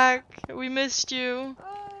back. We missed you.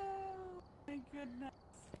 Oh my goodness.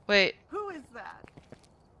 Wait, Who is that?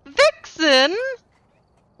 Vixen?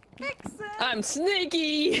 Vixen! I'm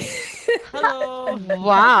sneaky! Hello.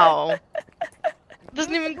 Wow.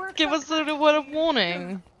 Doesn't even give us a word of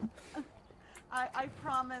warning. I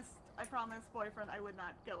promised boyfriend I would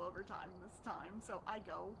not go overtime this time, so I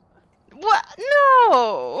go. What?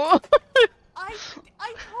 No. I told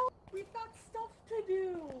you, we've got stuff to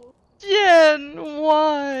do. Jen,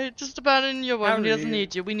 why? Just abandon your boyfriend. He doesn't Harry.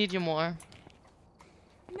 need you. We need you more.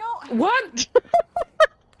 No. What?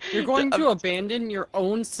 You're going to abandon your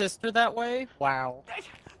own sister that way? Wow.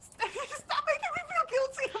 Stop making me feel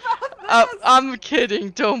guilty about this. I'm kidding.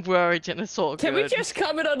 Don't worry, Jen. It's all Can good. we just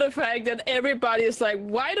comment on the fact that everybody is like,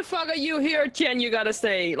 why the fuck are you here, Jen? You gotta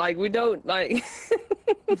stay. Like, we don't, like...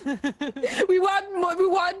 we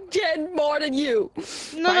want Jen more than you.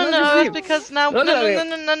 No, it's because now. No.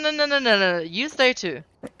 No. You stay too.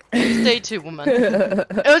 You stay too, woman.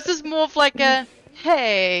 It was just more of like a,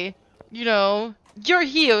 hey, you know, you're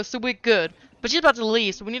here, so we're good. But she's about to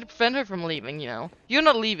leave, so we need to prevent her from leaving, you know. You're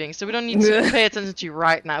not leaving, so we don't need to pay attention to you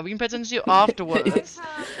right now. We can pay attention to you afterwards.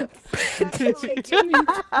 Successfully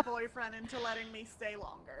guilt-tripped boyfriend into letting me stay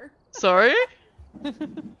longer. Sorry?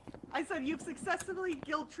 I said you've successfully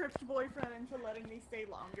guilt-tripped boyfriend into letting me stay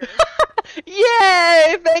longer.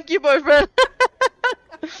 Yay! Thank you, boyfriend.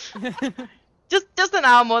 just an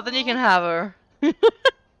hour more, then you can have her.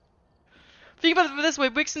 Think about it this way: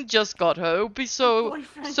 Vixen just got her. It would be so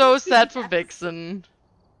Boyfriend. sad for Yes. Vixen.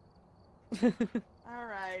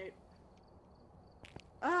 Alright.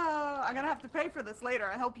 Oh, I'm gonna have to pay for this later.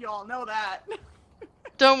 I hope you all know that.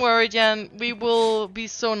 Don't worry, Jen. We will be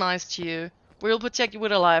so nice to you. We'll protect you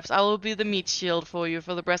with our lives. I will be the meat shield for you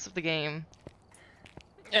for the rest of the game.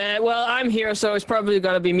 Well, I'm here, so it's probably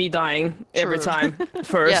gonna be me dying every True. time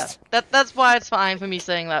first. Yeah, that's why it's fine for me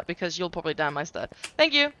saying that, because you'll probably die my stud.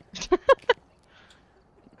 Thank you.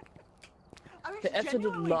 I was The absolute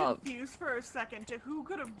genuinely love. confused for a second to who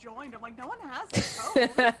could have joined. I'm like, no one has the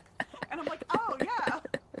code. And I'm like, oh yeah.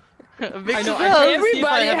 Vixen know, I does. can't see if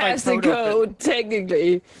I Everybody have my has the code open. code,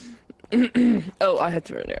 technically. Oh, I had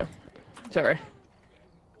to run now. Sorry.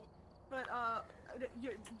 But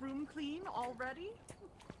your room clean already?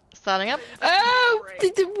 Starting up. Oh!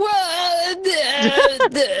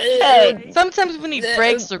 Hey, sometimes we need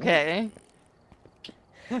breaks, okay?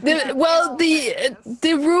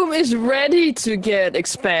 The room is ready to get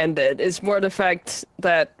expanded. It's more the fact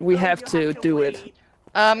that we have to do it.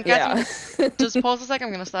 Guys, Yeah. just pause a sec.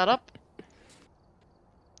 I'm gonna start up.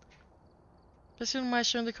 Just am I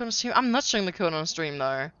showing the code on stream? I'm not showing the code on stream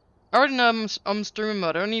though. I already know I'm on stream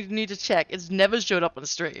mode. I don't need to check. It's never showed up on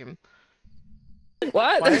stream.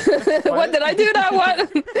 What? What did I do now? What?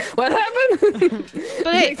 What happened?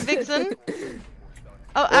 But hey, Vixen.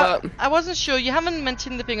 Oh, I wasn't sure. You haven't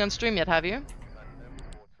mentioned the thing on stream yet, have you?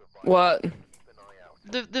 What?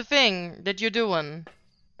 The thing that you're doing.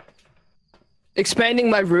 Expanding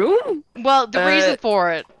my room? Well, the reason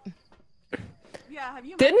for it. Yeah, have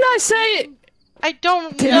you Didn't I say? I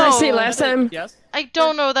don't know. Didn't I say last time? Yes. I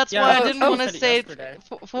don't know. That's why I didn't want to said it say yesterday.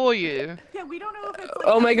 it for you. Yeah, we don't know if it's like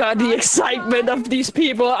Oh my god, the excitement of these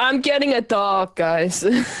people. I'm getting a dog, guys.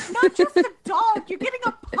 Not just a dog, you're getting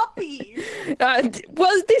a puppy.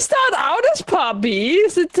 Well, they start out as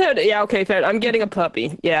puppies. Yeah, okay, fair. I'm getting a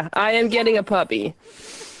puppy. Yeah, I am getting a puppy.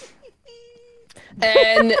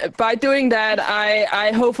 And by doing that,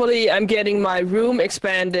 I hopefully I'm getting my room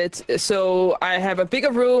expanded, so I have a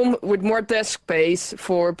bigger room with more desk space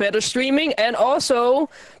for better streaming, and also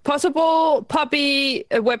possible puppy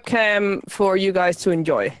webcam for you guys to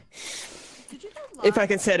enjoy. If I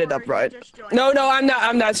can set it up right. No,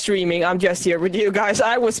 I'm not streaming. I'm just here with you guys.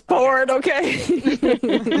 I was bored, okay?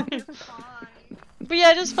 But yeah,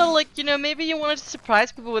 I just felt like, you know, maybe you wanted to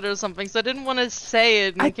surprise people with it or something, so I didn't want to say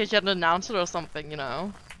it in case you hadn't announced it or something, you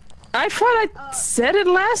know? I thought I said it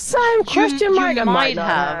last time? Question mark? You I might not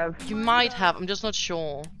have. You might have, I'm just not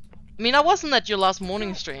sure. I mean, I wasn't at your last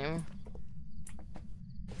morning stream.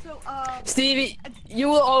 So, Stevie, you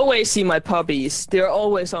will always see my puppies. They're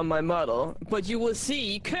always on my model. But you will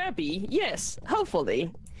see Kirby, yes,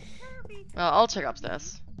 hopefully. I'll check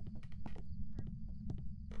upstairs.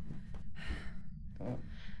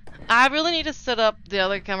 I really need to set up the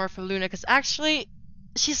other camera for Luna, because actually,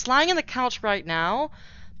 she's lying on the couch right now,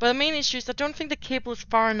 but the main issue is I don't think the cable is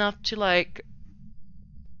far enough to, like,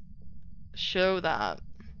 show that.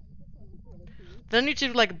 Then I need to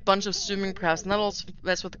do, like, a bunch of zooming perhaps, and that'll also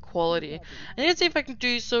mess with the quality. I need to see if I can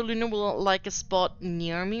do so Luna will, like, a spot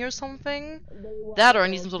near me or something. That, or I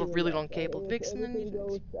need some sort of really long cable fix, and then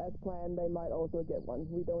as planned, they might also get one.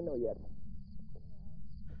 We don't know yet.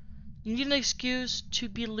 You need an excuse to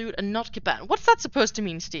be lewd and not get banned. What's that supposed to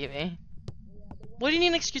mean, Stevie? What do you need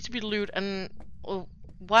an excuse to be lewd and... Well,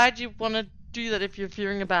 why do you want to do that if you're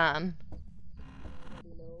fearing a ban?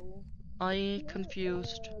 I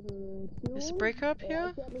confused. Is the breaker up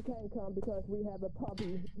here? The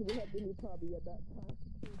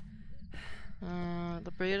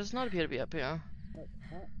breaker does not appear to be up here.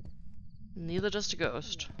 Neither does the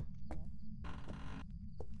ghost.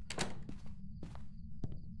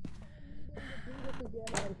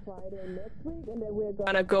 On Friday next week, and then we're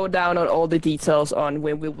gonna go down on all the details on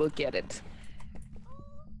when we will get it.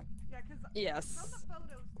 Yes.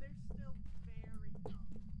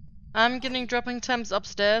 I'm getting dropping temps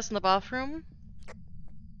upstairs in the bathroom.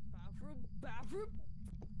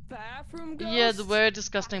 Bathroom ghost? Yeah, the very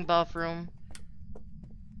disgusting bathroom.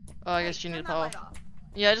 Oh, I guess you need power.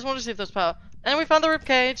 Yeah, I just wanted to see if there's power. And we found the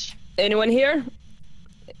ribcage. Anyone here?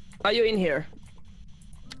 Are you in here?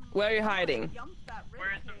 Where are you hiding?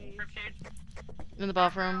 Where is the ribcage? In the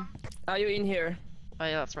bathroom. Are you in here? Oh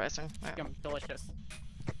yeah, that's rising. Yeah. Yum, delicious.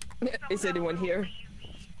 Is anyone here?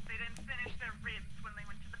 They didn't finish their ribs when they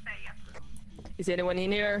went to the bathroom. Is anyone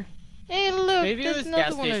in here? Hey, look, Maybe it there's was another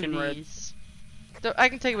gas one station of ribs. these. I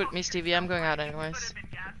can take it with me, Stevie. I'm going out anyways.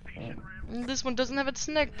 This one doesn't have its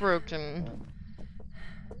neck broken.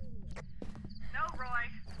 No, Roy.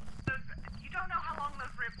 You don't know how long those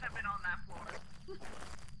ribs have been on that floor.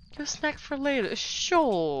 Your snack for later.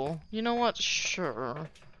 Sure. You know what? Sure.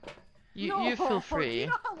 You feel free. Do you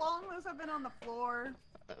know how long those have been on the floor?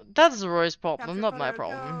 That's Roy's problem, Capture not my photo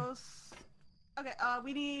problem. ghost. Okay,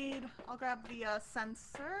 we need... I'll grab the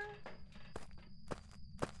sensor.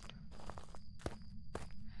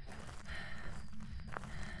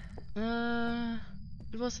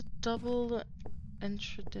 It was a double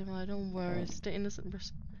entry demo, don't worry, it's the innocent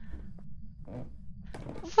person.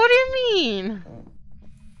 What do you mean?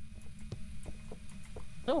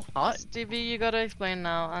 So hot. Stevie, you gotta explain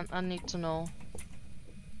now, I need to know.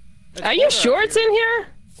 Are you sure it's in here?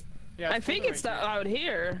 Yeah, I think it's out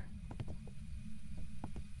here.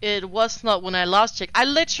 It was not when I last checked. I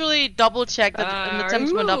literally double checked that and the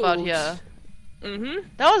temps went up out here. Mm-hmm.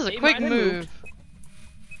 That was a It quick might have move. moved.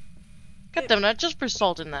 God damn it, I just put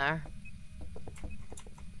salt in there.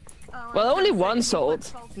 Well, only one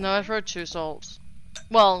salt. No, I threw 2 salts.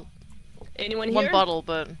 Well, Anyone here? one bottle,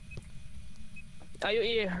 but... Are you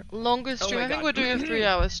here? Longest Oh stream. my I think God. we're doing a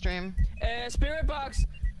 3-hour stream. Spirit box.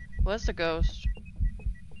 Where's the ghost?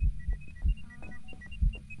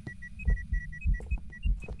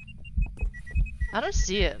 I don't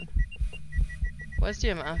see it. Where's the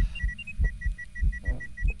MF?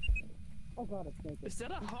 Is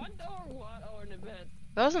that a hunt or what? Or an event?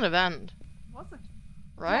 That was an event, Wasn't.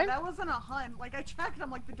 right? Yeah, that wasn't a hunt. Like I checked, I'm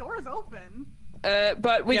like the door is open.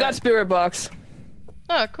 But we got spirit box.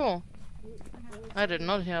 Oh, cool. I did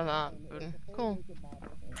not hear that. But cool.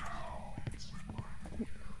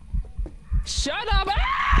 Shut up!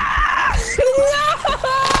 Ah!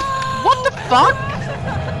 No! What the fuck?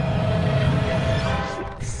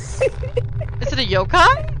 Is it a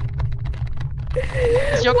yokai?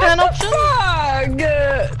 Is yokai an option? Fuck!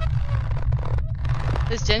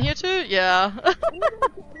 Is Jen here too? Yeah.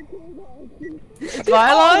 It's Oh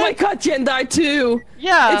Violet? my god, Jen died too!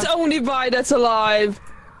 Yeah. It's only Vi that's alive!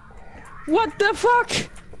 What the fuck?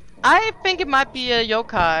 I think it might be a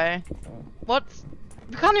yokai. What?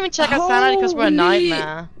 We can't even check our sanity because we're a Holy-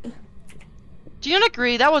 nightmare. Do you not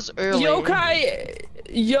agree? That was early.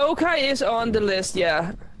 Yokai is on the list,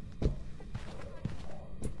 yeah.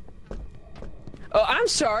 Oh, I'm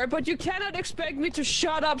sorry, but you cannot expect me to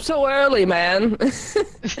shut up so early, man.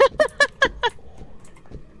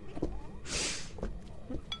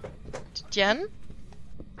 Jen?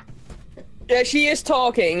 Yeah, she is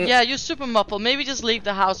talking. Yeah, you're super muffled. Maybe just leave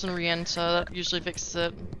the house and re-enter. That usually fixes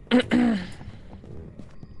it.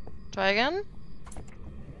 Try again?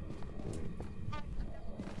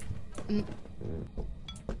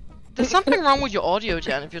 There's something wrong with your audio,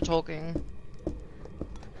 Jen, if you're talking.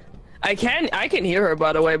 I can hear her,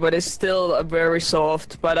 by the way, but it's still very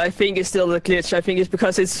soft. But I think it's still a glitch. I think it's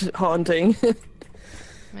because it's haunting.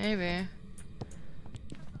 Maybe.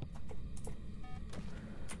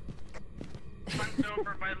 Hunt's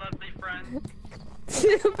over, my lovely friend.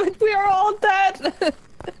 But we are all dead.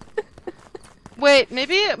 Wait,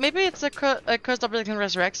 maybe it's a cursed object that can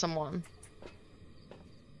resurrect someone.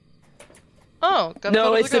 Oh, got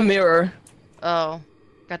No, it's the ghost. mirror. Oh,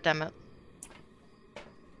 god damn it.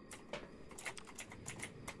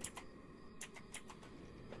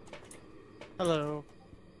 Hello.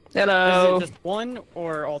 Hello. Is it just one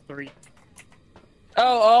or all three?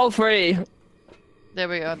 Oh, all three. There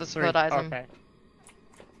we go. That's Three. what I Okay.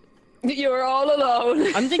 You're all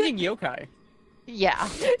alone. I'm thinking yokai. Yeah.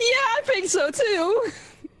 Yeah, I think so too.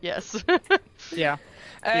 Yes. Yeah.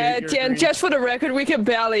 You're Jen, agreeing. just for the record, we can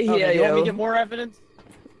barely hear Okay, you want me to you. get more evidence?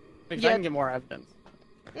 Because I Yeah. can get more evidence.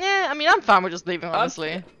 Yeah, I mean, I'm fine with just leaving,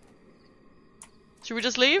 honestly. Should we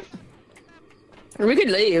just leave? We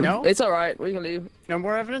can leave. No? It's alright, we can leave. No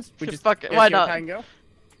more evidence? We just Fuck it, get why yokai not? and go?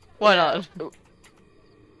 Why not?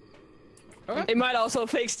 Okay. It might also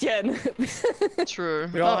fix Jen. True.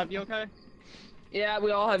 We all Oh, have yokai? Yeah,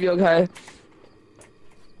 we all have yokai.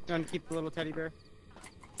 You want to keep the little teddy bear?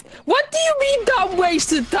 What do you mean dumb ways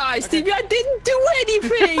to die, Stevie? I didn't do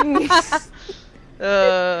anything! How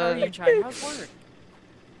are you, Chai? How's work?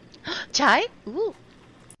 Chai? Ooh.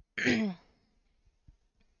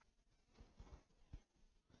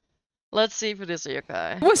 Let's see if it is a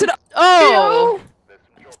yokai. Was it a Oh!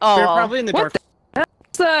 Oh, We're well. probably in the What dark.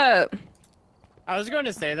 What's that? I was going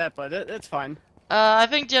to say that, but it's fine. I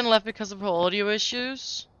think Jen left because of her audio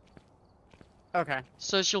issues. Okay.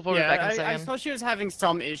 So she'll probably be back in a I second. saw she was having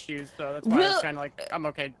some issues, so that's why I was Well, kind of like, I'm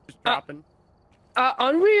okay, just dropping.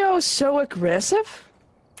 Unreal so aggressive?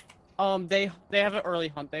 They have an early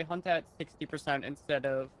hunt. They hunt at 60% instead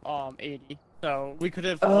of 80. So we could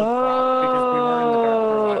have dropped because we were in the dark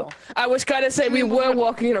for a while. I was gonna say we were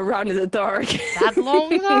walking around in the dark. That long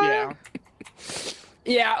though? Yeah.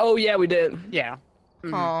 Yeah, oh yeah, we did. Yeah.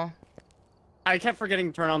 Mhm. Oh. I kept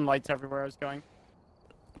forgetting to turn on lights everywhere I was going.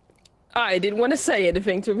 I didn't want to say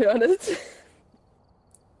anything, to be honest.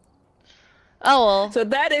 Oh well. So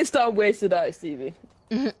that is dumb ways to die, Stevie.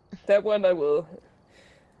 That one I will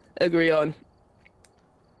agree on.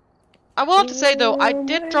 I will have to say though, I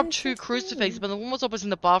did drop 2 crucifixes, but the one was always in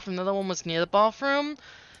the bathroom, the other one was near the bathroom.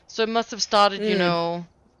 So it must have started, you know,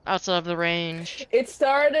 outside of the range. It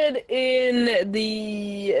started in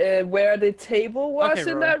the where the table was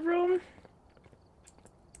Okay, in Roy. that room.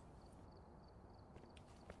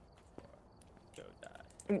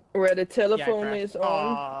 Where the telephone crashed. is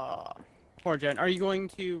on. Poor Jen. Are you going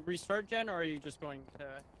to restart, Jen, or are you just going to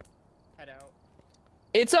head out?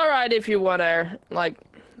 It's alright if you wanna like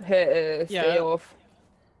stay Yeah. off.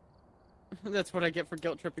 That's what I get for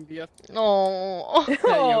guilt tripping BF. Oh. That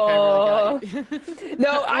yokai really got you.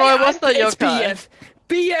 No, Roy, what's the it's yokai?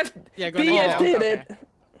 BF Yeah, go BF ahead. did Okay. it.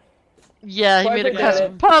 Yeah, he made it Perfect because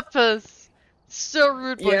edit. of purpose. So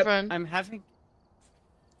rude, Yep. boyfriend. I'm having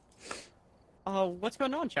What's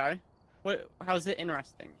going on, Chai? How's it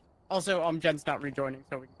interesting? Also, Jen's not rejoining,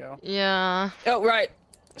 so we can go. Yeah. Oh, right.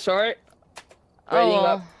 Sorry. Oh, Waiting well.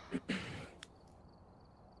 up.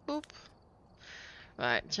 Boop.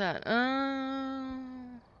 Right, chat.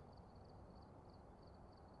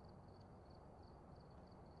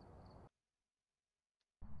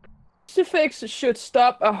 Crucifix should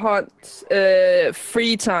stop a hunt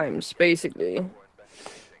 3 times, basically.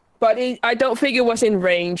 But I don't think it was in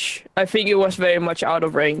range. I think it was very much out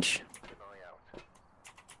of range.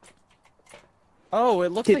 Oh,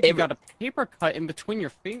 it looks like you got a paper cut in between your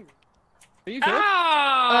fingers. Are you good?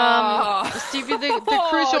 Ah! Stevie, the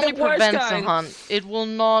cruise only prevents a hunt. It will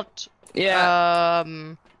not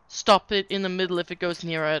stop it in the middle if it goes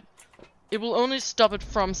near it. It will only stop it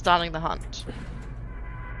from starting the hunt.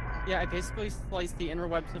 Yeah, I basically sliced the inner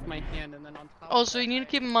webs of my hand and then on top Also, you need to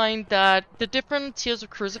keep in mind that the different tiers of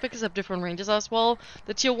crucifixes have different ranges as well.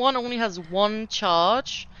 The tier 1 only has 1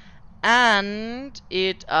 charge, and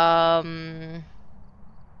it, what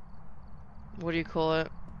do you call it?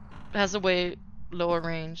 It has a way lower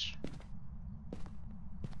range.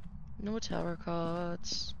 No tarot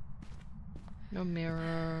cards. No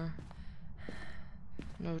mirror.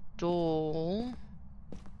 No door.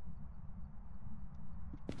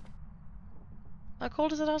 How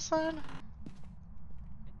cold is it outside?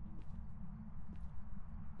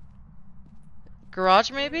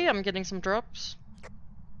 Garage maybe? I'm getting some drops.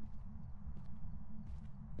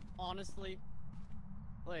 Honestly,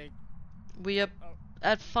 like... We are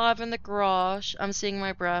at 5 in the garage. I'm seeing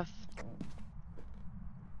my breath.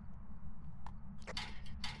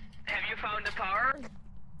 Have you found the power?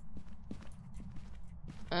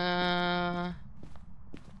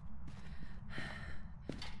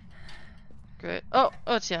 Great. Oh,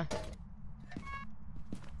 it's here.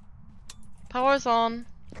 Power's on.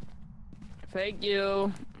 Thank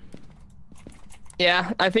you.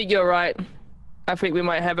 Yeah, I think you're right. I think we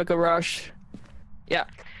might have a garage. Yeah.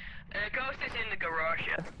 Ghost is in the garage,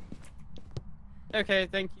 yeah. Okay,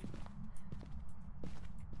 thank you.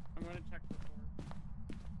 I'm gonna check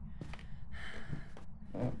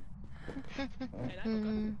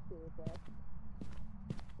the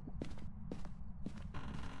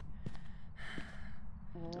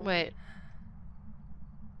board. Wait.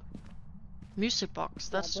 Music box,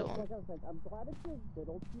 that's the one.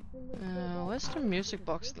 Where's the music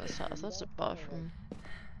box in this house? That's the bathroom.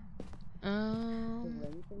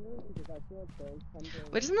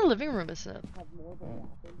 Wait, isn't the living room, is it?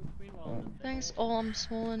 Thanks, I'm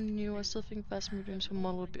small and new. I still think fast redeems for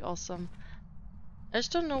model would be awesome. I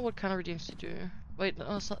just don't know what kind of redeems to do. Wait,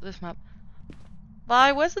 no, it's not this map.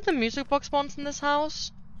 Bye, where's the music box spawns in this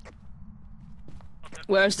house?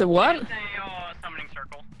 Where's the what? It's a summoning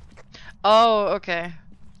circle. Oh, okay.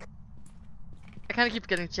 I kinda keep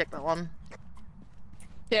getting checked that one.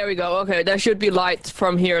 There we go. Okay, there should be light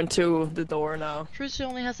from here into the door now. Crucial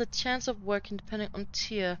only has a chance of working depending on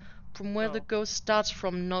tier, from where the ghost starts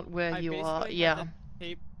from, not where you are. Yeah. Had the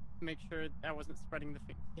tape to make sure I wasn't spreading the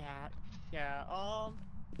thing. Yeah.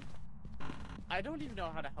 I don't even know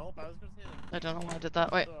how to help. I was gonna say like. I don't know why I did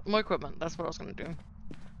that. Wait, more equipment. That's what I was gonna do.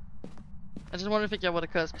 I just wanted to figure out what a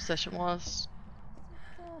cursed possession was.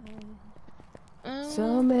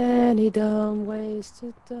 So many dumb ways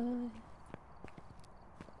to die.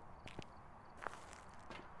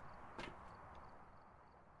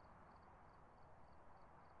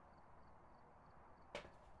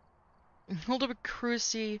 Hold up a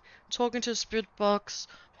crucie, talking to a spirit box,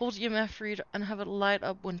 hold EMF reader, and have it light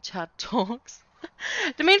up when chat talks.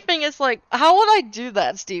 The main thing is, like, how would I do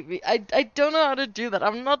that, Stevie? I don't know how to do that.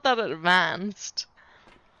 I'm not that advanced.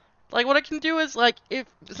 Like, what I can do is, like, if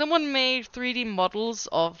someone made 3D models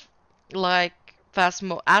of, like,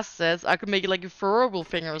 Phasmo assets, I could make it like a furrowable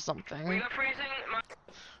thing or something. We got freezing.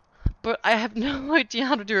 But I have no idea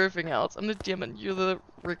how to do everything else. I'm the DM and you're the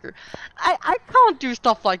Ricker. I can't do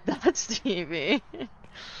stuff like that, Stevie.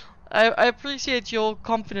 I appreciate your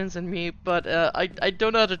confidence in me, but I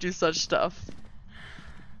don't know how to do such stuff.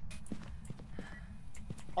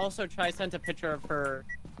 Also, Chai sent a picture of her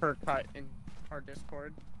cut in our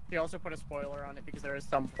Discord. She also put a spoiler on it because there is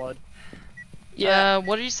some blood. Yeah.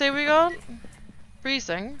 What did you say we got?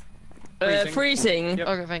 Freezing? Freezing. Yep.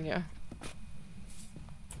 Okay, thank you.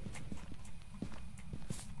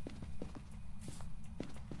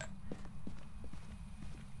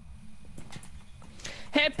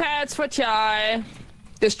 Head pads for Chai.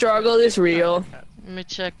 The struggle is real. Let me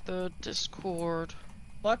check the Discord.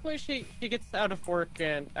 Luckily, she gets out of work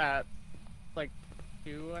at like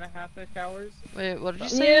 2.5 hours. Wait, what did you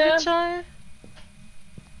say, Chai?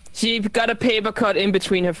 She got a paper cut in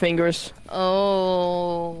between her fingers.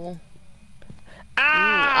 Oh.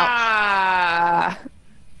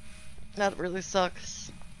 that really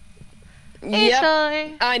sucks. Hey, Yep,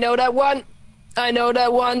 Chai! I know that one. I know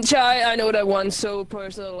that one, Chai. I know that one so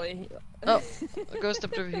personally. Oh, a ghost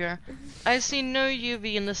stepped over here. I see no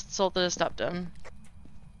UV in this salt that I stepped in.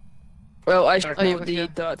 Well, I should Oh, you move were the here.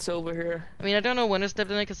 dots over here. I mean, I don't know when I stepped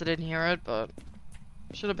in it because I didn't hear it, but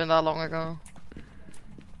should have been that long ago.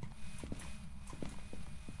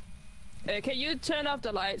 Can you turn off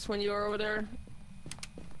the lights when you're over there?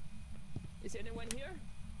 Is anyone here?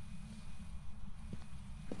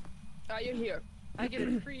 Are you here? I get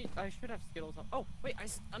a free. I should have Skittles. Oh wait,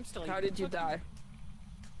 I'm still. How did you die?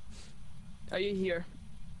 Are you here?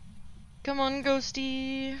 Come on,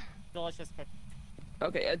 ghosty. Delicious cookie.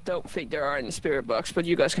 Okay, I don't think there are any spirit box, but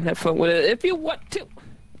you guys can have fun with it if you want to.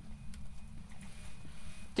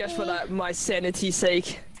 Just for that, my sanity's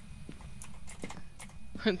sake.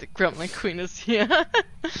 The Gremlin Queen is here.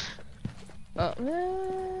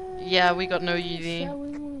 Oh. Yeah, we got no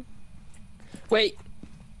UV. Wait,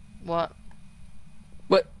 What?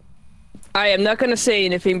 what? I am not gonna say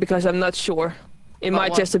anything because I'm not sure. It About might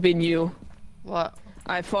what? just have been you. What?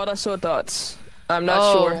 I thought I saw dots. I'm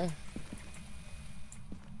not sure. Oh.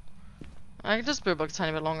 I can just spirit box a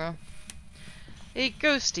tiny bit longer. Hey,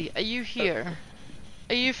 Ghosty, are you here?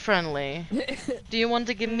 Are you friendly? Do you want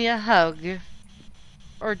to give me a hug?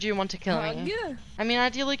 Or do you want to kill me? Hug? I mean,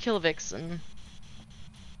 ideally kill Vixen.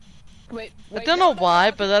 Wait, I don't know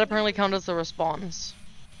why, but that apparently counts as a response.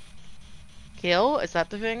 Kill? Is that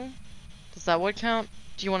the thing? Does that what count?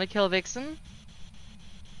 Do you want to kill Vixen?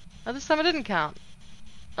 Oh, this time it didn't count.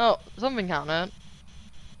 Oh, something counted.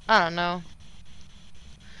 I don't know.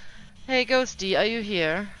 Hey, Ghosty, are you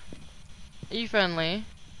here? Are you friendly?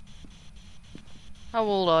 How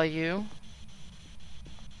old are you?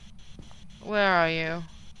 Where are you?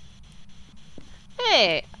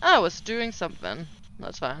 Hey, I was doing something.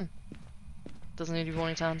 That's fine. Doesn't need you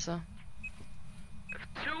wanting to answer.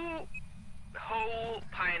 2 whole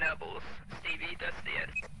pineapples. Stevie, that's the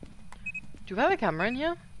end. Do we have a camera in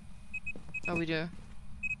here? Oh, we do.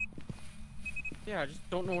 Yeah, I just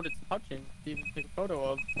don't know what it's touching to even take a photo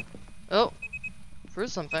of. Oh, threw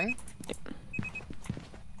something.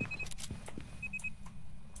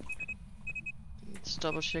 It's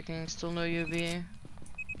double checking, still no UV.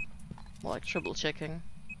 More like triple checking.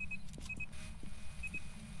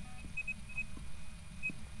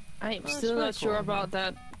 I'm Oh, it's still very not sure cool. about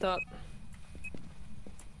that dot.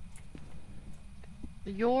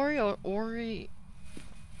 Yori or Ori?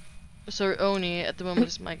 Sorry, Oni at the moment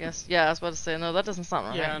is my guess. Yeah, I was about to say, no, that doesn't sound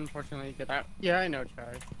right. Yeah, unfortunately, get out. Yeah, I know,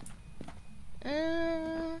 Chai.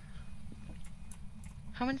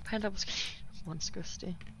 How many pineapples can you eat once,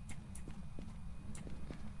 Ghosty?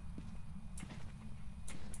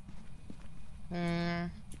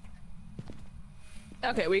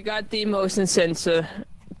 Okay, we got the motion sensor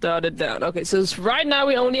dotted down. Okay, so right now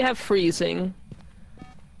we only have freezing.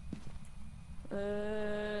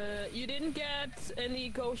 You didn't get any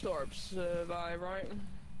ghost orbs, right?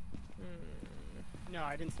 No,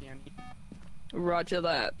 I didn't see any. Roger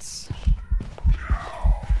that.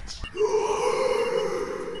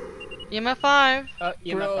 EMF 5.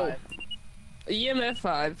 EMF Bro. 5. EMF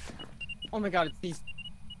 5. Oh my god, it's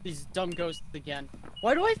these dumb ghosts again.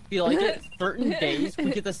 Why do I feel like at certain days we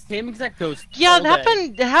get the same exact ghost? Yeah, all that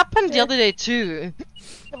day? happened the other day too.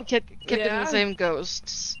 We kept getting Yeah. the same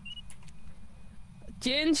ghosts.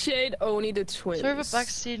 Jin, Shade, Oni, the twins. Serve a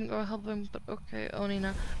backseating or helping, but okay, Oni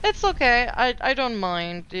now. It's okay. I don't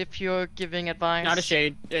mind if you're giving advice. Not a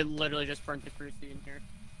shade. It literally just burnt the cruci in here.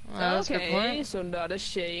 That's a good Okay, point. so not a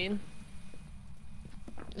shade.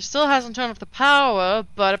 It still hasn't turned off the power,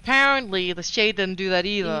 but apparently the shade didn't do that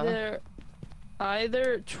either.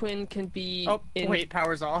 Either twin can be. Oh, in wait,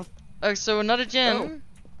 power's off. Oh, so another Jin. Oh.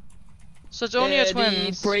 So it's only a The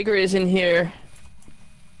twins. breaker is in here.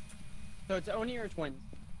 So it's Oni or twins?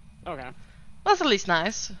 Okay. That's at least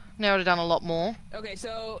nice. Narrowed it down a lot more. Okay,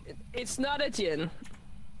 so it's not a Jin,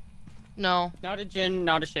 No. Not a Jin,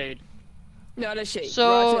 not a shade. not a shade. So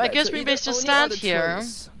Roger I that. guess So we either best just Oni or stand the here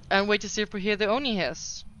twins. and wait to see if we hear the Oni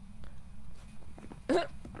hiss. I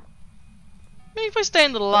mean, if we stay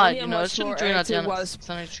in the light, you I'm know, not it shouldn't sure drain our active gen. was- It's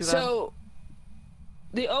not too bad. So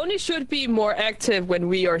the Oni should be more active when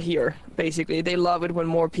we are here. Basically, they love it when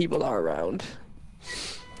more people are around.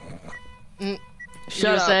 Mm, Shut you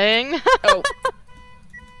were up. saying? Oh.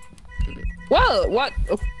 Well, what?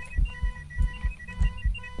 Oh.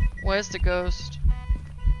 Where's the ghost?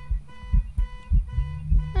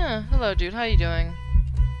 Huh, hello dude, how you doing?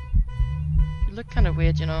 You look kinda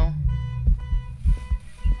weird, you know.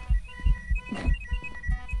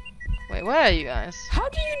 Wait, where are you guys? How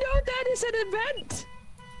do you know that is an event?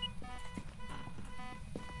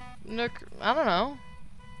 No, I don't know.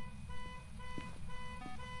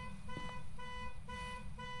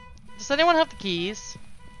 Does anyone have the keys?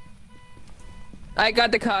 I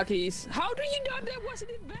got the car keys. How do you know there was an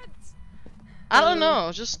event? I don't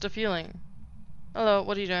know, just a feeling. Hello,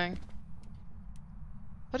 what are you doing?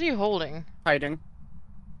 What are you holding? Hiding.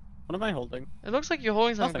 What am I holding? It looks like you're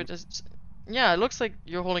holding something, Nothing. but it's... Yeah, it looks like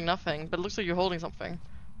you're holding nothing, but it looks like you're holding something.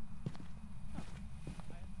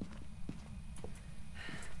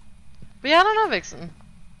 But yeah, I don't know, Vixen.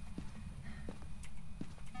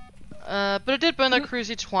 But it did burn that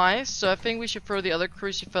crucie twice, so I think we should throw the other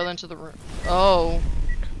crucie fell into the room. Oh.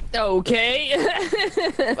 Okay.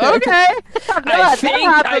 Okay.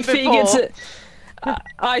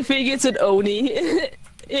 I think it's an Oni.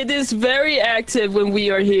 It is very active when we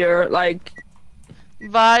are here. Like,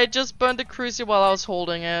 Vi just burned the crucie while I was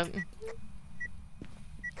holding it.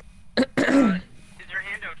 Is your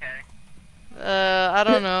hand okay? I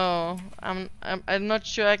don't know. I'm not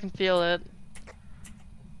sure I can feel it.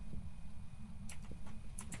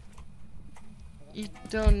 You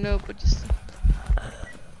don't know, but just...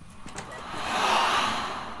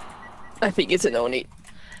 I think it's an Oni.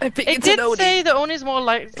 I think It it's did an Oni. say the Oni is more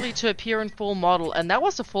likely to appear in full model, and that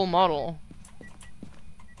was a full model.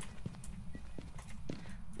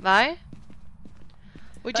 Vi?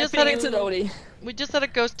 We just had it's an Oni. We just had a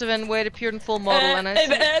ghost event where it appeared in full model, and I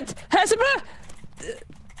see...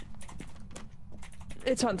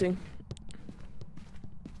 It's hunting.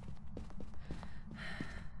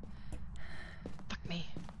 Fuck me.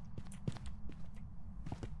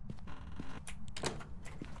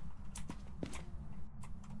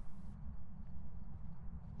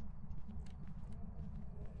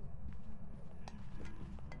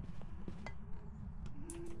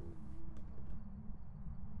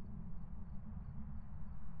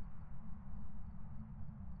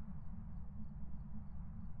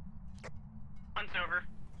 Hunt's over.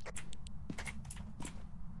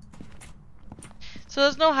 So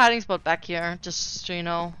there's no hiding spot back here, just so you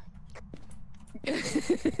know. I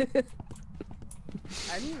didn't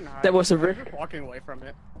even hide. That was a I was just walking away from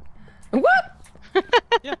it. What?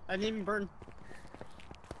 Yeah, I didn't even burn.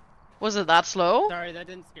 Was it that slow? Sorry, that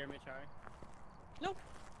didn't scare me, Chai. Nope.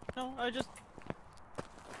 No, I just...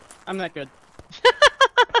 I'm that good.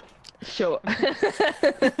 Sure.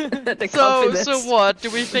 So what? Do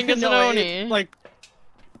we think it's an No, Oni? like...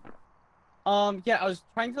 yeah, I was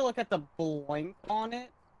trying to look at the blink on it,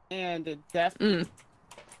 and it definitely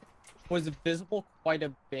was visible quite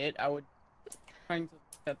a bit. I would... trying to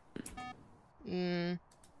look at... I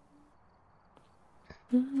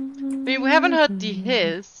mean, we haven't heard the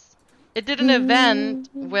hiss. It did an event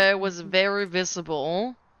where it was very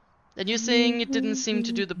visible. And you're saying it didn't seem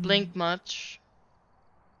to do the blink much.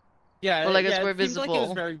 Yeah, Or like yeah, it's very it seemed like it was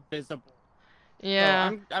visible. very visible. Yeah.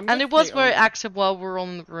 I'm And gonna it was say very Oni. active while we were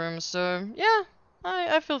in the room, so yeah.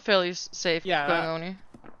 I feel fairly safe Yeah, going Oni.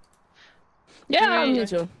 Yeah, we- me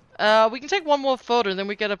too. We can take one more photo, and then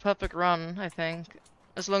we get a perfect run, I think.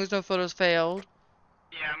 As long as no photos failed.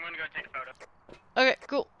 Yeah, I'm gonna go take a photo. Okay,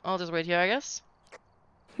 cool. I'll just wait here, I guess.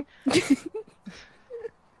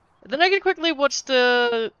 Then I can quickly watch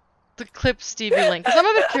the clip Stevie link, because I'm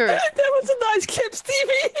a bit curious. That was a nice clip,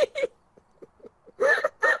 Stevie!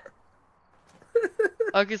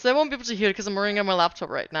 Okay, so I won't be able to hear it because I'm wearing on my laptop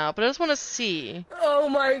right now, but I just want to see. Oh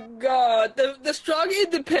my god, the strong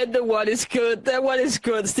independent one is good. That one is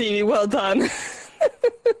good, Stevie. Well done.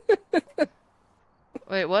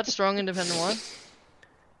 Wait, what? Strong independent what?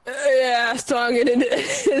 Yeah, strong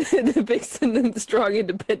the Vixen and the strong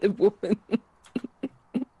independent woman.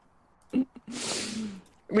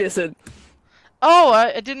 Listen. Oh,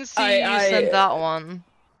 I didn't see you I sent that one.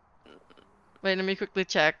 Wait, let me quickly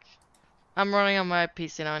check. I'm running on my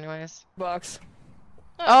PC now anyways. Box.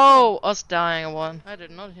 Oh, us dying one. I did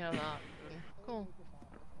not hear that. Cool.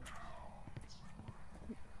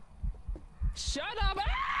 Shut up!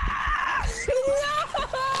 Ah! No!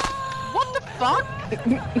 What the fuck?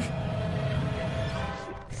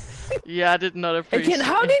 Yeah, I did not appreciate Again,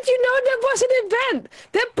 how did you know that was an event?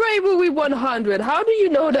 That Bravery 100, how do you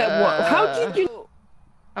know that one? How did you...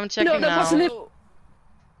 I'm checking No, that now. wasn't it.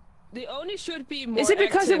 The Oni should be more. Is it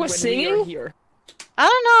because active it was when we are singing? here. I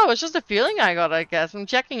don't know, it's just a feeling I got, I guess. I'm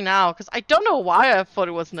checking now, because I don't know why I thought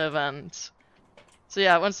it was an event. So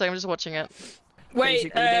yeah, one second, I'm just watching it.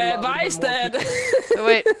 Wait, Vi's dead.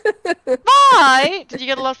 Wait. Bye! Did you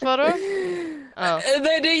get a last photo? Oh. She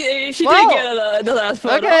did get the last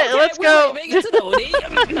photo. Okay, let's go. Wait, it's an Oni.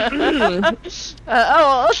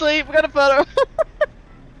 Oh, I'll sleep. We got a photo.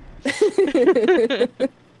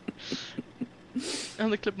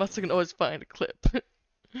 And the clip master can always find a clip.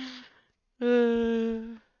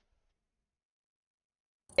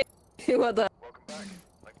 What the?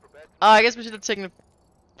 I guess we should have taken a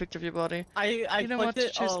picture of your body. I You don't clicked want to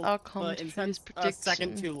it, choose oh, outcome but to instead choose a second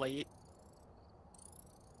prediction. too late.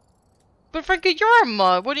 But Frankie, you're a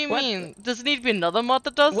mod. What do you What? mean? Does it need to be another mod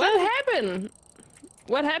that does What it? happened?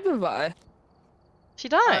 What happened, Vi? She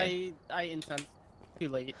died. I incensed too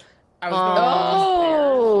late. I was going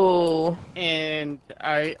Oh. up the stairs, and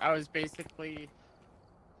I was basically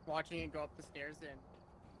watching it go up the stairs, and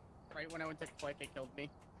right when I went to click, it killed me.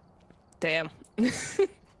 Damn.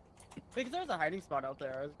 Because there was a hiding spot out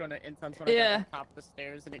there. I was going to incense when I got to the top of the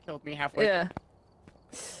stairs, and it killed me halfway. Yeah.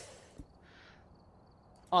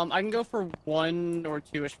 I can go for 1 or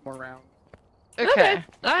 2-ish more rounds. Okay.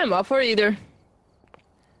 I'm up for either.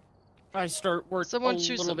 I start work Someone a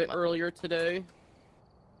choose little bit someone. earlier today.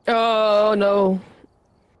 Oh no.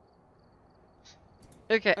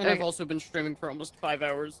 Okay. And I've also been streaming for almost 5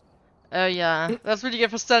 hours. Oh yeah, that's what you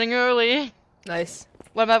get for starting early. Nice.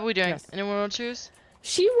 What map are we doing? Yes. Anyone want to choose?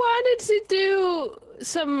 She wanted to do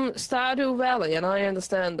some Stardew Valley, and I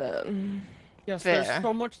understand that. Yes, Fair. there's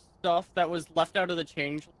so much stuff that was left out of the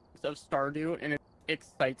change of Stardew, and it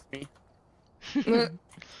excites me.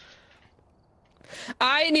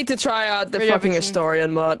 I need to try out the Yeah, fucking Vixen.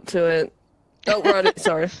 historian mod to it. Oh, right.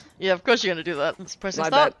 Sorry. Yeah, of course you're gonna do that. Let's press My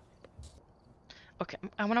stop. bad. Okay,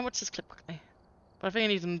 I wanna watch this clip quickly. But I think I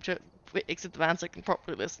need them to exit the van so I can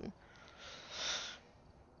properly listen.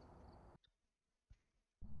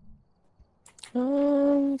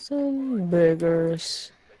 Some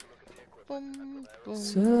beggars. Boom, boom.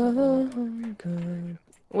 So good.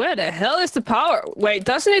 Where the hell is the power? Wait,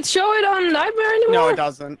 doesn't it show it on Nightmare anymore? No, it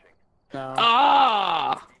doesn't. No.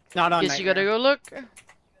 Ah! Not on Guess you gotta Nightmare. go look.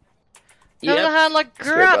 Yep. Hold the hand like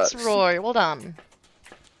Spirit grats, box. Roy. Well done.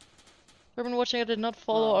 I've been watching. I did not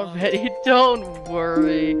follow already. Don't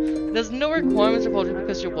worry. There's no requirements about it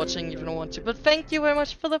because you're watching if you don't want to. But thank you very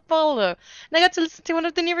much for the follow. And I got to listen to one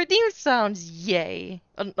of the new redeem sounds. Yay!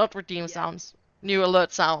 Not redeem sounds. New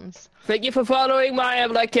alert sounds. Thank you for following my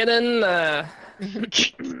Black Kitten.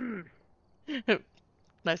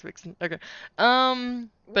 Nice Vixen. Okay.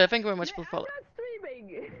 But thank you very much for the follow. I'm not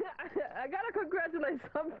streaming. I gotta congratulate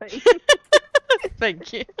something.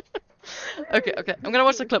 Thank you. Okay. I'm gonna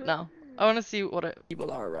watch the clip now. I wanna see what it.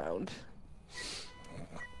 People are around.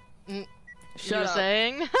 You Shut were up.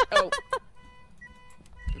 saying? Oh.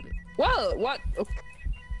 Well, what? Oh.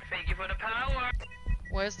 Thank you for the power.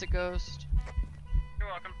 Where's the ghost? You're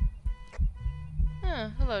welcome. Yeah,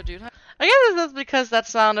 hello, dude. I guess that's because that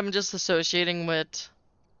sound I'm just associating with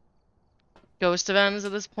ghost events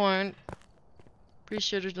at this point. Pretty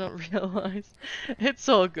sure they don't realize. It's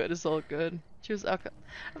all good. It's all good. Choose alcohol.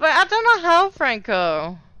 But I don't know how,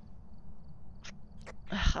 Franco.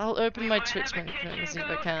 I'll open my Twitch menu and see if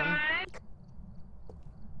I can.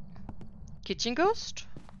 Kitchen ghost?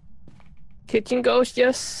 Kitchen ghost,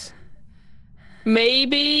 yes.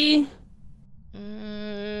 Maybe.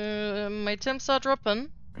 My temps are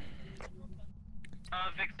dropping.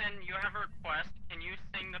 Vixen, you have a request. Can you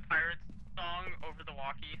sing the Pirates song over the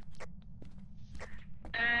walkie?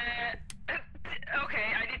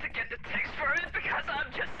 Okay, I need to get the text for it because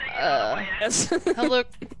I'm just singing on the way in. Yes. Hello,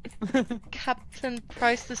 Captain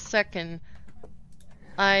Price II.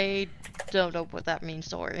 I don't know what that means,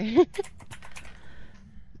 sorry.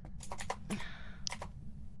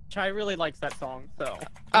 Chai really likes that song, so.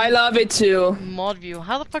 I love it too. Mod view.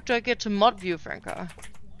 How the fuck do I get to mod view, Franco?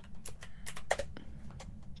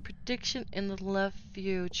 Prediction in the left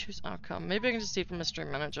view. Choose outcome. Maybe I can just see it from a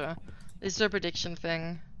stream manager. Is there a prediction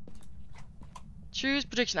thing? Choose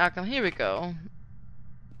prediction outcome. Here we go.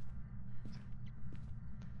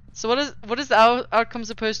 So what is the outcome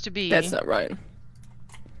supposed to be? That's not right.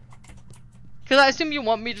 Because I assume you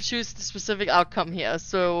want me to choose the specific outcome here,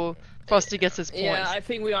 so Frosty gets his points. Yeah, I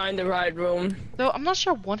think we are in the right room. Though I'm not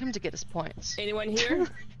sure I want him to get his points. Anyone here?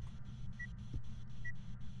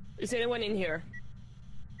 Is anyone in here?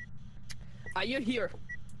 Are you here?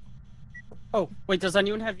 Oh, wait, does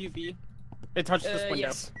anyone have UV? It touched this window.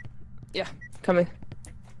 Yes. Yeah, coming.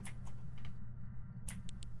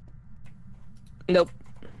 Nope.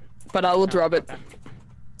 But I will drop it. Okay.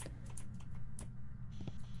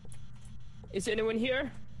 Is anyone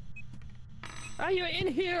here? Are you in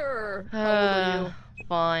here? How old are you?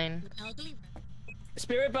 Fine.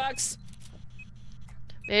 Spirit box.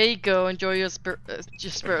 There you go. Enjoy your spirit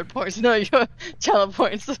points. No, your talent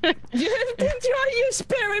points. You enjoy your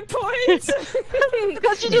spirit points.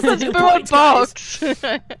 Because you just said spirit Points, box.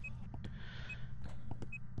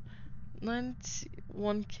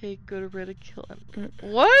 91k go to Reddit kill him.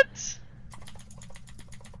 What?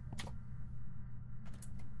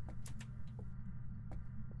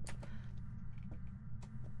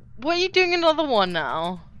 What are you doing another one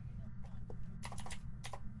now?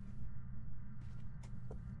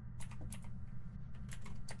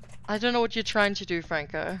 I don't know what you're trying to do,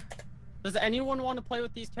 Franco. Does anyone want to play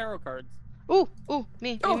with these tarot cards? Ooh,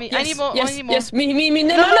 me. Yes, I need more, yes, I need more. yes, me.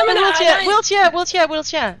 No,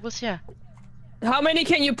 wheelchair. How many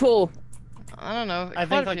can you pull? I don't know. I quite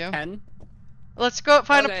think a like few. 10. Let's go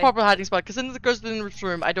find Okay. a proper hiding spot, because since it goes in this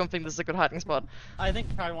room, I don't think this is a good hiding spot. I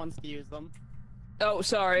think Kai wants to use them. Oh,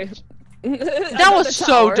 sorry. That was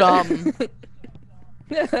so dumb.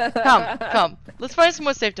 Come. Let's find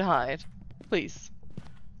somewhere safe to hide. Please.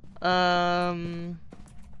 I mean,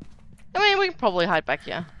 we can probably hide back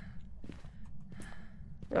here.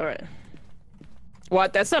 Alright.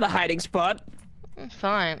 What? That's not a hiding spot.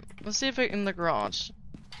 Fine. Let's see if we're in the garage.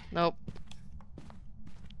 Nope.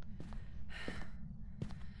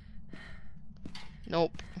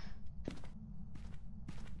 Nope.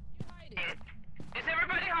 Is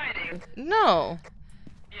everybody hiding? No.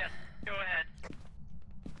 Yes, go ahead.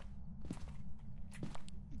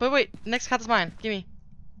 But wait, next card is mine. Gimme.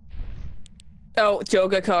 Oh,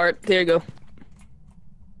 Joker card. There you go.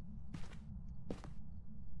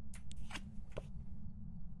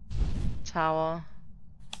 Tower.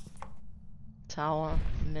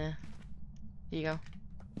 Nah. Here you go.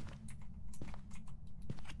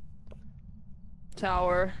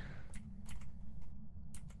 Tower.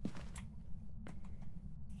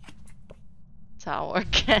 Tower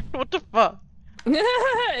again. What the fuck?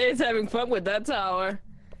 It's having fun with that tower.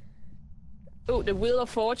 Oh, the Wheel of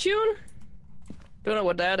Fortune? Don't know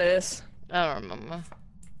what that is. I don't remember.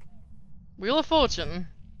 Wheel of Fortune.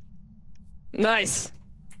 Nice.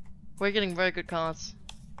 We're getting very good cards.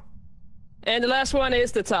 And the last one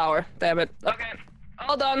is the tower. Damn it. Okay.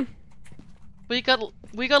 All done. We got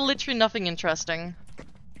literally nothing interesting.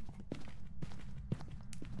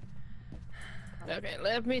 Okay,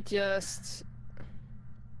 let me just...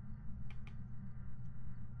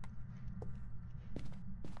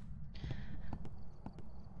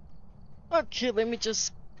 Okay, let me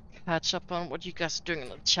just catch up on what you guys are doing in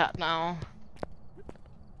the chat now.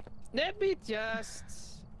 Let me just...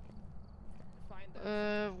 find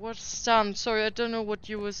that. What sound? Sorry, I don't know what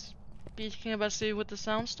you were speaking about, say, with the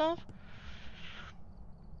sound stuff.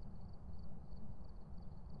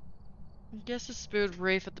 I guess it's Spirit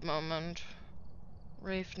Wraith at the moment.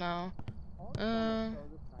 Wraith now.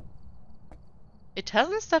 It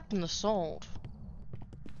hasn't stepped in the salt.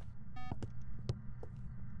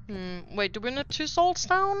 Wait, do we need 2 salts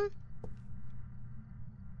down?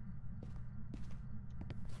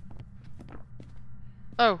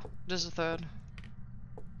 Oh, there's a 3rd.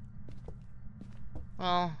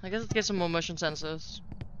 Well, I guess let's get some more motion sensors.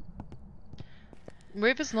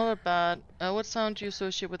 Wraith is not that bad. What sound do you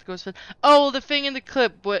associate with Ghost Fin? Oh, the thing in the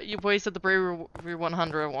clip where you wasted the Bravery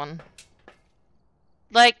 100 one.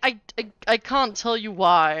 Like, I can't tell you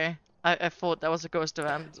why I thought that was a ghost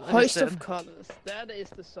event. Hoist of Colors. That is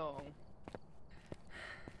the song.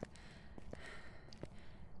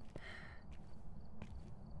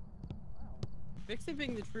 Vixie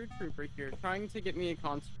being the true trooper here, trying to get me a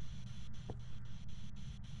concert.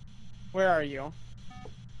 Where are you?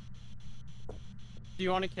 Do you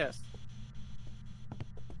want a kiss?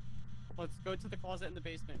 Let's go to the closet in the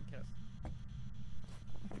basement and kiss.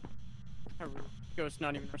 Her ghost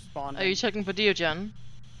not even responding. Are you checking for Diogen?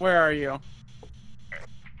 Where are you?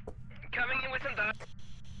 Coming in with some dot.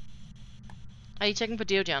 Are you checking for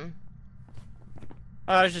Diogen?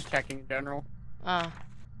 I was just checking in general. Ah.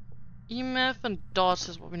 EMF and DOTS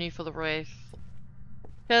is what we need for the Wraith.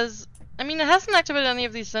 Because, I mean, it hasn't activated any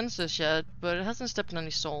of these sensors yet, but it hasn't stepped in any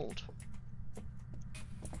salt.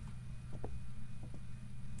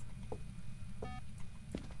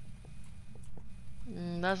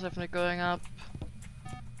 That's definitely going up.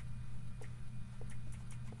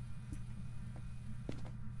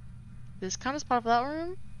 This kind of part of that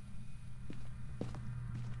room?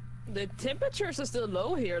 The temperatures are still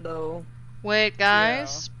low here, though. Wait,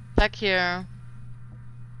 guys. Back here.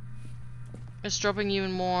 It's dropping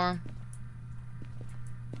even more.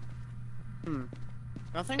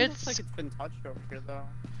 Nothing looks like it's been touched over here, though.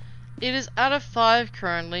 It is out of 5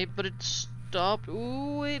 currently, but it stopped.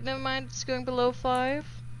 Ooh, wait, never mind. It's going below 5.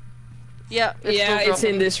 Yeah, it's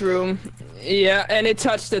in this room. Yeah, and it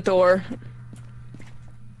touched the door.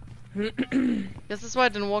 Guess that's why I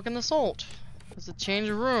didn't walk in the salt. Because it changed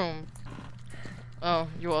the room. Oh,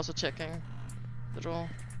 you're also checking the door.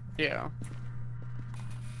 Yeah.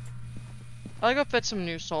 I'll go fetch some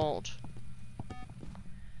new salt.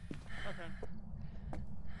 Okay.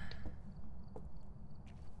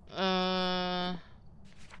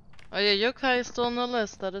 Oh yeah, yokai is still on the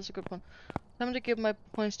list. That is a good one. Time to give my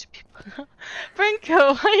points to people.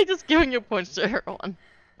 Franco, why are you just giving your points to everyone?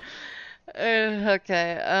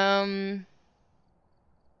 Okay,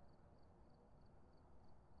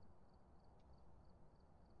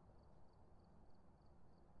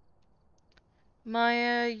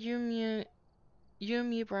 Maya, Yumi,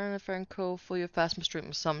 Brian, and Franco for your Phasma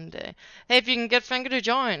stream someday. Hey, if you can get Franco to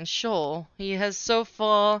join, sure. He has so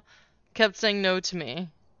far kept saying no to me.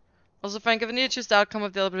 Also, Frank, if I need to choose the outcome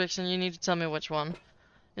of the other prediction, you need to tell me which one.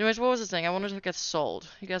 Anyways, what was the thing? I wanted to get sold.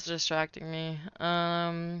 You guys are distracting me.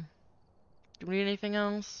 Do we need anything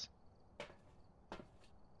else?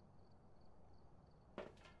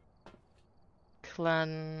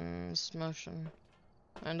 Cleanse motion.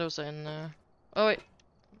 Windows in there. Oh wait,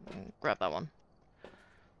 grab that one.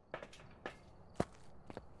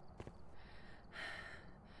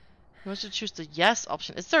 You want to choose the yes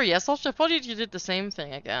option. Is there a yes option? I thought you did the same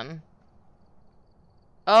thing again.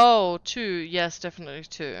 Oh, 2. Yes, definitely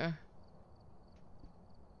 2.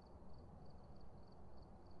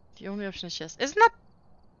 The only option is yes. Isn't that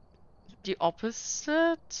the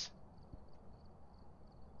opposite?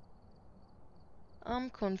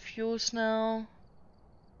 I'm confused now.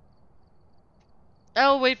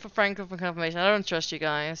 I'll wait for Franco for confirmation. I don't trust you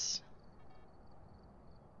guys.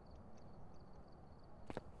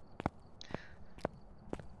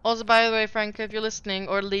 Also, by the way, Franco, if you're listening,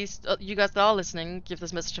 or at least you guys that are listening, give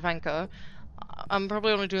this message to Franco. I'm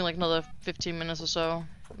probably only doing like another 15 minutes or so,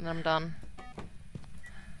 and I'm done.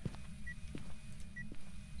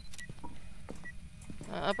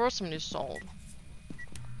 I brought some new salt.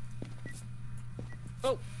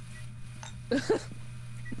 Oh!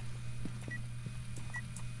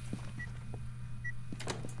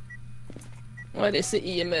 What is the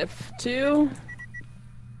EMF? 2?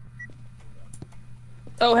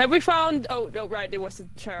 Oh, have we found... Oh, no, right, it was the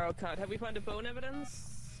tarot card. Have we found the bone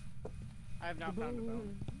evidence? I have not found a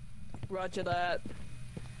bone. Roger that.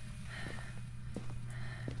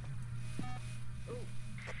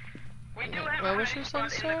 We do have Where a was hiding your spot in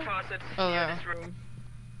sensor? the closet Oh, near yeah. this room.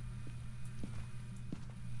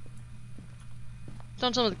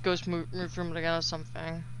 Don't tell me the ghost moved room again or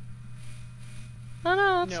something. Oh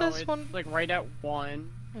no, it says it's one. like right at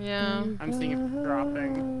 1. Yeah. I'm seeing it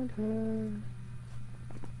dropping.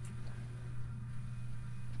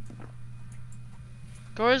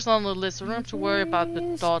 Gore's not on the list, so we don't have to worry about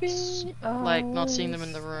the dots, like, not seeing them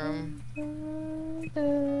in the room.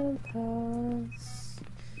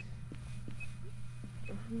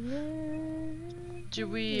 Do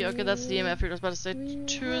we... Okay, that's the EMF. I was about to say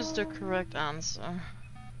 2 is the correct answer.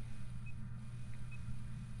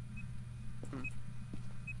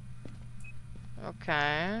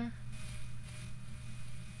 Okay.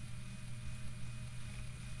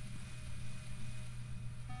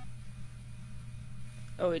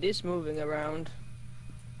 Oh, it is moving around.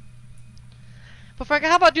 But Frank,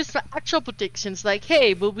 how about just for actual predictions? Like,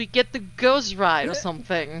 hey, will we get the ghost right or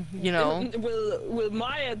something? You know? Will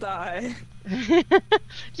Maya die?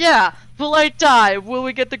 Yeah, will I die? Will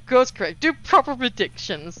we get the ghost correct? Do proper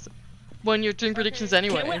predictions when you're doing predictions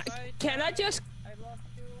anyway. Can I just...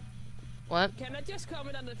 What? Can I just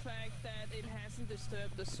comment on the fact that it hasn't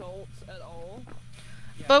disturbed the salt at all?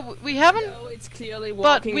 But we haven't. No, it's clearly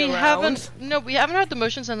walking around. haven't. No, we haven't had the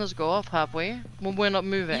motion sensors go off, have we? When we're not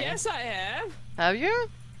moving. Yes, I have. Have you?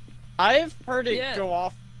 I've heard it go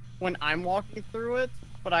off when I'm walking through it,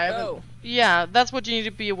 but I haven't. Oh. Yeah, that's what you need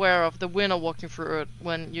to be aware of. The we're not walking through it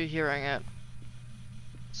when you're hearing it.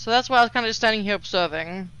 So that's why I was kind of just standing here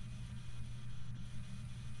observing.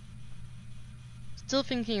 Still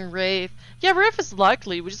thinking Wraith. Yeah, Wraith is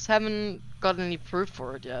likely. We just haven't gotten any proof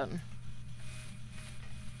for it yet.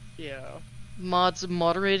 Yeah. Mods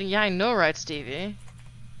moderating. Yeah, I know, right, Stevie?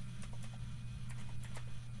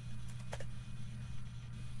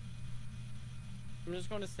 I'm just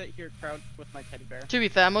going to sit here crouched with my teddy bear. To be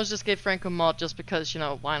fair, I most just gave Frank a mod just because, you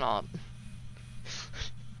know, why not?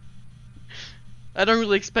 I don't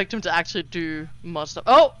really expect him to actually do mod stuff.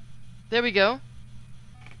 Oh! There we go.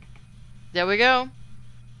 There we go.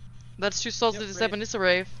 That's 2 souls to the 7 is a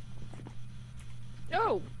Wraith.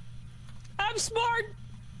 Oh! I'm smart!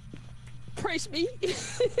 Praise me!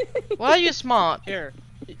 Why are you smart? Here,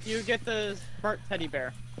 you get the smart teddy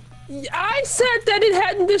bear. I said that it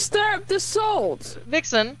hadn't disturbed the salt!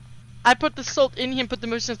 Vixen, I put the salt in here and put the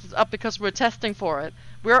motion sensors up because we're testing for it.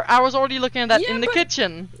 I was already looking at that in the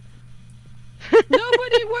kitchen.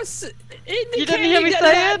 Nobody was indicating you didn't hear me that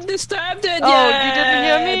say it hadn't disturbed it Oh, yet. you didn't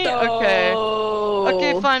hear me? Okay. Oh.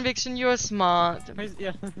 Okay, fine, Vixen, you're smart.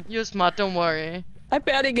 Yeah. You're smart, don't worry. I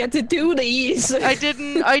barely get to do these. I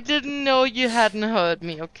didn't know you hadn't heard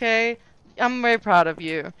me, okay? I'm very proud of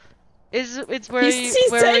you. It's very He's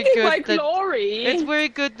very taking good my that glory. it's very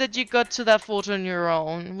good that you got to that photo on your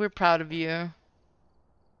own. We're proud of you.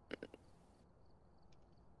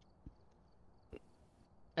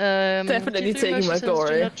 Definitely tier 3 taking motion my sensors do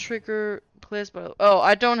glory. not trigger players by... Oh,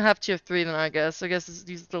 I don't have tier 3 then, I guess. I guess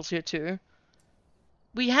these are still tier 2.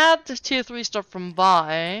 We had the tier 3 stuff from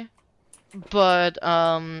Vi, but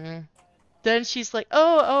then she's like,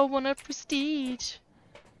 oh, I want a prestige.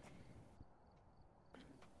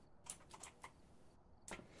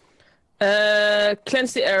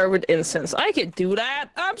 Cleanse the air with incense. I can do that.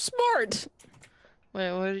 I'm smart.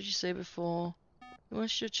 Wait, what did you say before? You want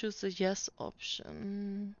to choose the yes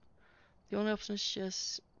option. The only option is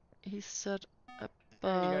yes. He said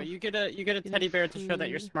above. You get a teddy bear to show that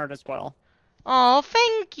you're smart as well. Oh,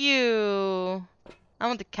 thank you. I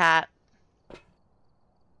want the cat.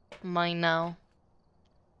 Mine now.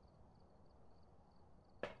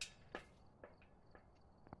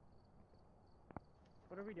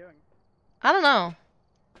 What are we doing? I don't know.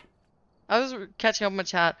 I was catching up on my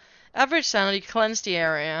chat. Average sanity, cleanse the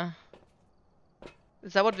area.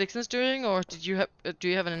 Is that what Vixen's doing, or did you have? Do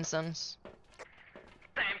you have an incense?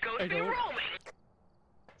 Time goes be roaming.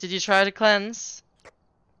 Did you try to cleanse?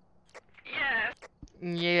 Yes.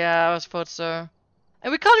 Yeah, I was thought so.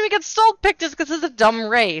 And we can't even get salt pictures because it's a dumb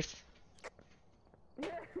wraith.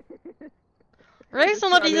 Wraiths are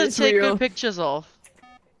not easy to take good pictures of.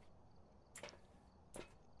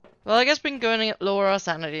 Well, I guess we can go and lower our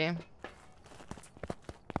sanity.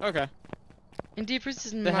 Okay. Indeed, Priest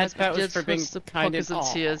is The nice, headset but was for being the kind pockets and of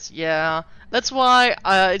aw. tears. Yeah, that's why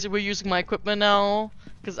we're using my equipment now,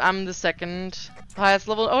 because I'm the second highest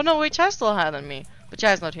level. Oh no, wait, Chai's still higher than me, but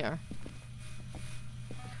Chai's not here.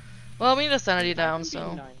 Well, we need a sanity down,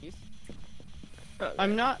 so. Nice.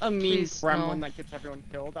 I'm not a mean Please, gremlin no. that gets everyone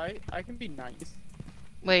killed. I can be nice.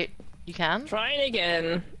 Wait, you can? Trying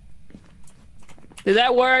again. Did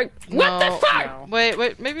that work? What the No. fuck? No.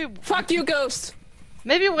 Wait, maybe. Fuck you, ghost.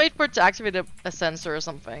 Maybe wait for it to activate a sensor or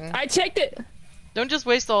something. I checked it. Don't just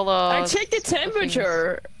waste all the. I checked the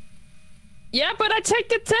temperature. Yeah, but I checked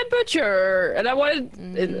the temperature, and I wanted.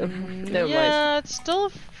 Never mind. Yeah, it's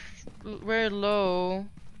still very low.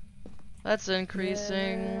 That's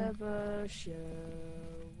increasing. Never shall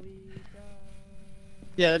we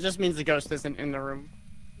Yeah, that just means the ghost isn't in the room.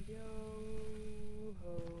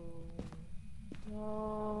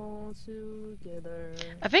 all together.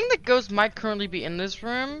 I think the ghost might currently be in this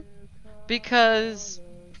room because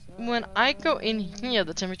when I go in here,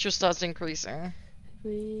 the temperature starts increasing.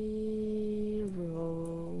 We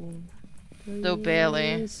roll. Though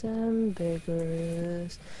barely. And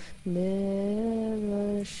beggars,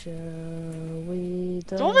 never shall we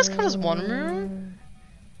Do all this count as one room?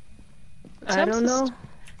 I don't know.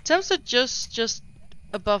 Temps are just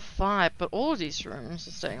above 5, but all of these rooms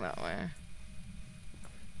are staying that way.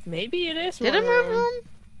 Maybe it is. Did it one move room. room?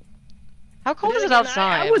 How cold But is it again,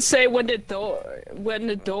 outside? I would say when the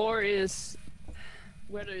door is,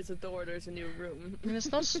 where there is a door, there's a new room. I mean,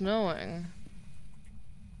 it's not snowing.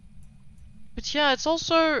 But yeah, it's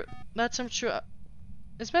also that temperature.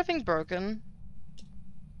 Is my thing broken?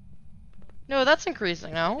 No, that's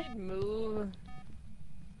increasing now. Move.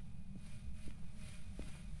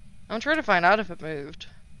 I'm trying to find out if it moved.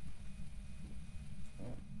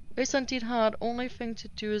 It's indeed hard. Only thing to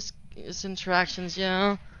do is interactions.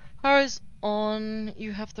 Yeah, Power is on.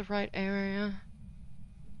 You have the right area.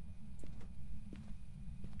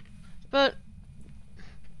 But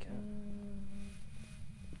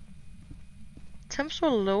temps were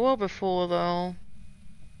lower before, though.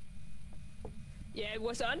 Yeah, it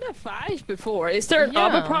was under 5 before. Is there an Yeah.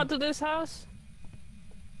 other part to this house?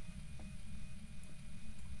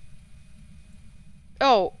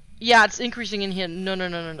 Oh, yeah, it's increasing in here. No.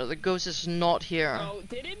 The ghost is not here. Oh,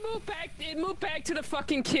 did it move back? It moved back to the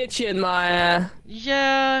fucking kitchen, Maya.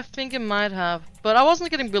 Yeah, I think it might have. But I wasn't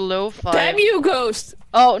getting below 5. Damn you, ghost!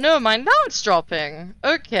 Oh, never mind. Now it's dropping.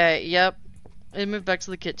 Okay, yep. It moved back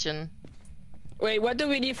to the kitchen. Wait, what do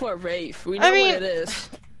we need for a rave? We know I mean- what it is.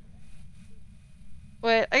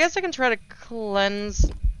 Wait, I guess I can try to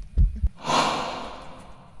cleanse.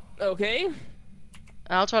 Okay.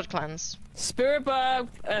 I'll try to cleanse. Spirit bug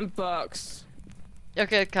and bugs.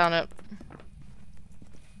 Okay, count it.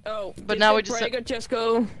 Oh, But did now the we just- breaker just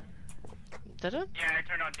go? Did it? Yeah, I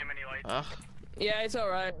turned on too many lights. Ugh. Yeah, it's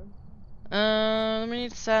alright. Let me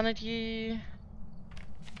need sanity.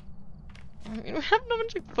 I mean, we have nothing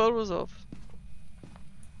to take photos of.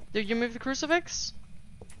 Did you move the crucifix?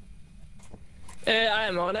 I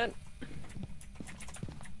am on it.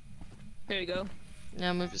 Here you go.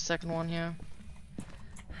 Yeah, move the second one here.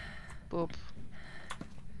 Boop.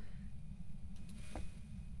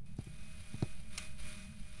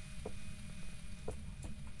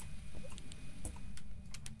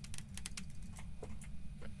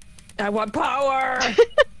 I want power!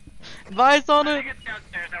 Vice on I it! think it's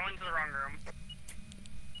downstairs. I went to the wrong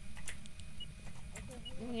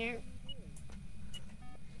room.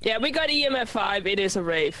 Yeah, we got EMF 5. It is a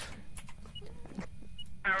rave.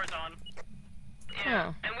 Power's on. Yeah,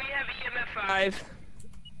 Huh. and we have EMF 5.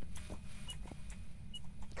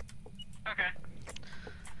 Okay.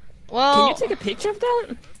 Well, Can you take a picture of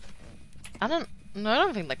that? I don't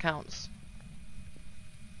think that counts.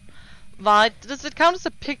 Vi, does it count as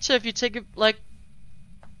a picture if you take it like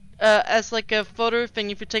as like a photo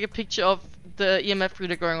thing if you take a picture of the EMF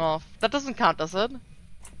reader going off? That doesn't count, does it?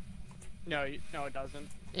 No, no, it doesn't.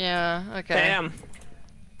 Yeah, okay. Damn.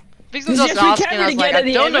 Vixen's just Yes, we asking, can't I really was like, get I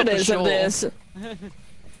any don't know for evidence of sure. this.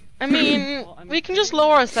 I mean, Well, we can just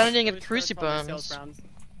lower our sanity and get Always cruci start on my sales burns. rounds.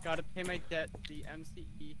 Gotta pay my debt to the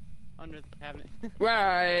MCE under the cabinet.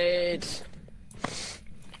 Right.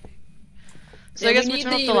 So I guess we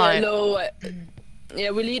turn off the light. Low,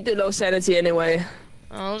 yeah, we need the low sanity anyway.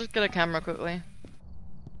 I'll just get a camera quickly.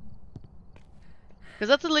 Because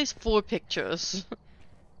that's at least 4 pictures.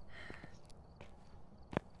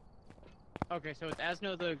 Okay, so it's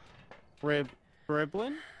Asno the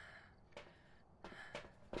Griblin?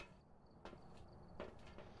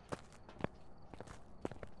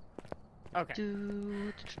 Okay.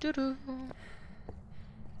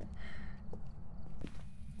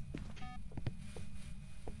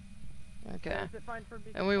 Okay. Is it fine for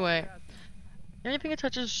me to And we call wait. that? Anything it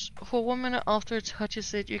touches for 1 minute after it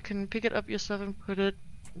touches it, you can pick it up yourself and put it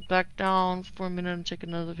back down for a minute and take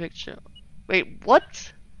another picture. Wait,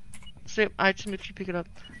 what? Same item if you pick it up.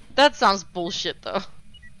 That sounds bullshit though.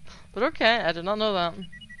 But okay, I did not know that.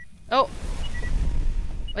 Oh!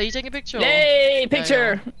 Are you taking a picture? Yay, There you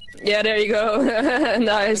picture! Yeah, there you go.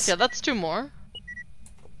 Nice. Okay, that's 2 more.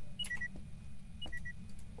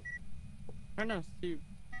 I'm trying to see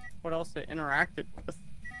what else it interacted with.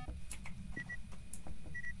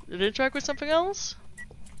 Did it interact with something else?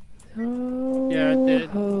 Yeah, it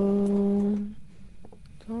did.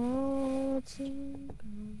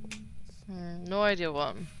 No idea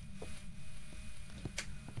what.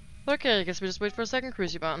 Okay, I guess we just wait for a second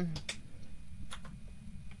cruisy button.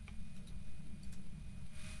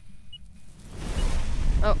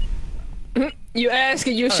 Oh. You ask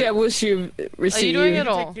and you share what you receive. Are you doing it You can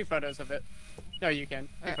all? take 2 photos of it. No, you can.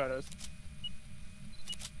 2 Okay. photos.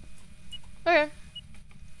 Okay.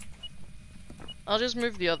 I'll just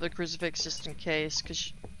move the other crucifix just in case,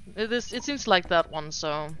 cause it seems like that one,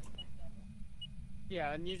 so.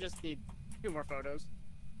 Yeah, and you just need 2 more photos.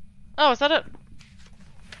 Oh, is that it?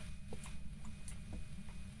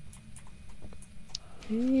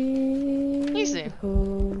 Easy.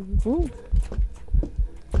 Ooh.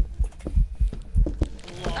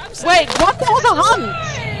 Wait, what? That was a hunt!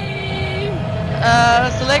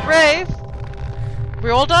 Select Rave. We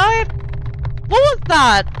all died? What was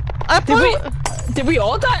that? I Did we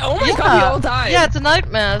all die? Oh my god, we all died! Yeah, it's a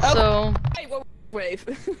nightmare, so. Hey, wave.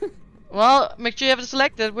 Well, make sure you have it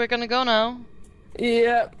selected. We're gonna go now.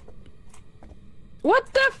 Yeah.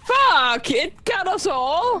 What the fuck? It got us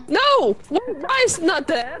all? No! Why is not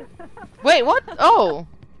dead? Wait, what? Oh.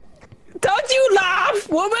 Don't you laugh,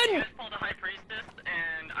 You woman! just pulled a high priestess,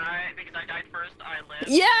 and because I died first, I lived.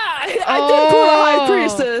 Yeah, I did pull a high Oh.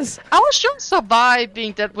 priestess. I was sure survive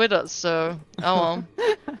being dead with us, so. Oh well.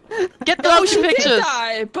 Get the No, last she pictures. did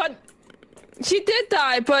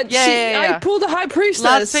die, but Yeah, yeah. I pulled a high priestess,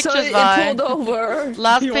 Last so pictures, it Vi. pulled over.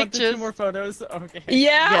 Last You want the 2 pictures. more photos? Okay.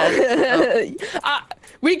 Yeah.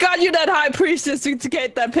 We got you that high priestess to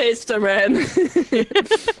get that picture, man.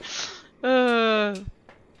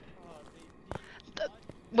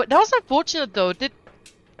 That was unfortunate though. Did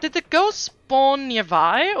the ghost spawn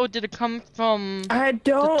nearby or did it come from? I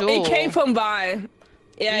don't. The It door? came from Vi.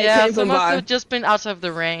 Yeah, it Yeah, came so it from must Vi. have just been out of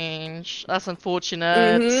the range. That's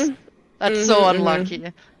unfortunate. Mhm. That's so Mhm,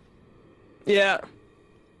 unlucky. Yeah.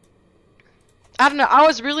 I don't know. I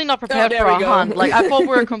was really not prepared there for we a go. hunt. Like I thought we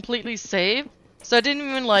were completely safe, so I didn't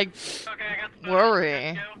even like Okay, I got the photos.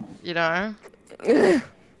 worry. Let's go. You know.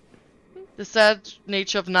 The sad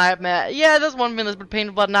nature of nightmare. Yeah, there's one thing that's been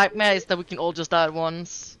painful about nightmare is that we can all just die at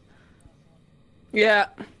once. Yeah.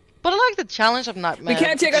 But I like the challenge of nightmare. We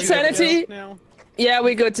can't take our sanity. Now. Yeah,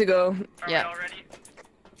 we're good to go. Are Yeah. we all ready?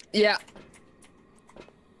 Yeah.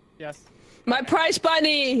 Yes. My prize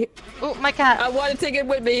bunny! Oh, my cat. I want to take it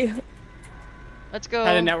with me. Let's go.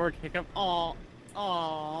 Had a network hiccup. Aw.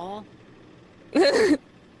 Aw.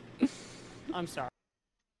 I'm sorry.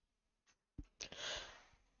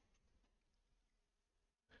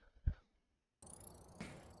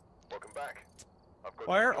 Welcome back. I've got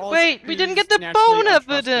Why are all Wait, we didn't get the naturally bone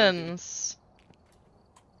untrustworthy? evidence.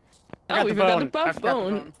 I got we the forgot bone. the I forgot the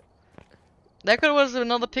bone. bone. That could was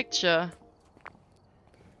another picture.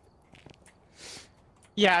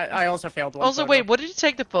 Yeah, I also failed one Also, photo. wait, what did you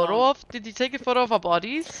take the photo of? Did you take a photo of our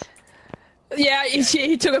bodies? Yeah,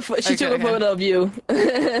 she took a she took a photo of you.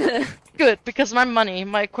 Good, because my money,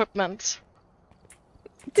 my equipment.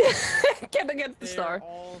 Can I get the They're star?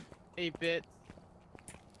 all a bit.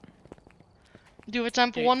 Do you have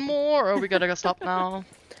time for one more, or we gotta go stop now?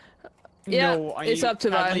 Yeah, No, it's up to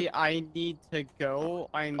sadly, Ryan. I need to go.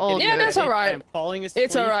 I'm Oh, getting yeah, that's ready, alright. I'm falling asleep,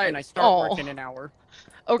 It's alright. and I start work in an hour.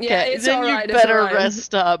 Okay, Yeah, it's then alright, you it's better alright.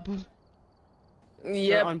 rest up. They're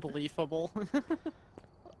Yep. unbelievable.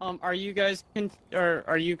 Are you guys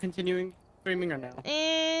are you continuing streaming or no?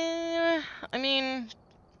 I mean,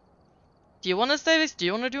 do you want to stay this? Do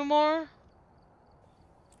you want to do more?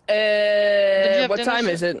 Did you have What dinner time soon?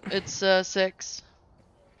 is it? It's 6.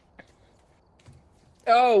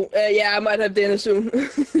 Oh, yeah, I might have dinner soon.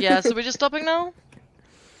 Yeah, so we're just stopping now?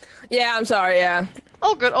 Yeah, I'm sorry, yeah.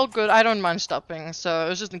 All good, all good. I don't mind stopping, so it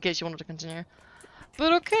was just in case you wanted to continue.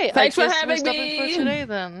 But okay, Thanks I for guess we're having stopping me. for today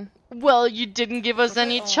then. Well, you didn't give us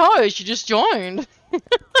any choice, you just joined.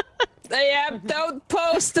 Yeah, don't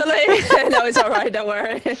post the link. No, it's alright, don't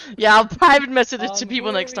worry. Yeah, I'll private message it to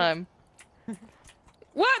people next we- time.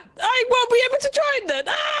 What? I won't be able to join then!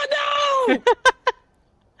 Ah, no!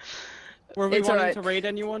 Were we It's wanting alright. to raid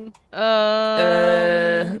anyone?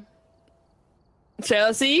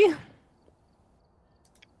 Chelsea?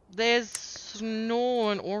 There's no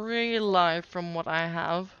one already live from what I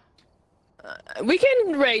have. We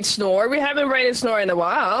can raid Snore. We haven't raided Snore in a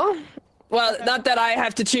while. Well, not that I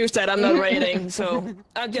have to choose that. I'm not raiding, so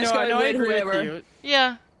I'm just going to I raid agree with whoever. you.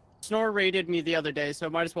 Yeah. Snore raided me the other day, so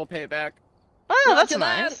might as well pay it back. Oh, that's Roger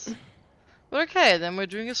that. nice. Okay, then we're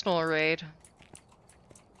doing a snore raid.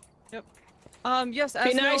 Yes,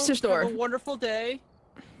 Be nice to Snore. Have a wonderful day.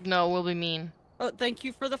 No, we'll be mean. Thank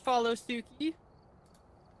you for the follow, Suki.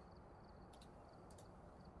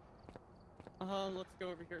 Let's go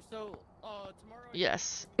over here. So, tomorrow.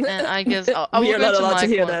 Yes, and I guess I We will are go not to allowed my to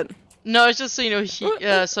hear corner. that. No, it's just so you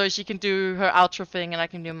know, so she can do her outro thing and I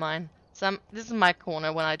can do mine. So this is my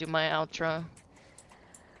corner when I do my outro.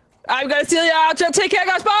 I'm gonna steal your outro. Take care,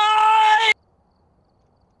 guys. Bye!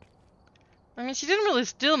 I mean, she didn't really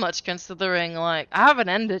steal much considering, like, I haven't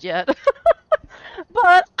ended yet.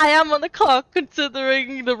 But I am on the clock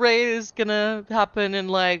considering the raid is gonna happen in,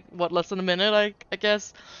 like, what, less than a minute, I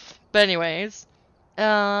guess. But anyways,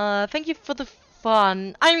 thank you for the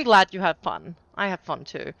fun. I'm glad you had fun. I had fun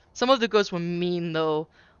too. Some of the ghosts were mean though.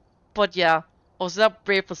 But yeah, also that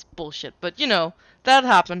brave was bullshit. But you know, that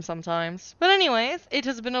happens sometimes. But anyways, it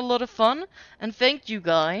has been a lot of fun. And thank you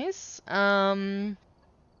guys. I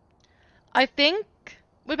think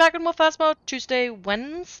we're back on more Phasmo Tuesday,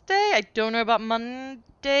 Wednesday. I don't know about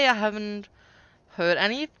Monday. I haven't heard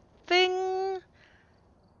anything.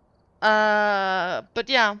 But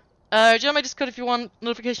yeah. Join my Discord if you want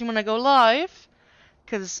notification when I go live.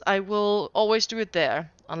 Because I will always do it there.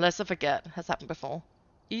 Unless I forget. Has happened before.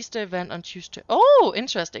 Easter event on Tuesday. Oh,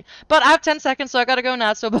 interesting. But I have 10 seconds, so I gotta go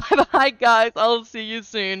now. So bye-bye, guys. I'll see you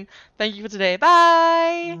soon. Thank you for today.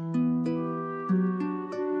 Bye!